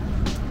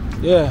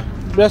 Yeah.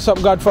 Bless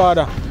up,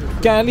 Godfather.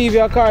 Can I leave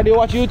your card? You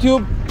watch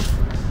YouTube?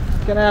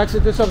 Can I ask you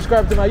to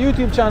subscribe to my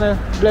YouTube channel?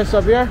 Bless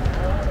up here.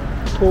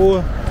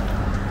 Cool.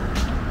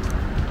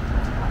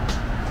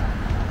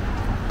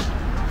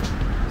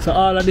 So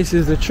all of this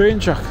is the train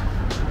track.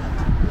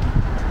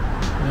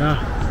 Yeah.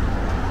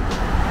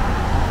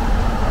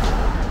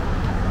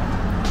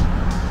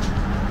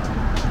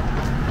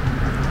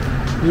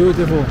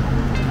 Beautiful.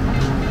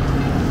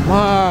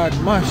 Mad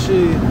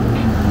machine.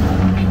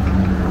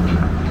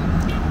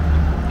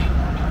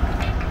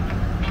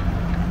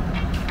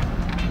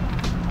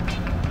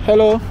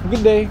 Hello,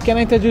 good day. Can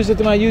I introduce you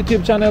to my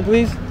YouTube channel,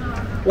 please?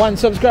 1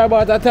 subscriber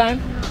at a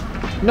time?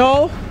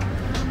 No?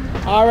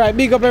 Alright,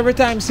 big up every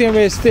time, same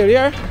way still,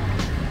 yeah?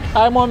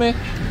 Hi mommy,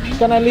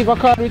 can I leave a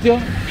card with you?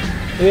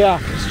 Yeah,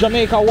 it's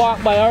Jamaica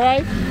walk by,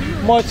 alright?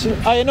 Much,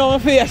 you know my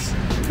face?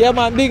 Yeah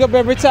man, big up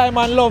every time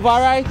and love,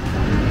 alright?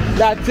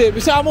 That's it. We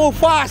say I move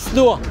fast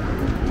though.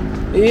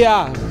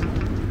 Yeah.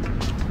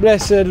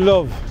 Blessed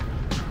love.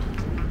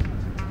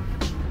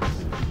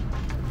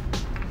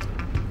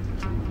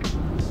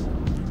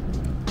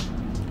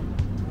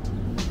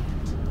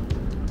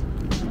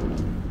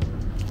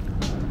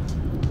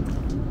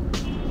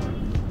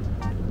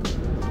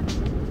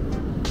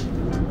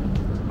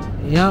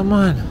 Yeah,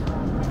 man.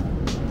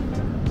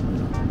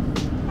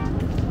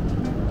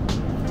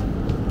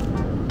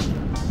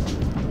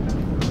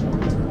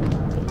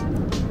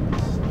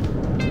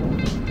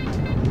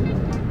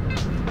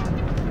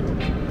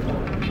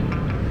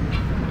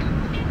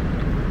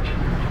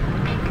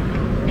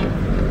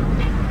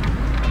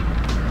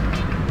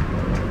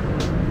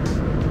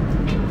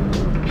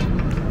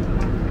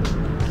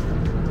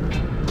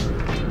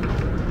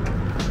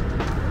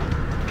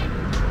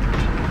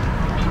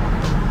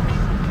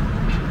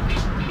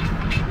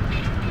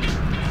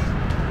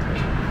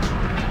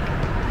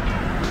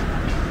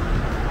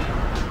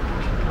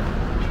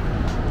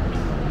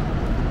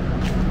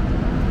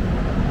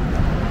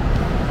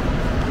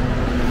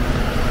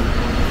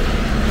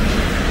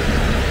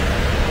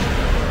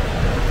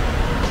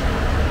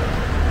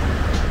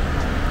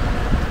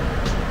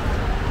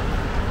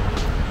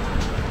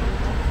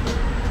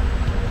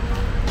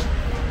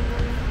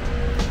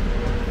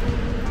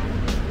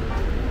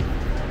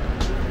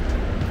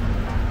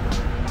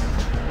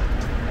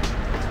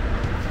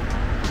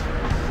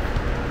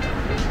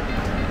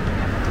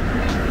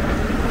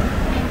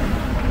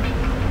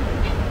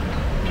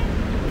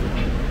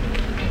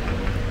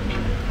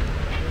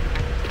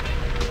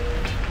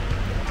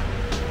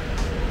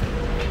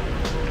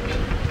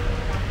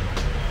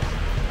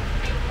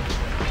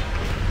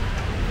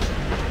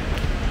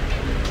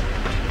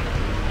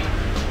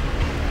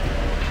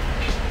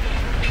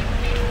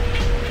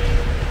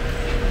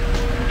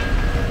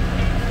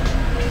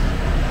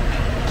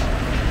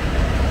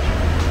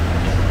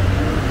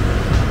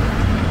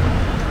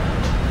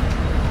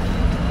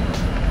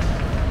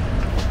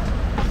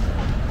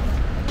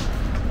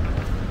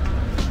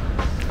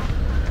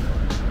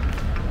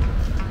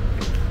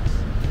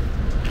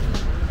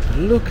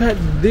 Look at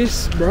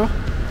this, bro.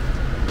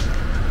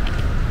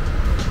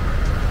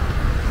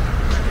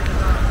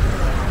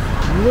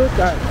 Look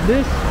at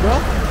this, bro.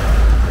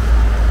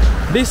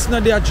 This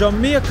not the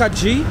Jamaica,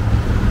 G.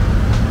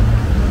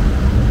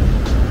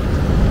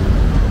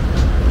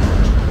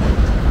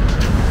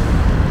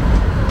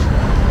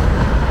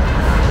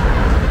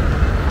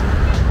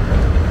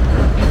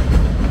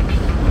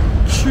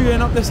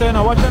 Train up the side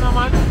now. Watch out,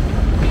 man.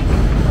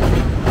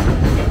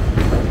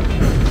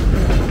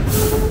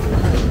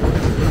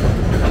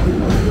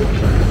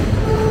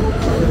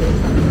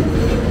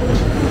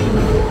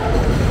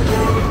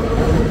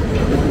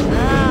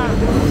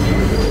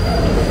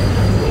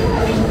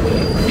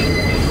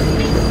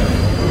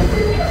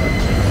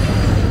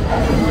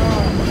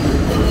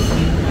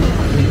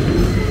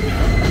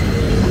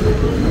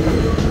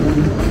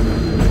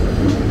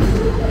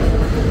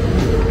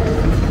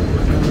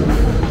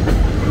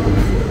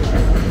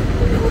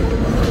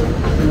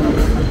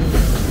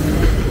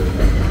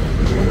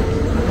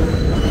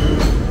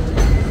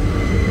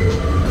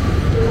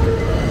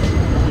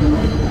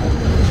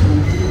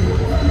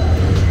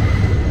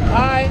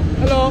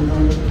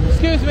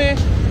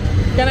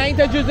 Can I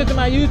introduce you to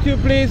my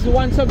YouTube, please?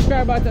 1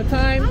 subscriber at a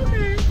time.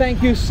 Okay.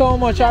 Thank you so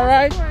much, all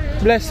right?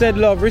 Blessed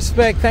love,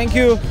 respect, thank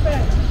you.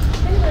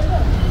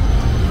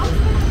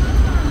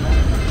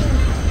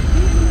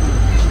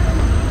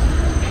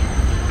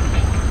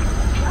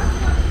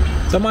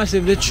 So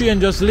massive, the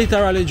train just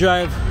literally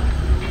drive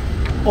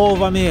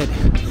over me head.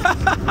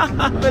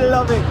 I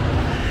love it.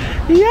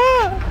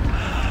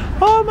 Yeah.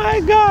 Oh my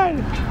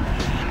God.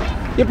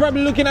 You're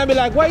probably looking at me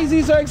like, why is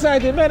he so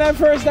excited? Man, that's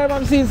the first time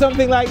I'm seeing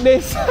something like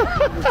this.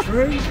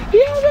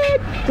 Yeah,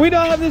 man. We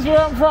don't have this where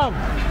I'm from.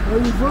 Where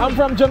are you from? I'm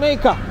from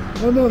Jamaica.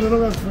 Oh, no, they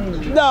don't have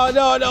friends.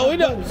 No, we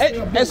don't.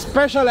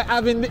 Especially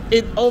having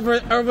it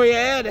over your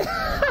head.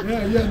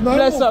 Yeah. No,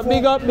 Bless up,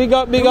 big up.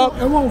 It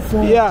won't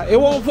fall. Yeah,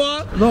 it won't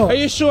fall? No. Are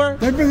you sure?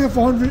 They've been here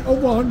for over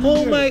 100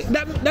 Oh years.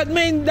 my, that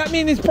means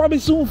it's probably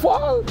soon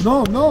fall.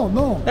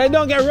 No. They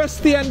don't get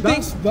rusty and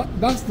things.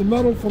 That's the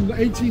metal from the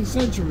 18th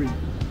century.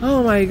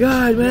 Oh my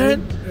God,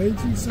 man.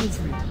 18th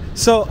century.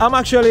 So I'm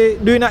actually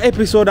doing an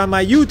episode on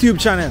my YouTube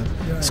channel.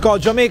 Yeah. It's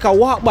called Jamaica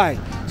Walk By.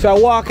 So I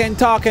walk and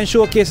talk and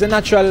showcase the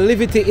natural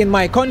levity in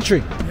my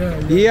country.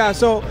 Yeah,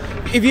 so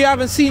if you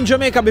haven't seen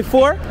Jamaica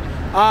before,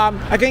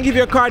 I can give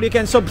you a card. You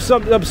can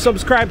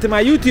subscribe to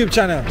my YouTube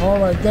channel. All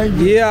right, thank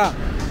you. Yeah.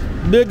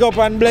 Big up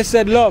and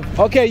blessed love.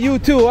 Okay, you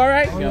too, all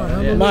right?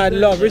 Yeah. Mad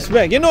love,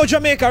 respect. You know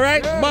Jamaica,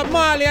 right? Yeah. Bob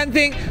Marley and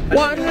thing.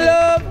 One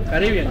love.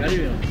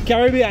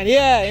 Caribbean,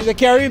 yeah, in the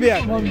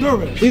Caribbean.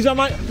 Honduras. He's a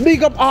man.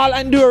 Big up all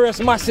Honduras,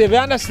 massive. You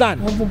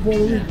understand? I'm from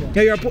Puerto Rico.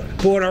 Yeah, you're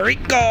Puerto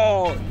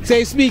Rico. So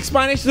you speak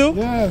Spanish too?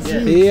 Yes.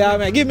 Yeah,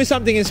 man. Give me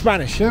something in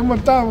Spanish. Tengo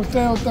estado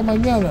usted esta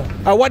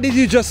mañana. What did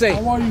you just say?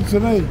 How are you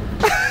today?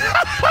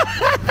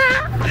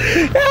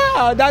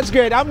 Yeah, that's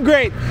great. I'm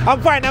great.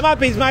 I'm fine. I'm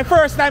happy. It's my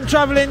first time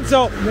traveling,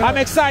 so I'm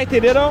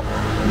excited, you know?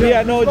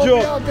 Yeah, no Don't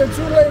joke. be out there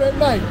too late at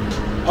night.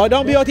 Oh,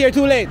 don't be out here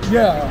too late.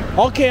 Yeah.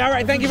 Okay, all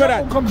right. Thank you for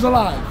that. Comes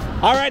alive.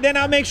 All right, then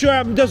I'll make sure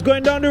I'm just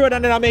going down the road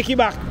and then I'll make you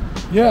back.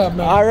 Yeah,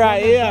 man. All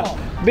right, yeah.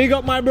 Big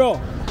up, my bro.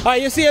 All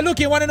right, you see, look,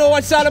 you want to know what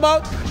it's all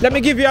about? Let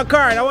me give you a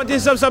card. I want you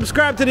to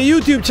subscribe to the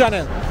YouTube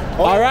channel.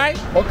 All right?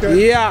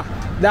 Okay. Yeah,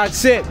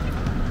 that's it.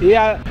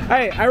 Yeah.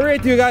 Hey, I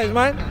rate you guys,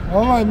 man.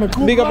 All right, man.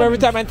 Cool. Big up every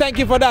time, and thank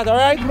you for that, all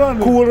right?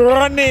 Cool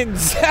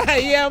runnings.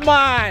 Yeah,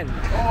 man.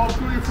 Oh,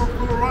 you from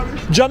Cool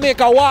Runnings?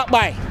 Jamaica Walk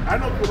By. I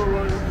know Cool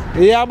Runnings.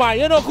 Yeah, man.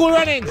 You know Cool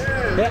Runnings?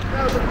 Yeah.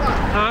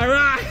 All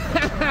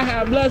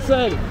right.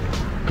 Blessed.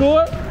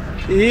 Cool?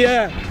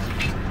 Yeah.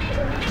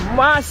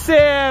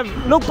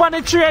 Massive. Look on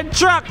the train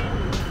track.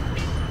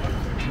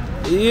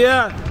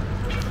 Yeah.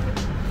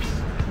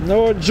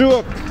 No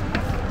joke.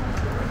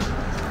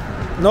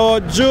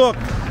 No joke.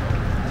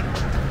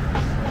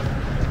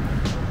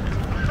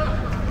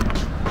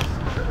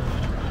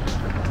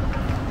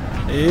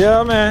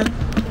 Yeah, man.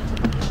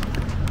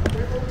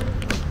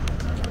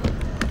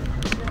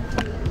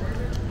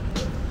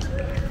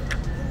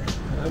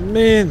 I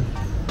mean,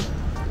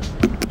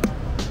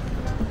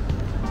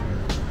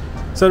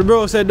 so the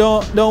bro said,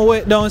 don't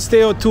wait, don't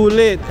stay out too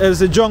late, else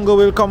the jungle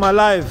will come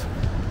alive.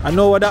 I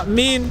know what that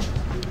mean.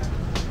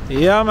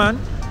 Yeah, man.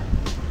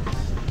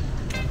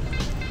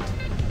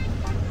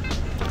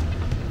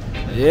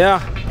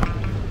 Yeah.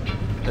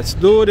 Let's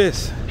do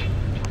this.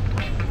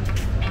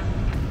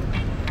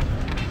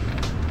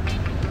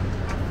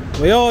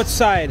 We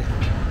outside.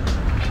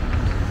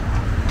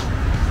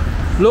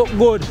 Look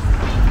good.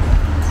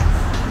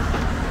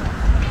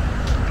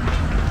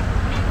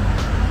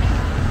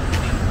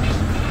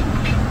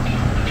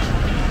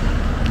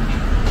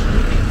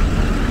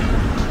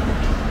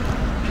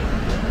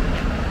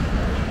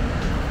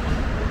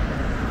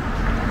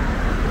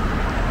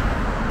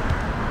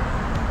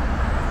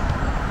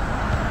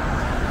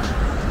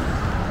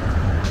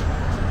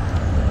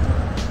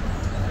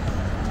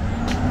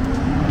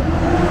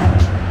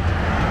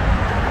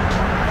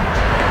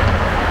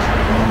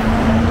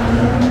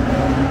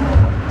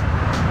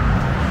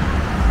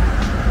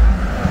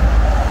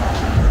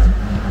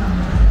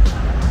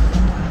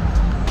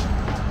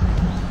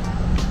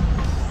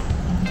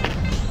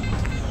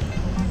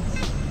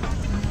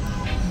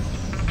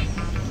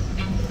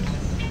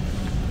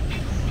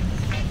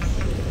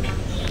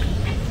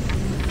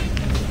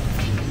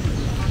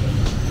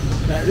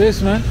 Like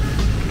this, man.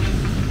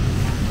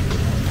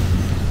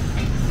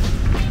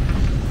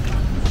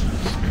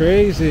 It's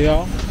crazy,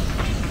 y'all.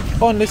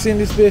 Only seen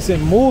this place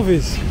in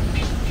movies.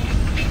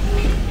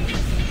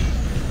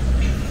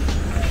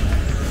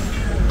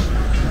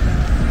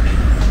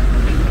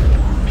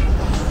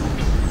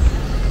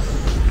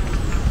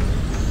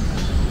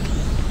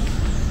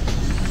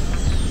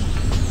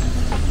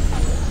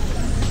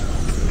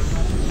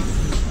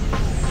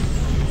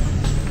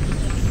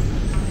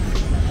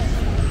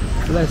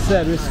 Let's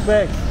say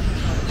respect.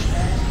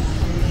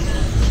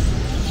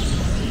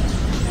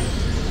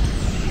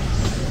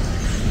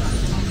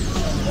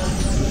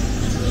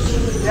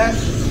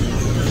 Yes.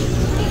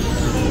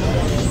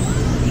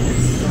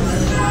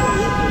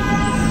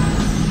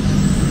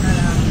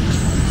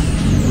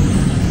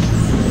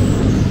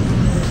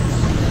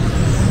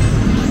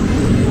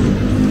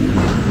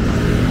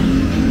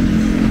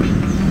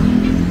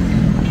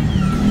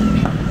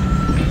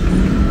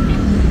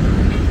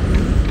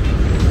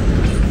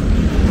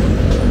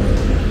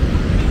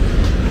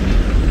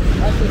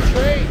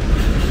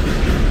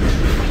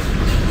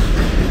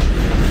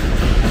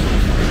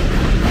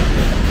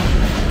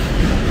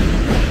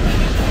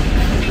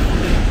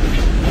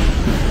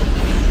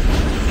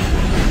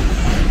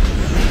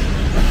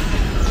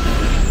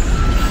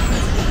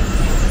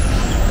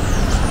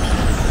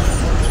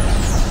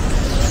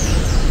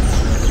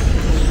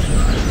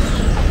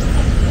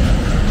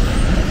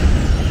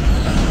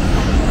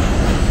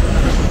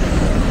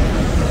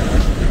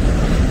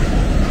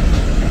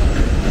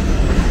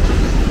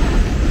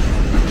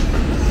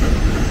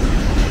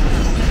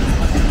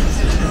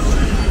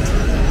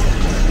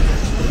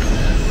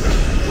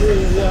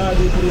 all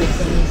the place.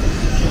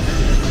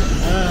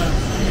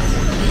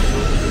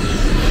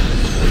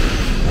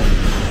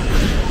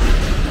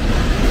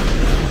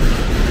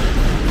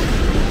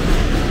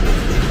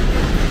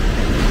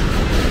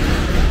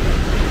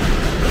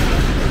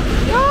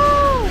 Yo!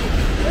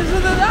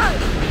 Listen to that!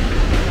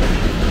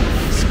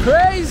 It's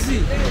crazy!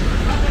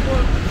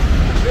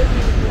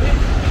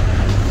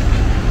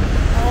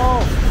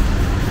 Oh!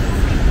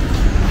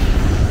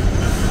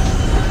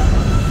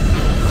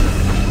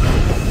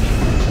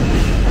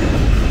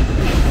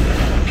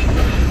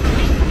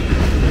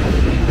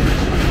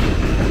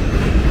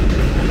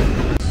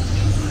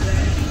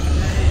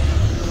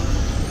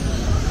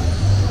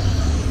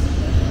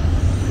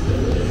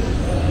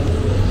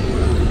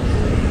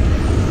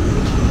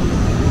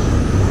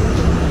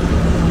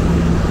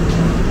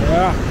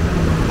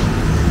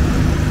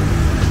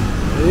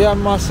 Yeah,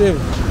 massive.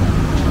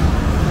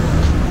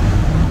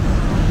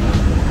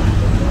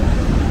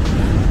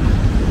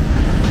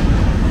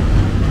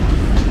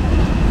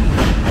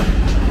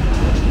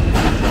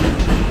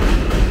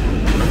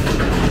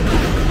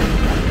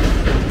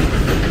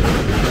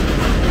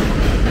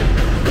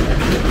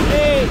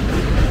 Hey,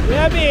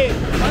 yeah, me.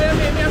 Oh, yeah, me.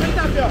 Me have to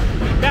tap you.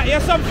 Yeah, you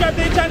subscribe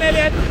to the channel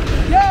yet?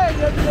 Yeah, you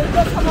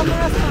just come on my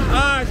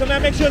Ah, so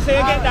make sure so you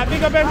get that.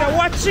 Big up everything.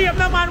 Watch shape,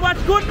 no man.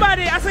 Watch good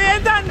body. I say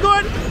you done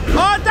good.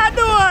 Out the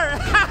door.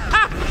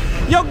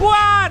 You go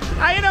on.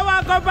 I you don't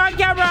want to come on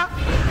camera.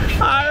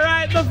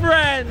 Alright, my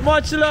friend.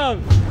 Much love.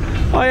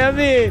 Oh, you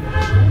mean?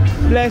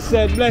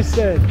 Blessed,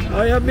 blessed.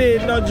 Oh, you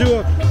mean? No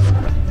joke.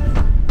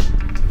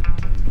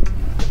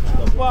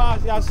 The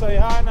boss, yeah, so you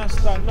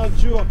understand. No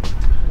joke.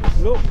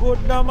 Look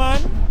good, no man.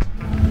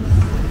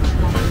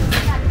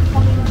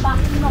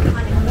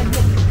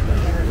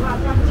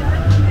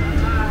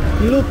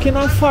 Looking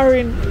at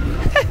foreign.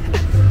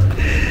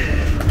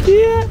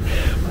 Yeah.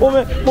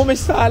 When I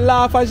start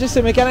laugh, I just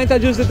say, can I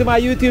introduce you to my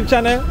YouTube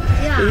channel?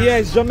 Yeah.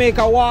 Yes,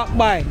 Jamaica Walk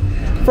By.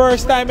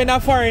 First time in a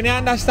foreign, you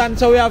understand?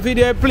 So we have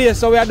video place,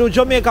 so we do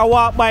Jamaica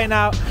Walk By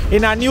now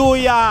in a New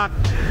York.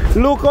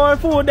 Look how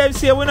food them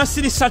say, we don't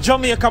see this at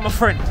Jamaica, my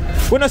friend.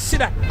 We don't see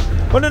that.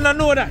 We don't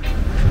know that.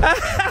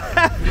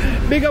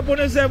 Big up on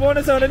yourself, on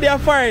yourself, they are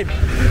foreign.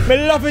 I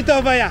love it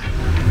over here.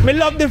 I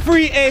love the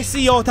free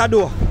AC out the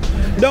door.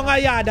 Don't I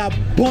hear that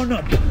burn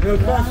up?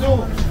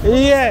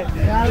 Yeah.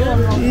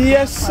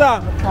 Yes,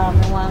 sir.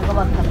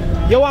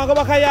 You want to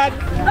go back a yard?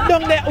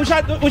 Down there,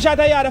 which are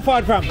the yard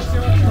far from?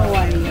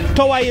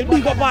 Tower Hill.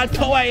 Big up all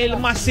Tower Hill,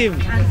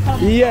 massive.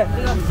 Yeah.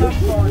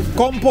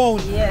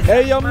 Compound.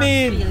 Hey, you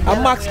mean?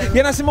 And Max,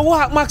 you know, see me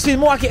walk Maxfield,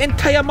 I walk the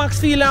entire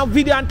Maxfield and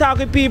video and talk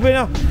with people, you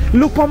know.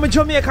 Look on me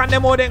Jamaican,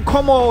 them all then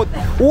come out.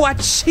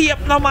 Watch shape,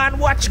 no man.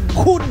 Watch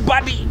good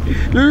body.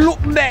 Look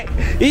there.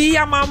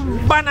 Yeah,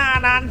 man,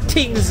 banana and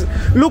things.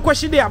 Look what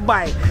she there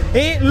buy.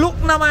 Eh? Look,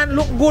 no man.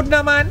 Look good,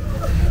 no man.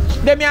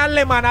 Them here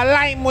lemon, a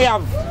lime we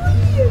have.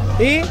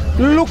 Eh?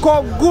 Look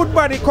how good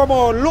body come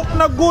out. Look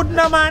no good,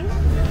 no man.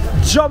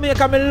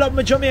 Jamaica, I love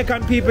my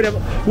Jamaican people.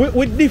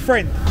 We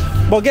different.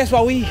 But guess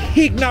what? We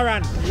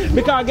ignorant.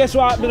 Because guess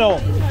what, you know?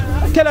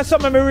 Tell us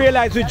something I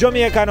realize with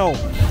Jamaica now.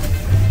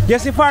 You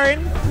see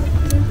foreign?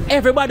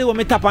 Everybody when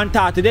me tap and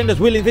talk to them just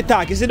willing to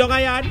talk. You see down a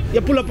yard,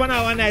 you pull up an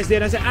hour nice day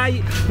and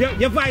say,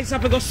 your voice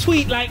have to go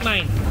sweet like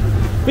mine.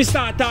 We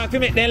start talking,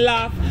 make them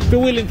laugh, be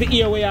willing to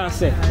hear what you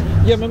say.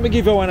 Yeah, let me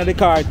give you one of the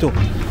car too.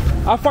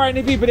 I find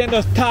the people then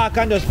just talk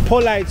and just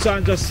polite so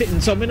and just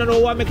sitting. So I don't know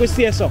what make we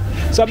say so.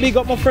 So big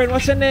up my friend,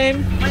 what's your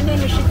name? My name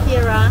is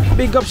Shakira.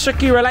 Big up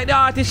Shakira, like the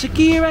artist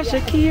Shakira, yeah,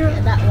 Shakira.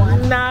 Yeah, that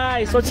one.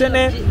 Nice, what's your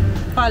name?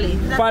 Polly.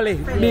 Polly,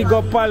 big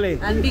up Polly.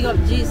 And big up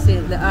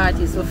G-Sil, the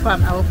artist of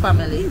our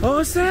family.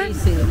 Oh, sir?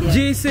 G-Sil, yeah.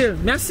 G-Sil.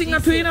 Me a sing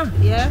to you know?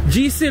 Yeah.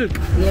 G-Silk.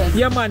 Yes.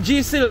 Yeah, man,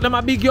 G-Silk, them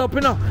a big you up,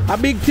 you know? A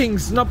big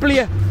things, no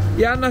play.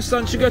 You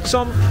understand? She got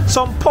some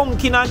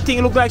pumpkin and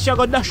thing, look like she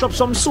got dash up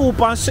some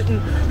soup and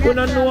sitting. We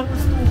don't know.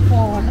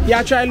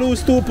 Yeah, try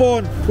lose 2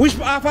 pounds. Which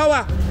half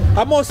hour?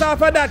 I must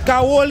half of that,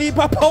 cause whole heap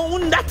of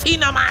pound that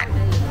in a man.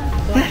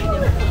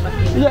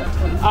 Yeah.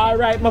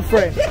 Alright, my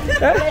friend.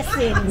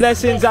 Blessings.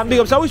 Blessings and big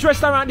up. So which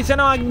restaurant this? You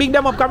know, big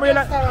them up, come real.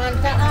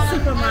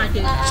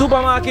 Supermarket.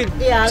 Supermarket.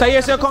 Yeah. So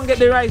you say come get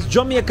the rice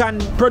Jamaican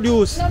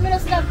produce. No, I'm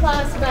just not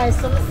pass by.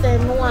 So I say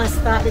I want to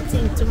start the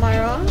thing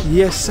tomorrow.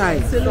 Yes, I.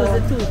 To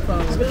lose the 2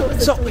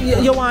 pounds. So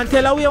you want to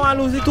tell her we want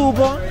to lose the 2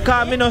 pounds?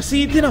 Because I don't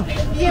see it, you know.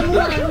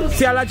 Yeah,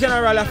 see all the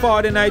general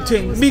for the night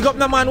thing. Big up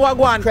the man what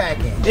go on.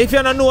 If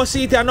you don't know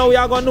see it, I know we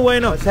are going to know, you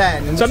know.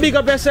 So big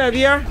up yourself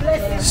here.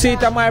 See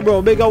it, my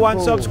bro. Big up one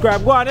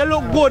subscribe. Go on, you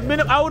look good.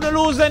 I wouldn't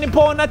lose any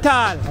pound at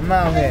all. I'm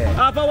out here.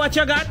 After what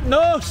you got?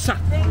 No, sir.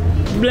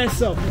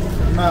 Bless up.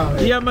 I'm out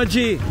here. Yeah, my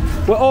G.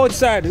 We're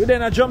outside. We're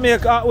in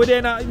Jamaica. We're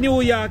in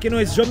New York. You know,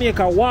 it's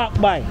Jamaica Walk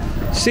By.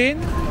 See?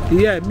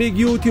 Yeah, big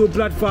YouTube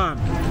platform.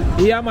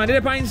 Yeah, man.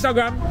 They're on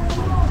Instagram.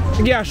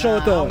 Give a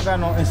shout out. I don't got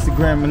no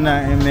Instagram or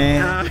nothing,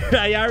 man.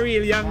 You're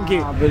real Yankee.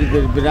 But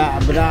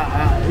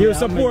you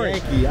support?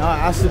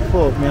 I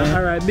support, man.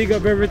 Alright, big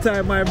up every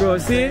time, my bro.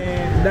 See?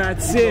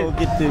 That's it.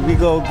 We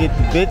go get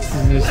the bitches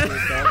and shit.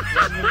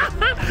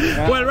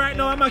 Well, right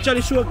now I'm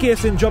actually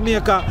showcasing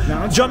Jamaica.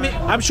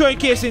 I'm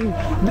showcasing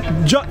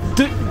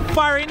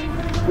foreign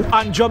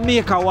and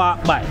Jamaica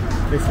walk by.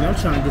 Listen, I'm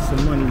trying to get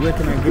some money. Where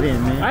can I get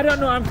in, man? I don't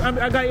know.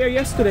 I got here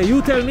yesterday.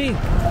 You tell me.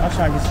 I'm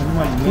trying to get some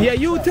money, man. Yeah,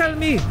 you tell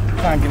me.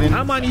 Trying to get in.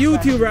 I'm on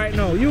YouTube right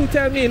now. You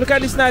tell me. Look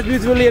at this nice,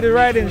 beautiful lady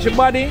riding. She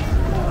body.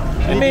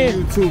 You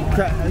need to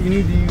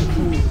YouTube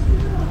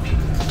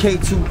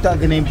K2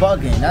 thugging and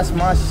bugging. That's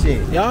my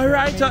shit. Yeah, all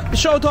right.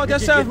 Shout out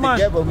yourself, man.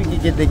 We can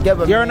get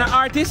together. You're man. an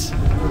artist.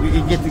 We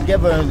can get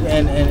together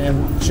and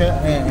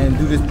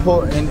do this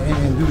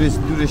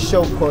do this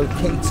show called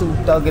K2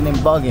 Thugging and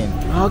Bugging.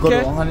 Okay. Go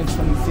to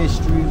 125th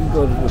Street. We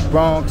go to the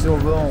Bronx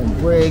over on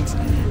Briggs,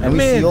 and we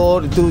see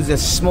all the dudes that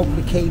smoke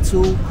the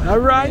K2. All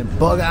right. And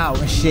bug out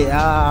and shit.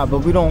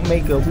 But we don't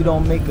make a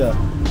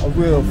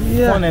real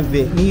fun of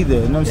it neither.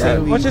 You know what I'm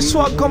saying? Watch the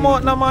swag come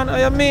out now, man. What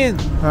you mean?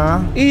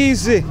 Huh?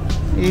 Easy.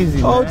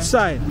 Easy, man.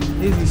 Outside.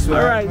 Easy swag.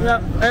 All right.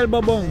 Yeah.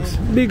 Elbow bones.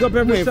 Big up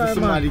every time,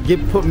 somebody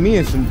man. put me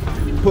in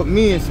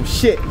some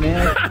shit,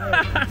 man.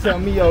 Tell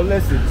me, yo,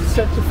 listen, just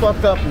shut the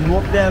fuck up and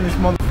walk down this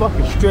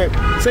motherfucking strip.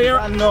 So you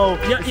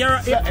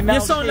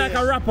sound like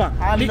a rapper.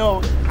 I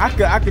know.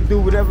 I could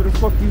do whatever the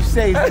fuck you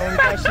say, man.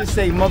 I should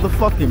say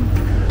motherfucking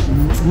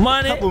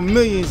money. Couple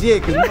millions, yeah,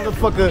 cause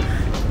motherfucker,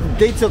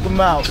 they took them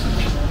out.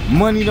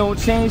 Money don't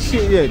change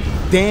shit yet.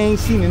 They ain't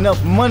seen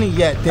enough money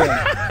yet then.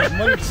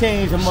 Money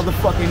change a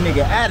motherfucking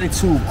nigga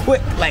attitude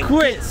quick like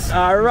this.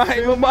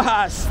 Alright, my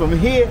boss. From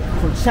here,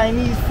 from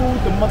Chinese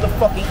food to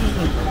motherfucking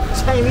eating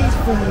Chinese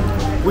food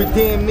with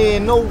damn near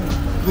no...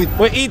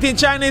 We're eating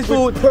Chinese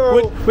food.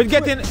 We're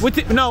getting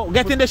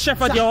the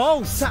chef at your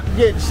house.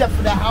 Yeah, the chef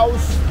at the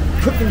house.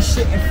 Cooking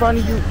shit in front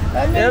of you.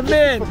 Yeah,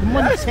 man.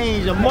 Money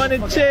change. Money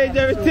change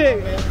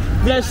everything.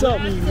 Bless up.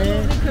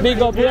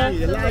 Big up, yeah?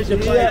 Elijah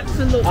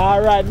Bible.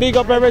 Alright, big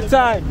up every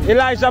time.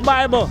 Elijah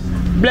Bible.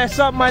 Bless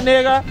up, my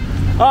nigga.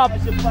 Up.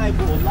 Elijah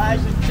Bible.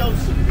 Elijah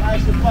Joseph.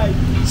 Elijah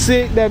Bible.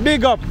 See, the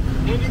big up.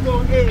 When you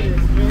gonna hear this,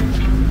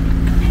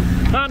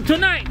 man?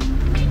 Tonight.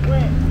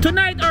 When?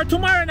 Tonight or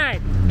tomorrow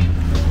night.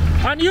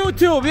 On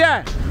YouTube,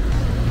 yeah.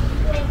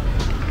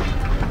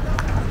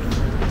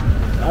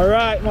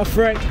 Alright, my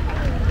friend.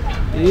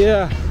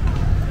 Yeah.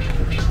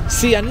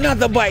 See,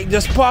 another bike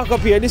just park up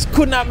here. This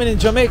couldn't happen in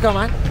Jamaica,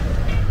 man.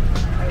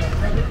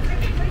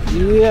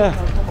 Yeah.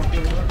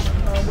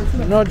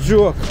 No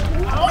joke.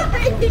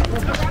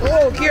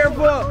 Oh,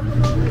 careful.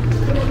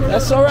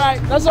 That's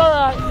alright. That's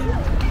alright.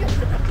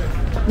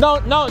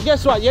 No,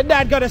 guess what? Your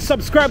dad gotta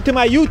subscribe to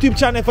my YouTube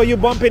channel for you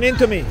bumping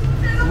into me.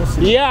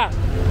 Yeah.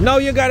 No,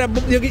 you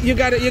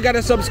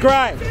gotta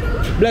subscribe.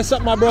 Bless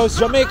up, my bros.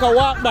 Jamaica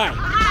walk by.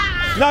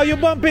 Now you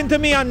bump into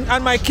me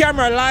on my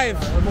camera live.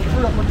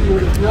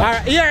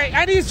 Alright, yeah,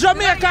 and he's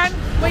Jamaican.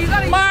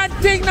 Mad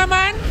thing, na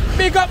man.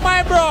 Big up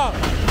my bro.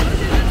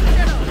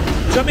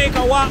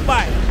 Jamaica walk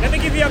by. Let me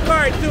give you a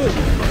card too.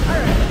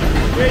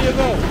 Here you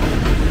go.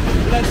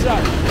 Bless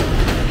up.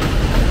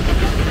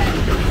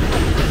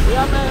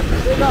 Yeah, man.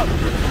 Big up.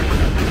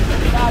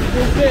 That's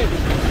big.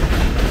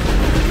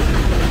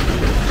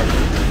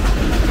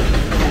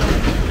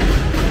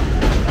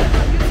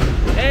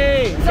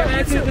 Hey, can I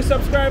ask you to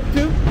subscribe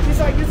too?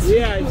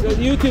 Yeah, it's a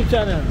YouTube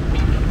channel.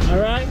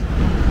 Alright?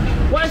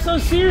 Why so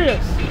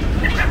serious?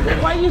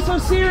 Why are you so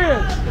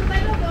serious?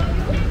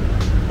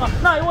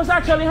 No, it was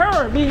actually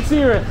her being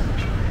serious.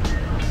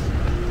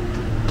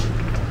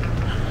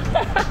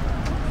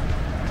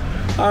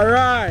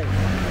 Alright.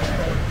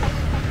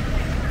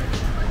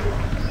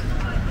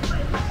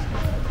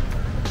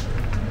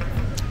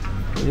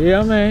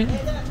 Yeah, man.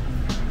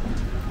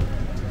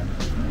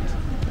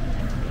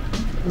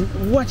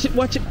 Watch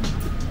it.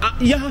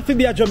 You have to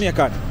be a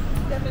Jamaican.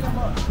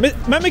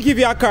 Let me give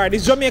you a card.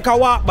 It's Jamaica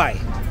Walk By.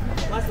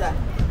 What's that?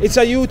 It's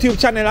a YouTube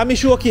channel. Let me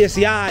showcase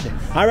yard.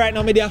 And right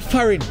now, me they are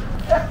foreign.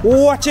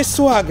 Watch your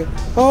swag.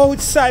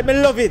 Outside, me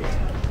love it.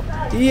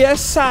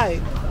 Yes,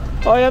 side.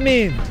 Oh, you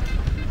mean?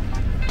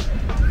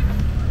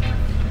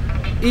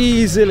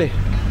 Easily.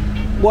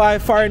 Boy,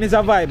 foreign is a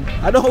vibe.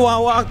 I don't want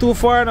to walk too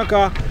far no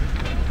car.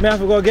 Me have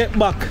to go get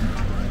back.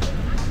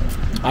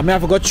 I may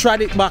have to go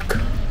trot it back.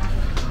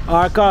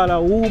 Or call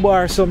a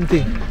Uber or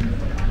something.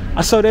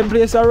 I saw them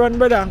place I run,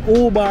 brother.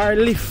 Uber or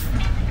Lyft.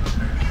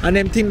 And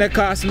them thing that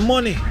cost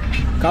money.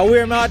 Cause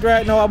where I'm at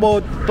right now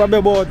probably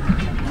about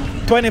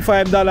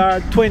 $25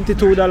 or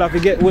 $22 to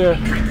get where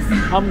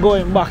I'm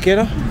going back, you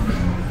know?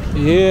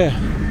 Yeah.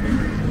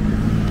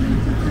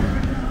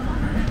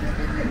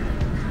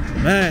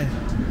 Man.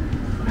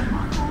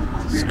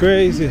 It's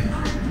crazy.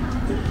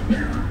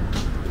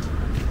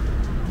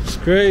 It's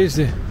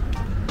crazy.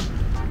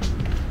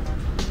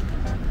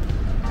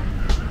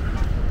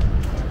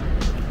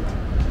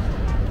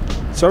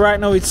 So right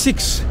now it's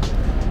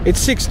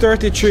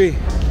 6:33.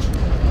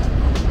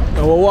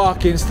 And we're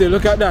walking still.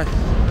 Look at that.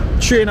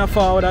 Trainer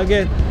forward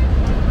again.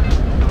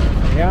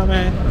 Yeah,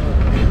 man.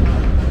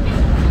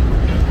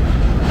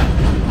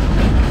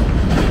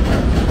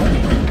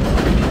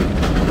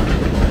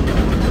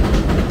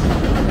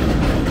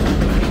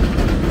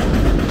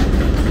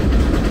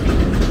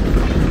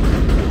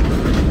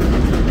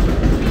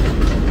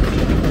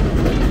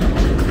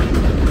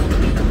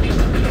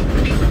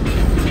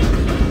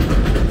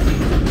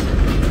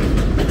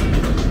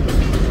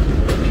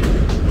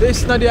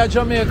 not the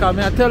Jamaica,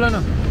 me I tell you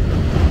no.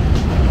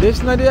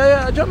 This not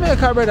the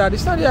Jamaica, brother.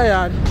 This not the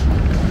yard.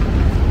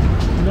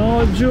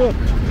 No joke.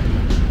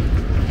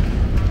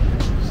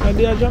 It's not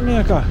the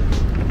Jamaica.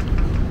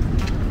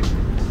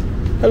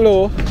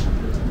 Hello.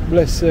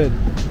 Blessed.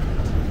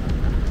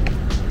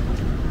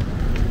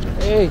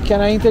 Hey,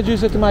 can I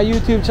introduce you to my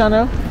YouTube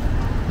channel?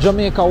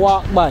 Jamaica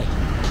Walk By.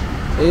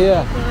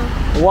 Yeah.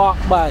 Walk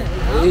By.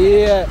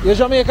 Yeah. You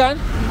Jamaican?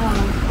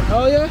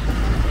 Oh yeah?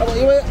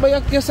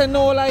 But you say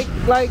no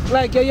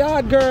like your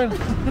yard girl.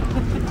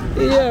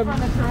 Yeah.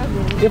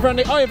 You're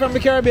from the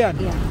Caribbean?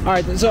 Yeah.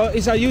 Alright, so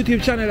it's a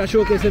YouTube channel that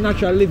showcases the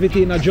natural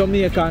liberty in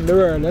Jamaica and the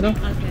world, you know?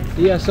 Okay.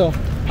 Yeah, so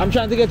I'm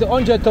trying to get to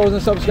 100,000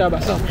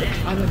 subscribers. So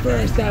I'm the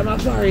first time I'm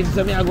foreign,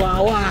 so I go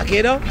and walk,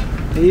 you know?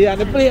 Yeah,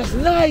 and the place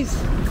nice.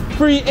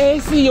 Free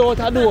AC out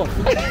the door.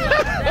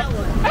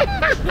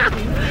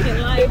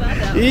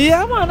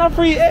 Yeah, man, a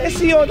free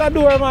AC out the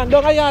door, man.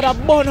 Don't I hear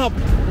that burn up?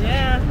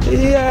 Yeah.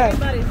 Yeah.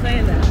 Everybody's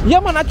saying that. Yeah,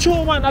 man, I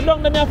true, man. I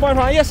don't let me afford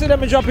from yesterday.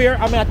 I drop here.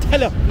 I mean, I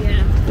tell you.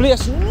 Yeah.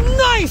 Place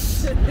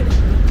nice.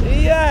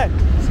 Yeah.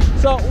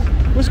 So,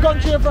 which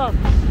country you from?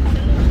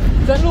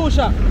 St.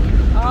 Lucia.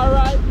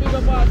 Alright, big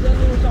up at St.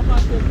 Lucia,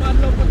 massive. Mad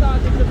love for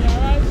talking to me,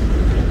 alright?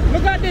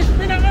 Look at this.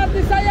 Me not have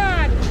this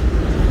yard.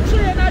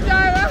 Train a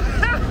driver.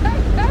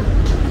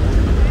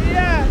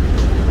 Yeah.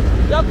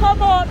 You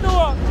come out,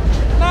 door.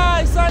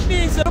 Nice and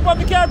decent. Look at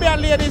the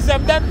Caribbean ladies,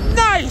 them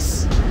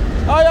nice.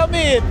 How you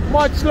mean?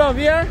 Much love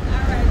here?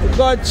 Alright.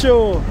 Got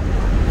you.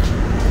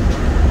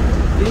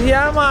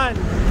 Yeah, man.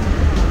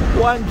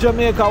 One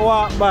Jamaica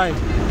Walk By.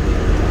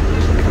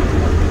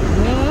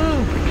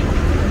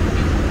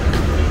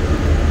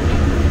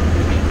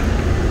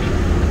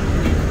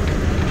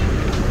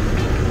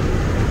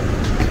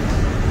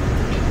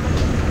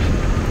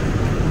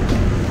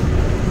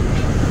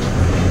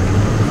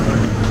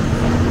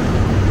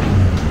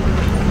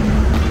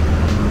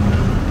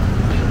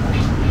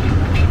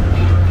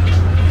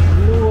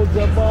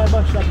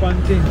 Barber shop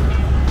and thing.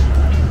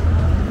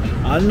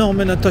 I know I'm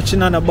not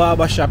touching on a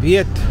barber shop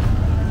yet.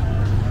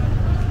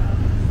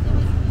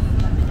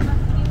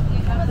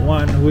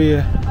 One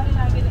way.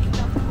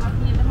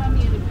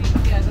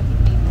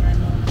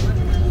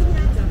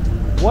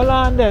 Well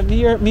on them,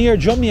 me hear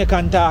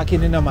Jamaican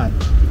talking in a man.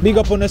 Big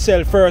up on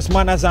yourself first,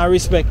 manners and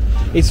respect.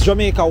 It's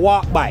Jamaica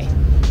Walk By.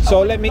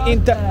 So let me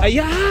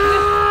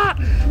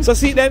yeah! So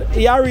see then,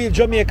 you're real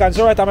Jamaican.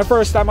 So right, I'm my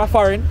first time a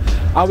foreign.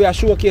 And we are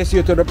showcase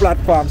you to the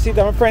platform. See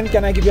that my friend,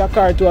 can I give you a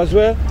card too as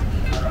well?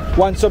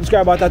 1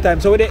 subscriber at a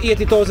time. So we're at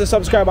 80,000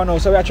 subscribers now,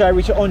 so we are trying to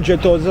reach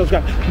 100,000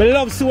 subscribers. I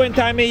love so when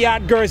time I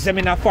yard girls them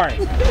in a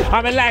forest.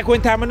 I like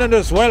when time I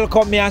just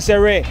welcome me and say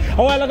Ray.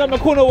 Oh well, look at me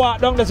couldn't walk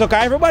down the so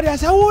everybody I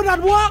say, oh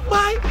that walk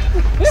by.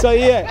 So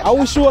yeah, I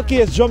will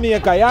showcase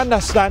Jamaica, you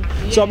understand?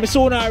 So I'm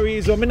soon a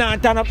reason, I'm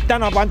not turn up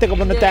and take up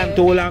on the time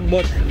too long,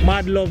 but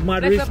mad love,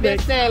 mad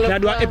respect. I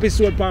do an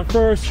episode on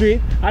 1st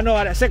Street. I know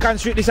that 2nd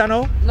Street this I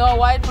know? No,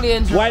 White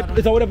Plains Road.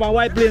 It's over on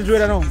White Plains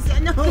Road I know.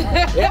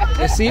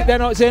 Yeah, you see, they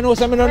know, say no,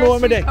 so I don't know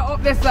me there.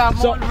 Up this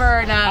Mount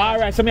Vernon.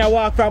 Alright, so I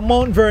walk from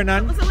Mount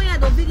Vernon. So we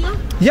have a video?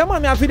 Yeah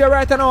man, I have a video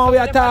right now and we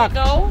are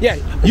talking. Yeah,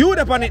 you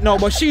up on it now,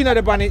 but she not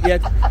up on it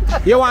yet.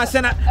 You want to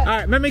send it?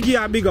 Alright, let me give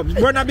you a big up.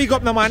 We're not big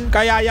up no man,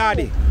 because you're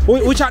yardy.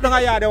 Which chat down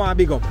a yard they want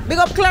big up? Big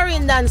up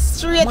Clarendon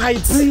straight. My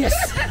place.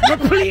 My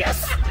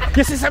place.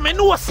 You see some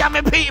know some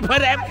people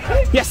them.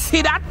 You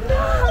see that?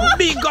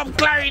 Big up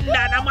Clarendon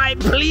and my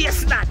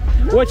place that.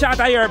 Watch out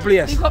of your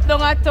place. Big up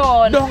down a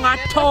town. Down a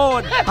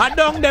town. And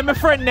down them my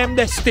friend them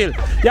there still.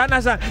 You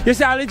understand? You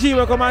see all the G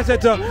will come and say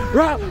to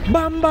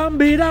bam bam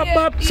beat up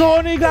bam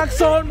Sony got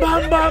sound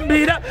bam bam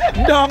beat up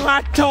down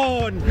a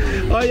town.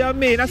 Oh you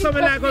mean? That's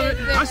something like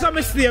that's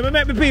something stay. We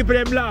make the people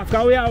them laugh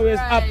because we always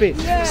happy.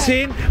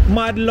 See?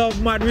 Mad love,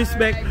 mad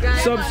respect.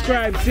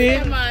 Subscribe, see?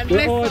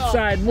 We're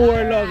outside, more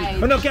love.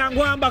 You know, can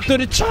go on back to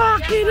the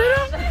chalk, you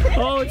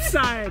know?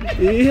 Outside.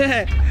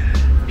 Yeah.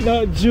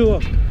 No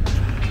joke.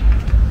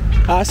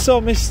 I saw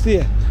me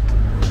stay.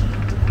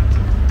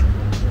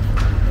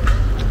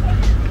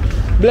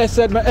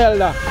 Blessed my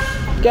elder.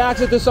 Can I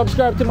ask you to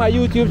subscribe to my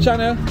YouTube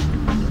channel?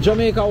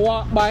 Jamaica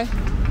Walk By.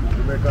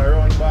 Jamaica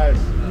Run By.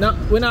 No,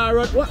 when I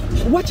run.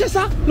 What you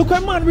say? Look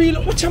at man,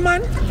 real. Watch a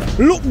man.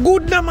 Look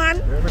good, no man.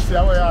 Let me see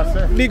how you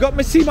say. Big up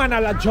me see man,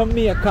 I'm a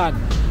Jamaican.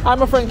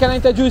 I'm a friend, can I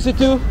introduce you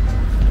to?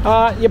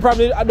 You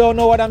probably don't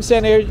know what I'm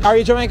saying. Are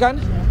you Jamaican?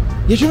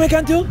 Yeah. You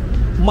Jamaican too?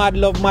 Mad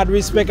love, mad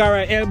respect.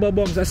 Alright, elbow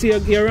bumps. I see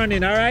you're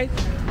running, alright?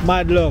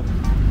 Mad love.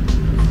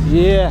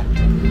 Yeah.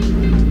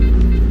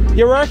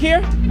 You work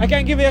here? I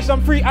can give you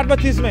some free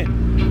advertisement.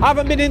 I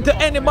haven't been into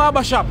any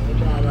barber shop.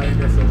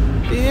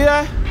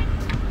 Yeah.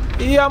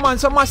 Yeah man,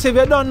 so massive.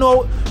 You don't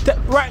know.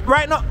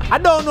 Right now, I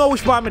don't know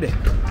which family.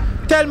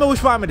 Tell me which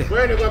family.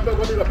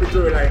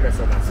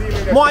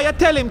 More you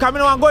tell him, because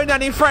I'm going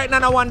down in frightened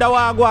and I wonder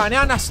why I go on. You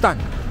understand?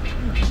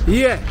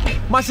 Yeah.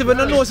 Massive, you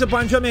don't know if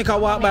on Jamaica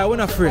Walk By, we're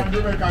not afraid.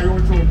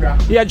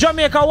 Yeah,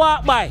 Jamaica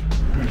Walk By.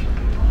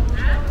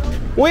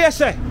 What you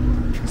say?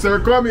 So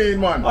come in,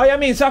 man. Oh, you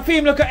mean, so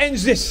film look at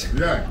ends this?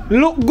 Yeah.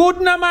 Look good,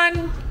 na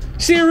man.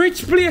 See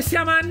rich place,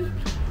 yeah, man.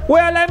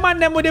 Where like man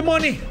them with the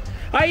money?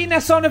 I in a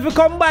son if you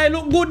come by,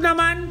 look good now,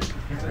 man.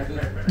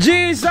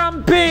 G's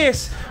and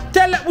peace.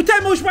 Tell me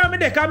which one me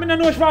there, because I don't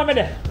know which one me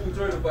there.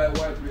 235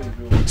 White Plains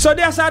Road. So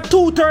there's a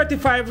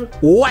 235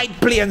 White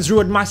Plains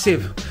Road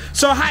massive.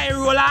 So high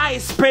roller, I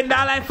spend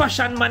all like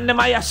fashion man them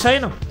I say,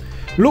 you know.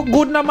 Look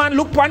good now, man.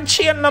 Look one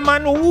chain now,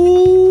 man.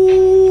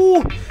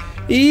 Ooh.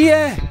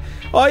 Yeah.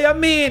 Oh, you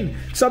mean?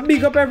 So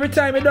big up every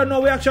time. You don't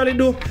know we actually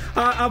do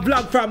a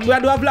vlog from. We do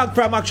a vlog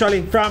from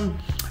actually from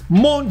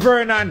Mount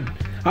Vernon.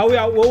 And we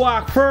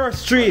walk 1st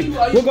Street.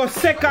 We go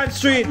 2nd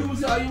Street. Are you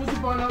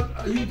on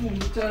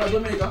YouTube channel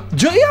Jamaica?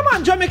 Yeah,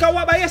 man. Jamaica.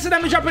 What about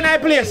yesterday? Me dropping a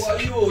place.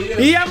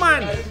 Yeah,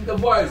 man.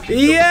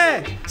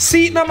 Yeah.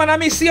 See it now, man. I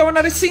me see one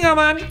of the singer,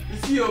 man.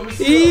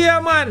 Yeah,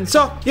 man.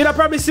 So you know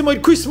probably see me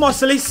with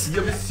Christmas list.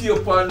 You see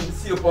upon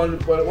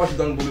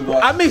Washington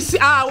Boulevard. I miss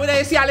when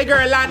I see all the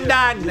girl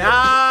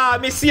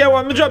London. Me see her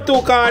when me drop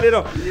 2 cards, you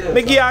know.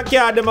 Me give her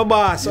card to my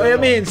boss. What you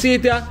mean? See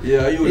it here?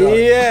 Yeah, you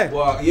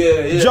that.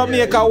 Yeah.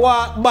 Jamaica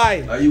walk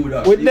by.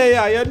 With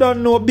there, you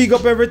don't know, big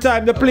up every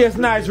time. The place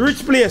nice,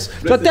 rich place.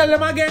 So tell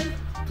them again.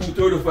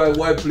 235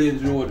 White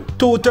Plains Road.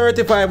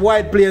 235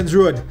 White Plains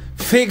Road.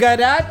 Figure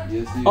that?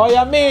 Yes, oh,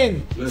 you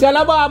mean? Tell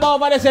about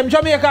over there, same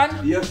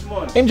Jamaican? Yes,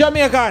 man. In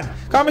Jamaican.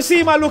 Come and see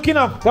him looking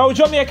up. Now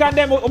Jamaican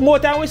them more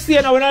time we stay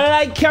now. We don't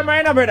like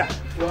camera, no, brother.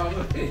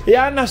 You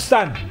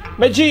understand?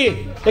 Me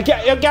G, you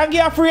can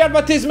get a free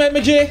advertisement,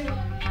 me G.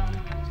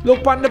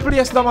 Look on the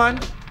place now,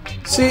 man.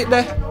 See it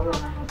there?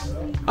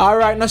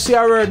 Alright, now see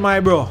a word, my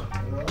bro.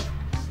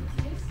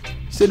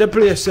 See the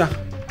place, yeah.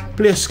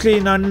 Place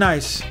clean and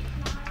nice.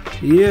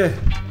 Yeah.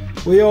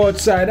 We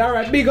outside.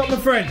 Alright, big up my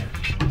friend.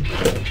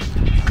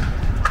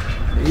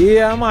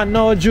 Yeah, man,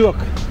 no joke.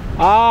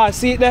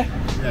 See it there?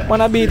 Yeah,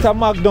 wanna beat a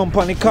mag dump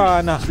on the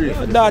corner.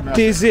 That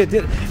is it.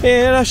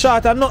 Ain't no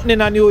short of nothing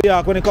in New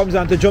York when it comes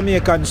down to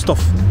Jamaican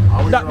stuff.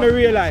 That me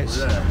realize.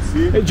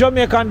 The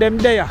Jamaican them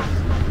there.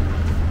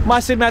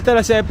 Massive me tell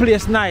us a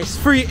place nice.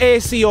 Free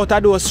AC out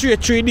of those straight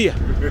 3D.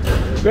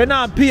 We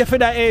not pay for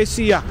the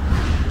AC.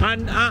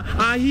 And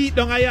heat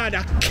down a yard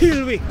that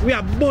kill we. We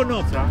are burn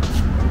up.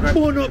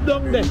 Burn up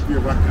down there.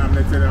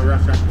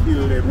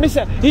 Me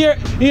say, here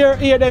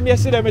them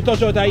yesterday, me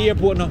touch out the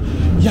airport now.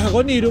 You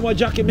gonna need my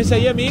jacket. Me say,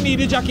 yeah, me need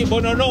the jacket,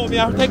 but no, me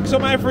have to take some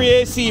of my free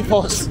AC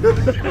first. Me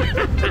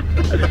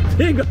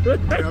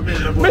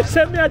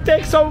say, me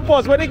take some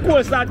first. When the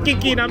cold start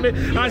kicking and me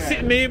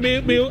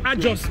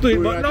adjust to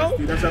it, but no.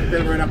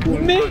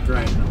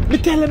 Me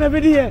tell them every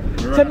day.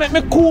 Say, make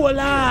me cool,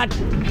 lad.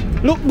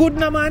 Look good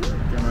now, man.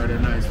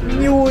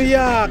 New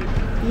York.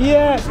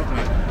 Yeah.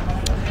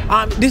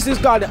 This is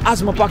called the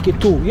OSMO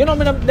Pocket 2. You know,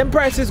 them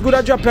prices good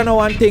at dropping on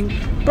one thing.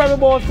 Probably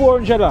about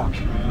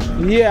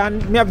 $400. Yeah,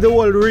 and me have the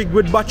whole rig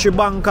with battery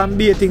bank and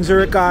be things to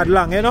record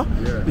long, you know?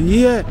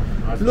 Yeah.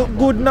 Look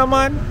good now,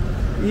 man.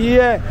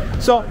 Yeah.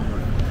 So,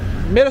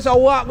 me just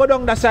walk go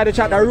down that side of the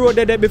chat. I road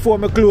there before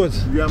me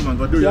close. Yeah, man.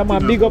 Go do yeah,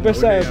 man. Big up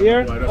yourself,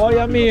 here. Yeah? Oh,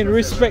 you mean?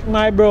 Respect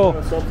my bro.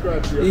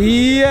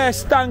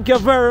 Yes, thank you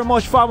very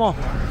much, famo.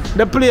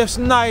 The place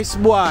nice,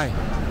 boy.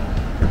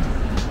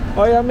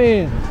 Oh, you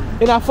mean?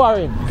 In a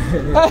foreign.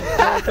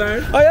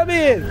 Oh, you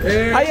mean?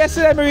 Yeah. I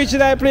yesterday me reach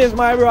that place,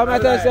 my bro. I'm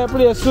not telling you,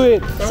 place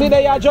sweet. See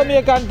that you're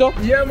Jamaican too?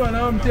 Yeah, man.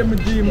 I'm telling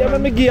you, man. Yeah,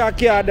 me give you a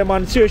card,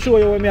 man. Show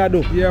you what I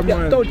do. Yeah,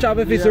 man. Touch up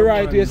if it's the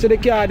right way. See the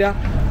card there?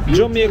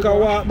 Jamaica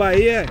walk by,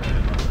 yeah.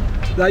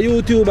 The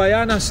YouTuber, you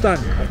understand?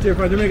 Straight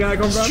from Jamaica I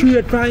come from?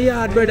 Straight from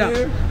yard, brother.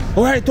 Yeah.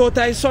 Alright, out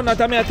of son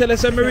that I tell you,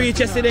 so I reach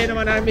yesterday,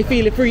 man, and I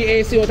feel the free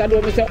AC out of the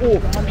door. I say, oh,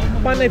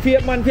 man, if you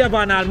have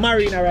an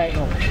marina right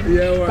now.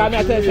 Yeah, man. Come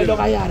I tell you, look,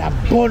 I had a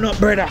burn up,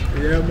 brother.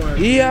 Yeah, man.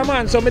 Yeah,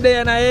 man. So, I'm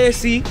there in the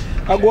AC,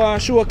 I go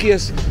and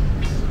showcase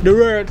the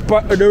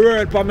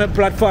world on my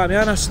platform, you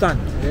understand?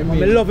 Yeah,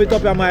 I love it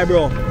up here, my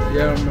bro.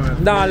 Yeah,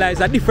 man. Now, like,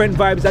 it's a different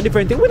vibe, it's a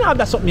different thing. We don't have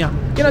that something here.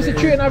 You know, see,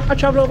 train, I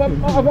travel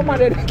over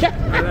money. I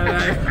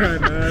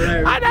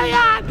like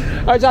yard.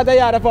 I just the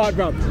yard apart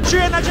from.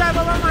 Train, I drive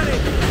over money.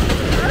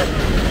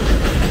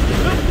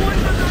 Look good,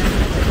 man.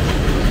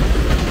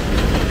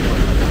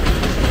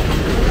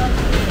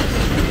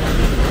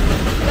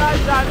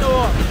 Guys, I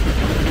know.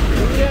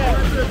 Yeah.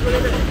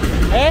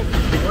 Eh?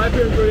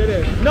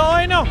 No,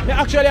 I know.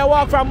 Actually, I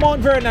walk from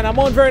Mount Vernon. And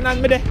Mount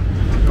Vernon, me there.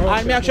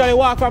 And me actually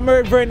walk from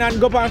Mount Vernon,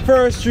 go on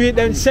 1st Street,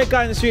 then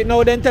 2nd Street.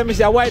 Now then tell me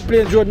say a White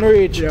Plains Road me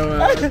reach.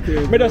 Yeah,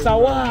 me just a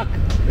walk.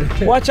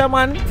 Watch a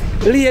man.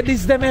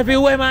 Ladies them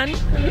everywhere, man.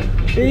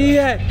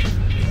 Yeah.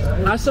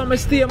 I saw me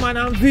stay, man,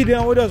 on video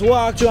and we just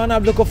walk through and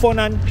have look of fun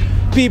and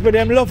people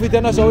them love it,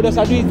 you know, so we just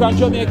do it from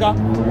Jamaica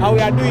and we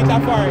are doing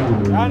it for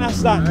it. You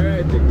understand?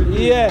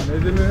 Yeah.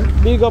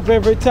 Big up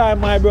every time,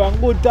 my bro. And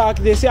good talk.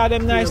 They see all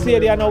them nice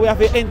lady and now we have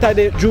to enter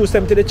the juice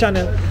them to the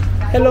channel.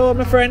 Hello,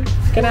 my friend.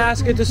 Can I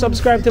ask you to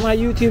subscribe to my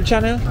YouTube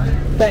channel?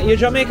 You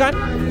Jamaican?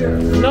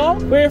 No?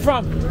 Where are you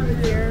from?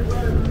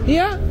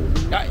 Here. Yeah?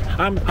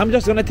 I'm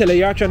just gonna tell you,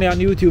 you're actually on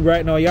YouTube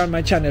right now. You're on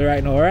my channel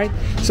right now, alright?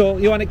 So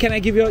can I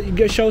give you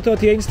a shout out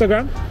to your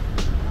Instagram?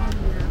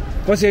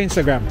 What's your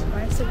Instagram?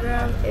 My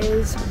Instagram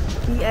is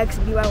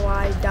bxbyy.tatii.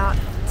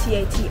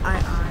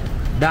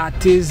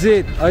 That is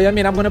it. Oh, I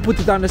mean, I'm gonna put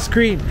it on the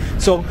screen.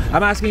 So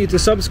I'm asking you to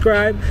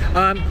subscribe.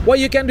 What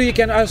you can do, you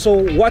can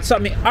also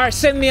WhatsApp me or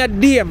send me a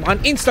DM on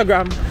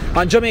Instagram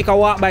on Jamaica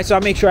Walk By. So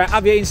I make sure I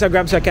have your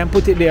Instagram so I can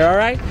put it there. All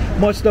right.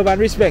 Much love and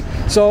respect.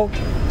 So,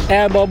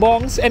 elbow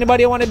bongs.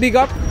 Anybody want to big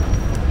up?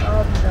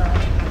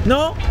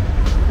 No.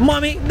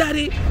 Mommy,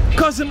 daddy,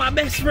 cousin, my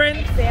best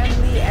friend.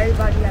 Family,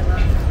 everybody I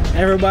love.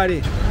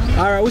 Everybody.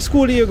 All right. Which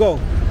school do you go?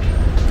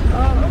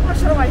 I'm not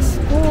sure my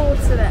school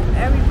to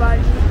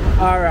everybody.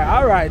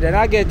 All right, then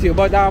I get you.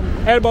 But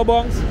elbow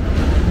bongs,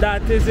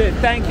 that is it.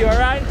 Thank you. All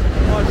right.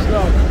 Much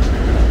love.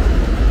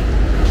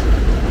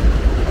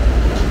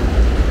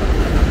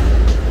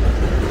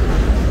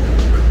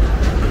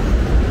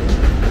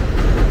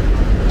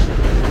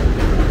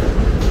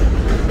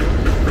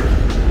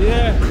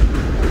 Yeah.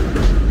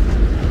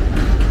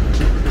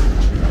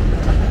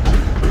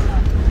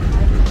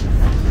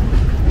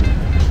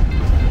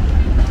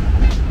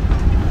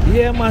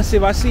 Yeah,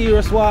 massive. I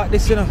serious walk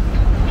this, you know.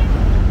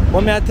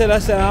 What may I tell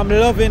us? I'm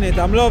loving it.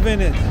 I'm loving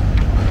it.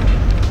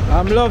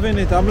 I'm loving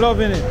it. I'm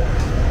loving it.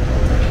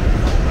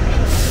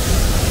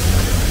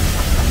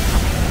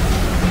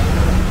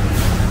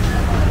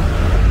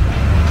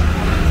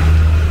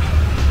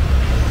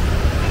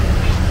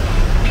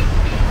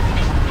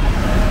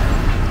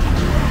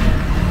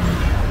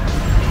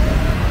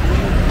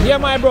 Yeah,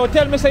 my bro.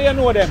 Tell me say you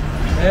know them.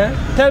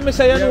 Yeah? Tell me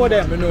say you know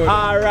them.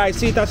 Alright,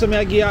 see that's me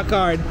I give you a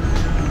card.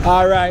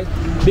 Alright.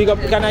 Big up,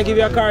 can I give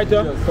you a card too?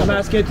 I'm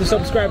asking you to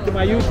subscribe to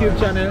my YouTube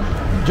channel,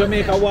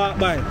 Jamaica Walk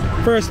By.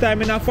 First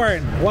time in a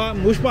foreign.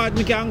 Which part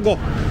me can go?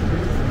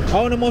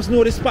 I want to must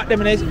know the spot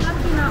them is.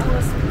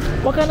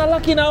 What kind of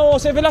lucky in a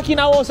house? If you lucky in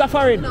a house, a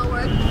foreign. No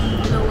work in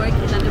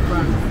the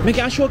Bronx. Me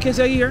can showcase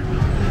you here.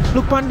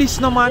 Look on this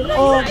no man.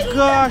 Oh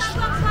gosh.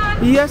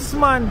 Yes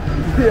man.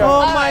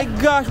 Oh my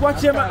gosh.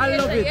 Watch him, I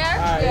love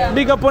it.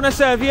 Big up on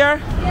yourself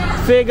here.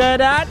 Figure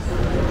that.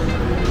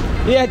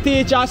 Yeah,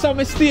 teacher, so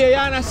me stay, you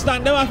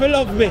understand? They want to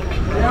love me.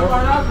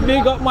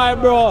 Big up my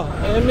bro.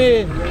 I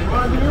mean,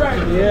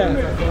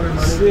 yeah.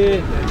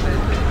 See.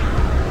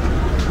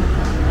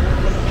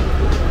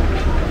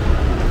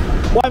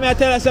 Why me I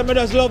tell us I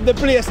just love the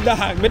place,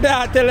 dog? Me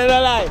not telling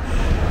a lie.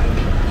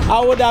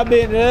 I would have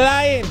been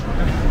lying.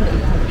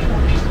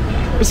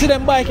 You see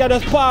them bike, I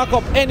just park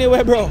up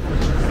anywhere, bro.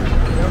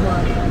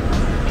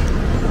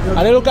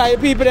 And they look like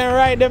the people that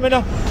ride them, you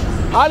know.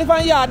 All if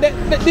a yard,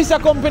 this a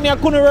company I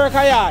couldn't work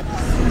a yard.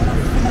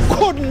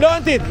 Couldn't,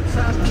 don't it?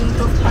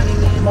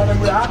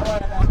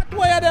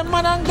 Why are them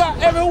man and got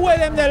everywhere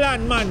them the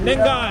land, man? They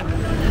gone.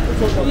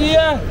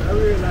 Yeah.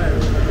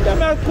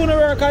 Them I couldn't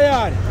work a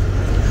yard.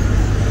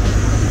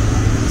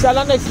 So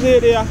the next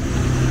lady here.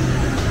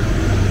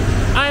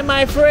 Hi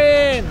my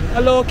friend.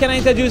 Hello, can I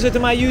introduce you to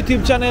my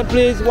YouTube channel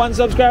please? 1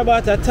 subscriber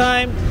at a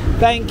time.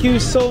 Thank you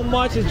so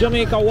much. It's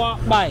Jamaica Walk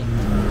By.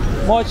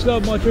 Much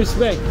love, much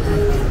respect.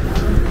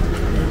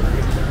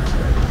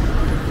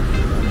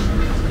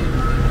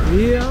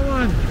 Yeah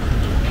man.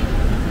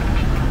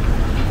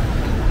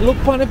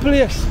 Look on the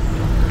place.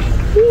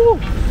 Woo.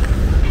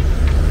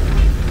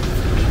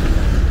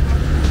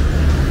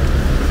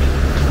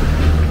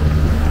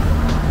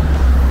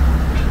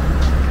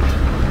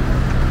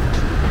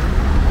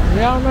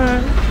 Yeah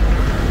man.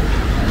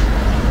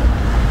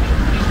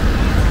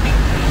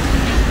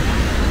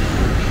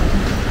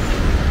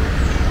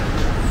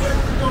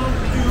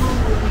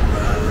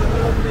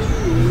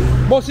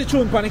 Boss the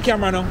tune on the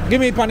camera now. Give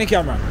me it on the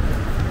camera.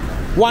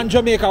 1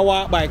 Jamaica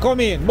Walk By.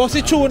 Come in. Boss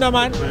the tune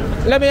man.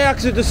 Let me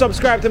ask you to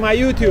subscribe to my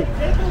YouTube.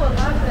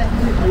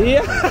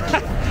 Yeah.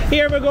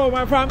 Here we go,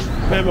 my friend.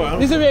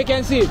 This is where you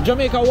can see it.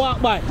 Jamaica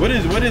Walk By. What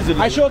is it?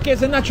 I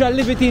showcase the natural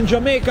liberty in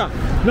Jamaica.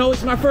 Now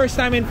it's my first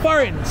time in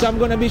foreign, so I'm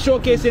gonna be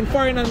showcasing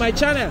foreign on my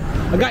channel.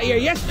 I got here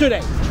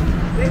yesterday.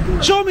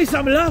 Show me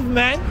some love,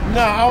 man.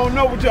 Nah, I don't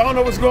know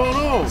what's going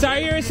on. So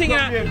you're singing.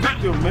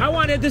 I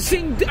wanted to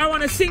sing. I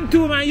want to sing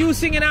too, man. You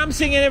singing, I'm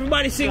singing,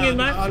 everybody singing,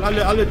 man.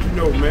 I'll let you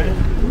know,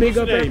 man. Big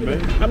up, name,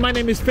 man. My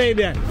name is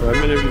Fabian. My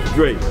name is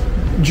Dre.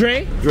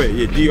 Dre? Dre,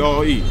 yeah,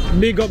 D-R-E.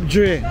 Big up,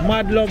 Dre.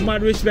 Mad love,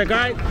 mad respect,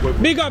 alright?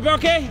 Big up,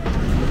 okay?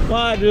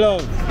 Mad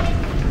love.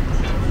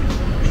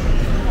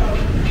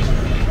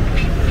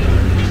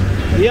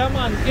 Yeah,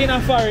 man. In a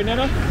foreign, you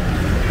know?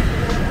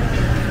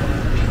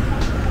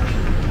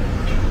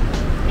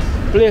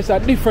 Place are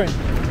different.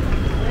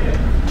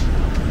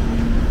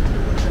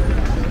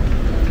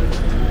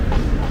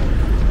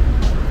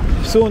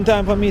 Soon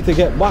time for me to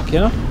get back, you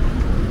know?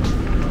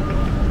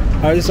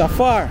 Or is it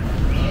far?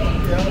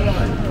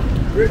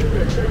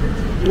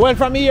 Well,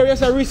 from here, you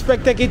say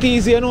respect, take it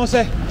easy, you know,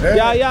 say.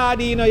 Yeah,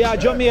 yard, you know, yeah,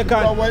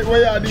 Jamaican.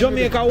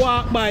 Jamaica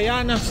Walk By, you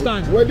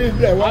understand? What is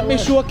that? And me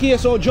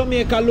showcase how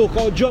Jamaica look,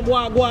 how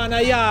walk go on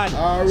a yard.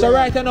 So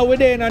right now we're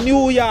there in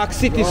New York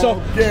City,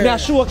 so me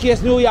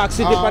showcase New York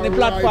City on the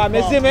platform,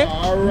 you see me?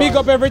 Big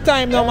up every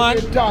time now, man.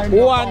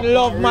 One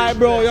love, my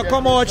bro. You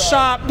come out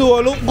sharp, though.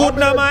 Look good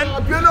now, man.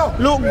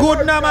 Look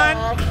good now, man.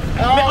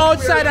 Me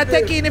outside I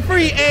take in the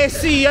free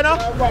AC, you know?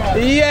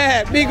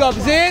 Yeah, big up,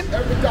 Zin.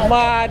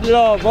 Mad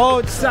love,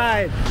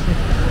 outside.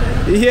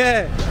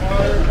 Yeah.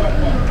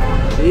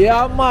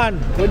 Yeah, man.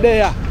 We're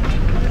there.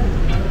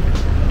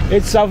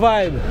 It's a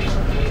vibe.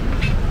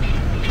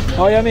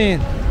 How you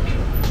mean?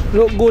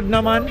 Look good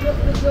now, man.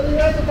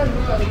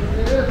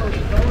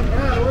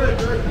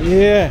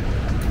 Yeah.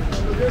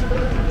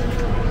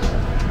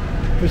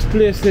 Let's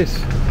place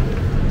this.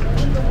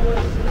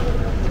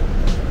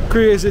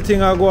 Crazy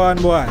thing I go on,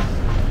 boy.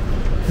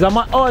 It's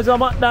a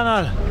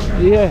McDonald's.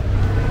 Yeah.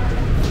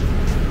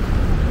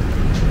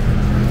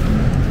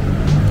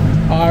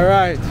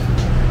 Alright.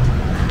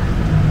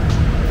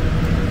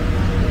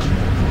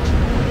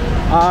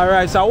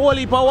 Alright, so a whole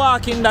heap of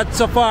walking that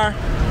so far.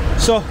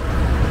 So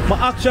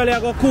I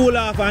go cool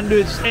off and do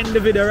it, end the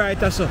video right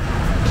so.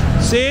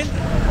 See?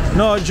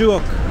 No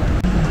joke.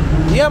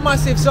 Yeah,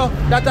 massive, so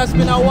that has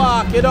been a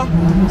walk, you know.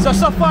 So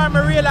far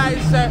I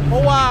realize I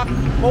walk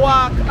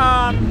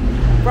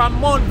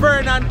from Mount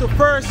Vernon to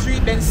 1st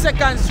Street, then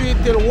 2nd Street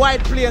till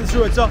White Plains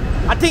Road. So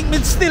I think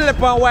we're still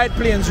up on White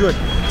Plains Road.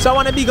 So I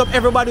want to big up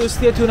everybody who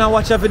stay tuned and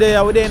watch every day.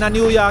 We're there in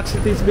New York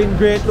City. It's been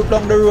great. Look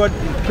down the road.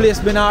 Place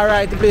been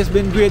alright. The place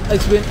been great.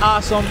 It's been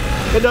awesome.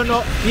 You don't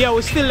know. Yeah,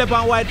 we're still up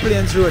on White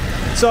Plains Road.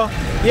 So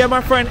yeah,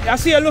 my friend, I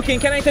see you looking.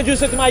 Can I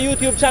introduce you to my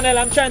YouTube channel?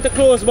 I'm trying to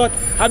close, but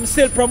I'm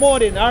still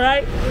promoting.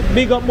 Alright?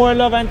 Big up, more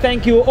love, and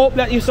thank you. Hope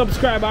that you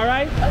subscribe.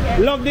 Alright? Okay.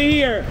 Love to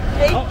hear.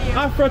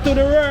 Afro to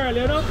the world,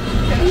 you know?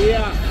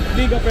 Yeah.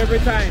 Big up every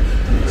time.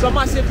 So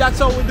massive, that's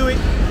how we do it.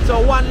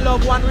 So one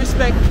love, one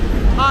respect.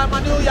 I'm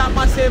a New York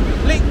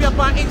massive. Link me up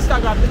on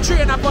Instagram. The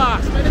train a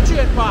pass. May the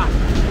train pass.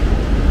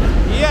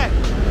 Yeah,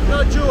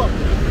 no joke.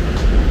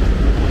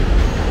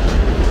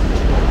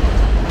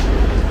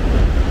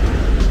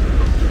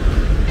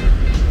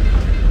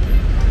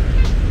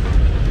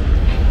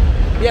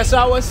 Yeah, so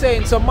I was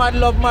saying, so mad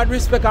love, mad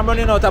respect. I'm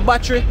running out of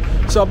battery.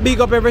 So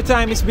big up every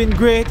time. It's been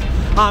great.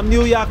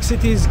 New York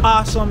City is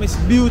awesome. It's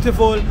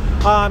beautiful.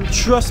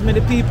 Trust me,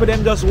 the people,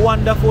 them just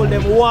wonderful.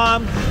 Them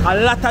warm. A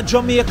lot of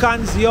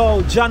Jamaicans,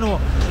 yo, Jano.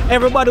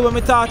 Everybody when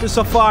we talk to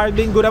so far, it's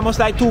been good. I must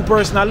like 2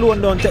 person alone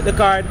don't take the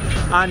card.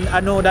 And I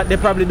know that they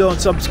probably don't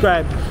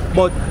subscribe.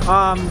 But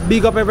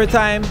big up every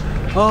time.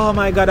 Oh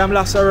my God, I'm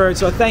lost for words.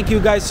 So thank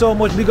you guys so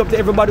much. Big up to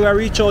everybody who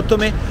reach out to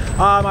me.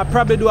 I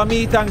probably do a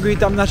meet and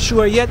greet. I'm not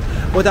sure yet,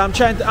 but I'm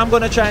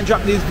gonna try and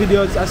drop these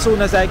videos as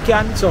soon as I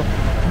can. So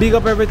big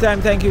up every time.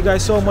 Thank you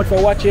guys so much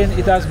for watching.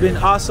 It has been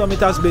awesome. It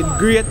has been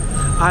great,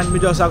 and we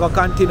just are gonna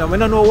continue. We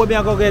don't know what we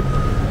are gonna get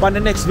on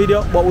the next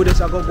video, but we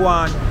just are gonna go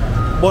on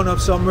burn up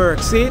some work.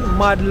 See,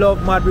 mad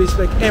love, mad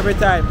respect every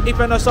time. If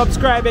you're not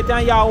subscribed yet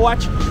and y'all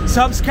watch,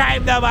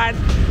 subscribe now, man.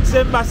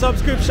 Simba,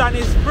 subscription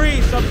is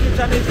free.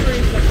 Subscription is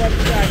free. So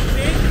subscribe.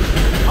 See?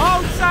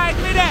 Outside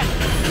me then.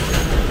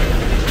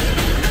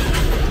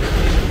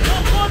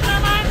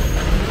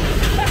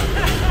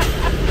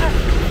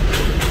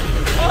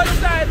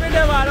 Outside me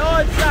then, man.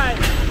 Outside.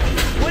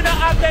 We don't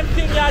have them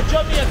thing here at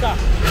Jamaica.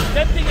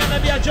 Them thing here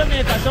not be at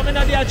Jamaica. So me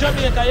not be at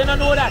Jamaica. You don't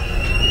know that?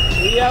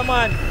 Yeah,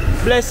 man.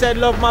 Blessed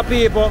love, my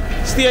people.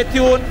 Stay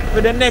tuned for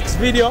the next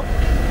video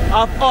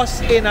of us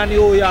in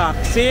New York.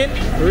 See?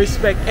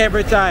 Respect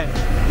every time.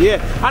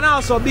 Yeah, and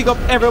also big up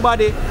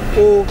everybody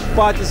who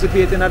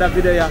participate in that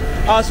video.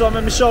 Yeah. Also, I'm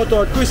going to shout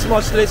out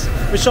Christmas list.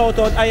 We shout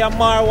out I am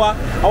Marwa.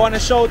 I want to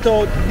shout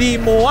out D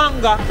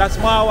Moanga, that's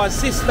Marwa's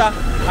sister,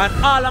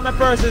 and all of my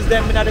persons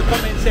them in the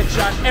comment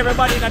section.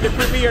 Everybody in the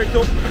premiere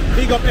too.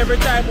 Big up every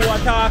time we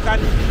talk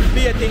and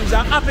be things.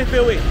 I'm happy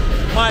for it.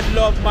 Mad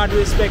love, mad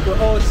respect. We're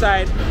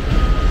outside.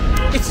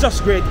 It's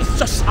just great. It's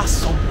just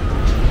awesome.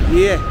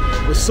 Yeah,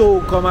 we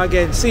soon come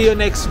again. See you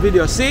next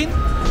video. See?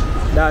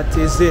 That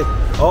is it.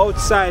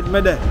 Outside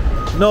me there.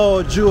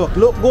 No joke.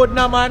 Look good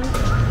now, man.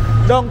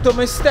 Down to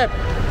my step.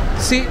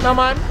 See it now,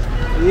 man?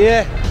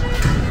 Yeah.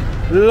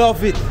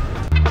 Love it.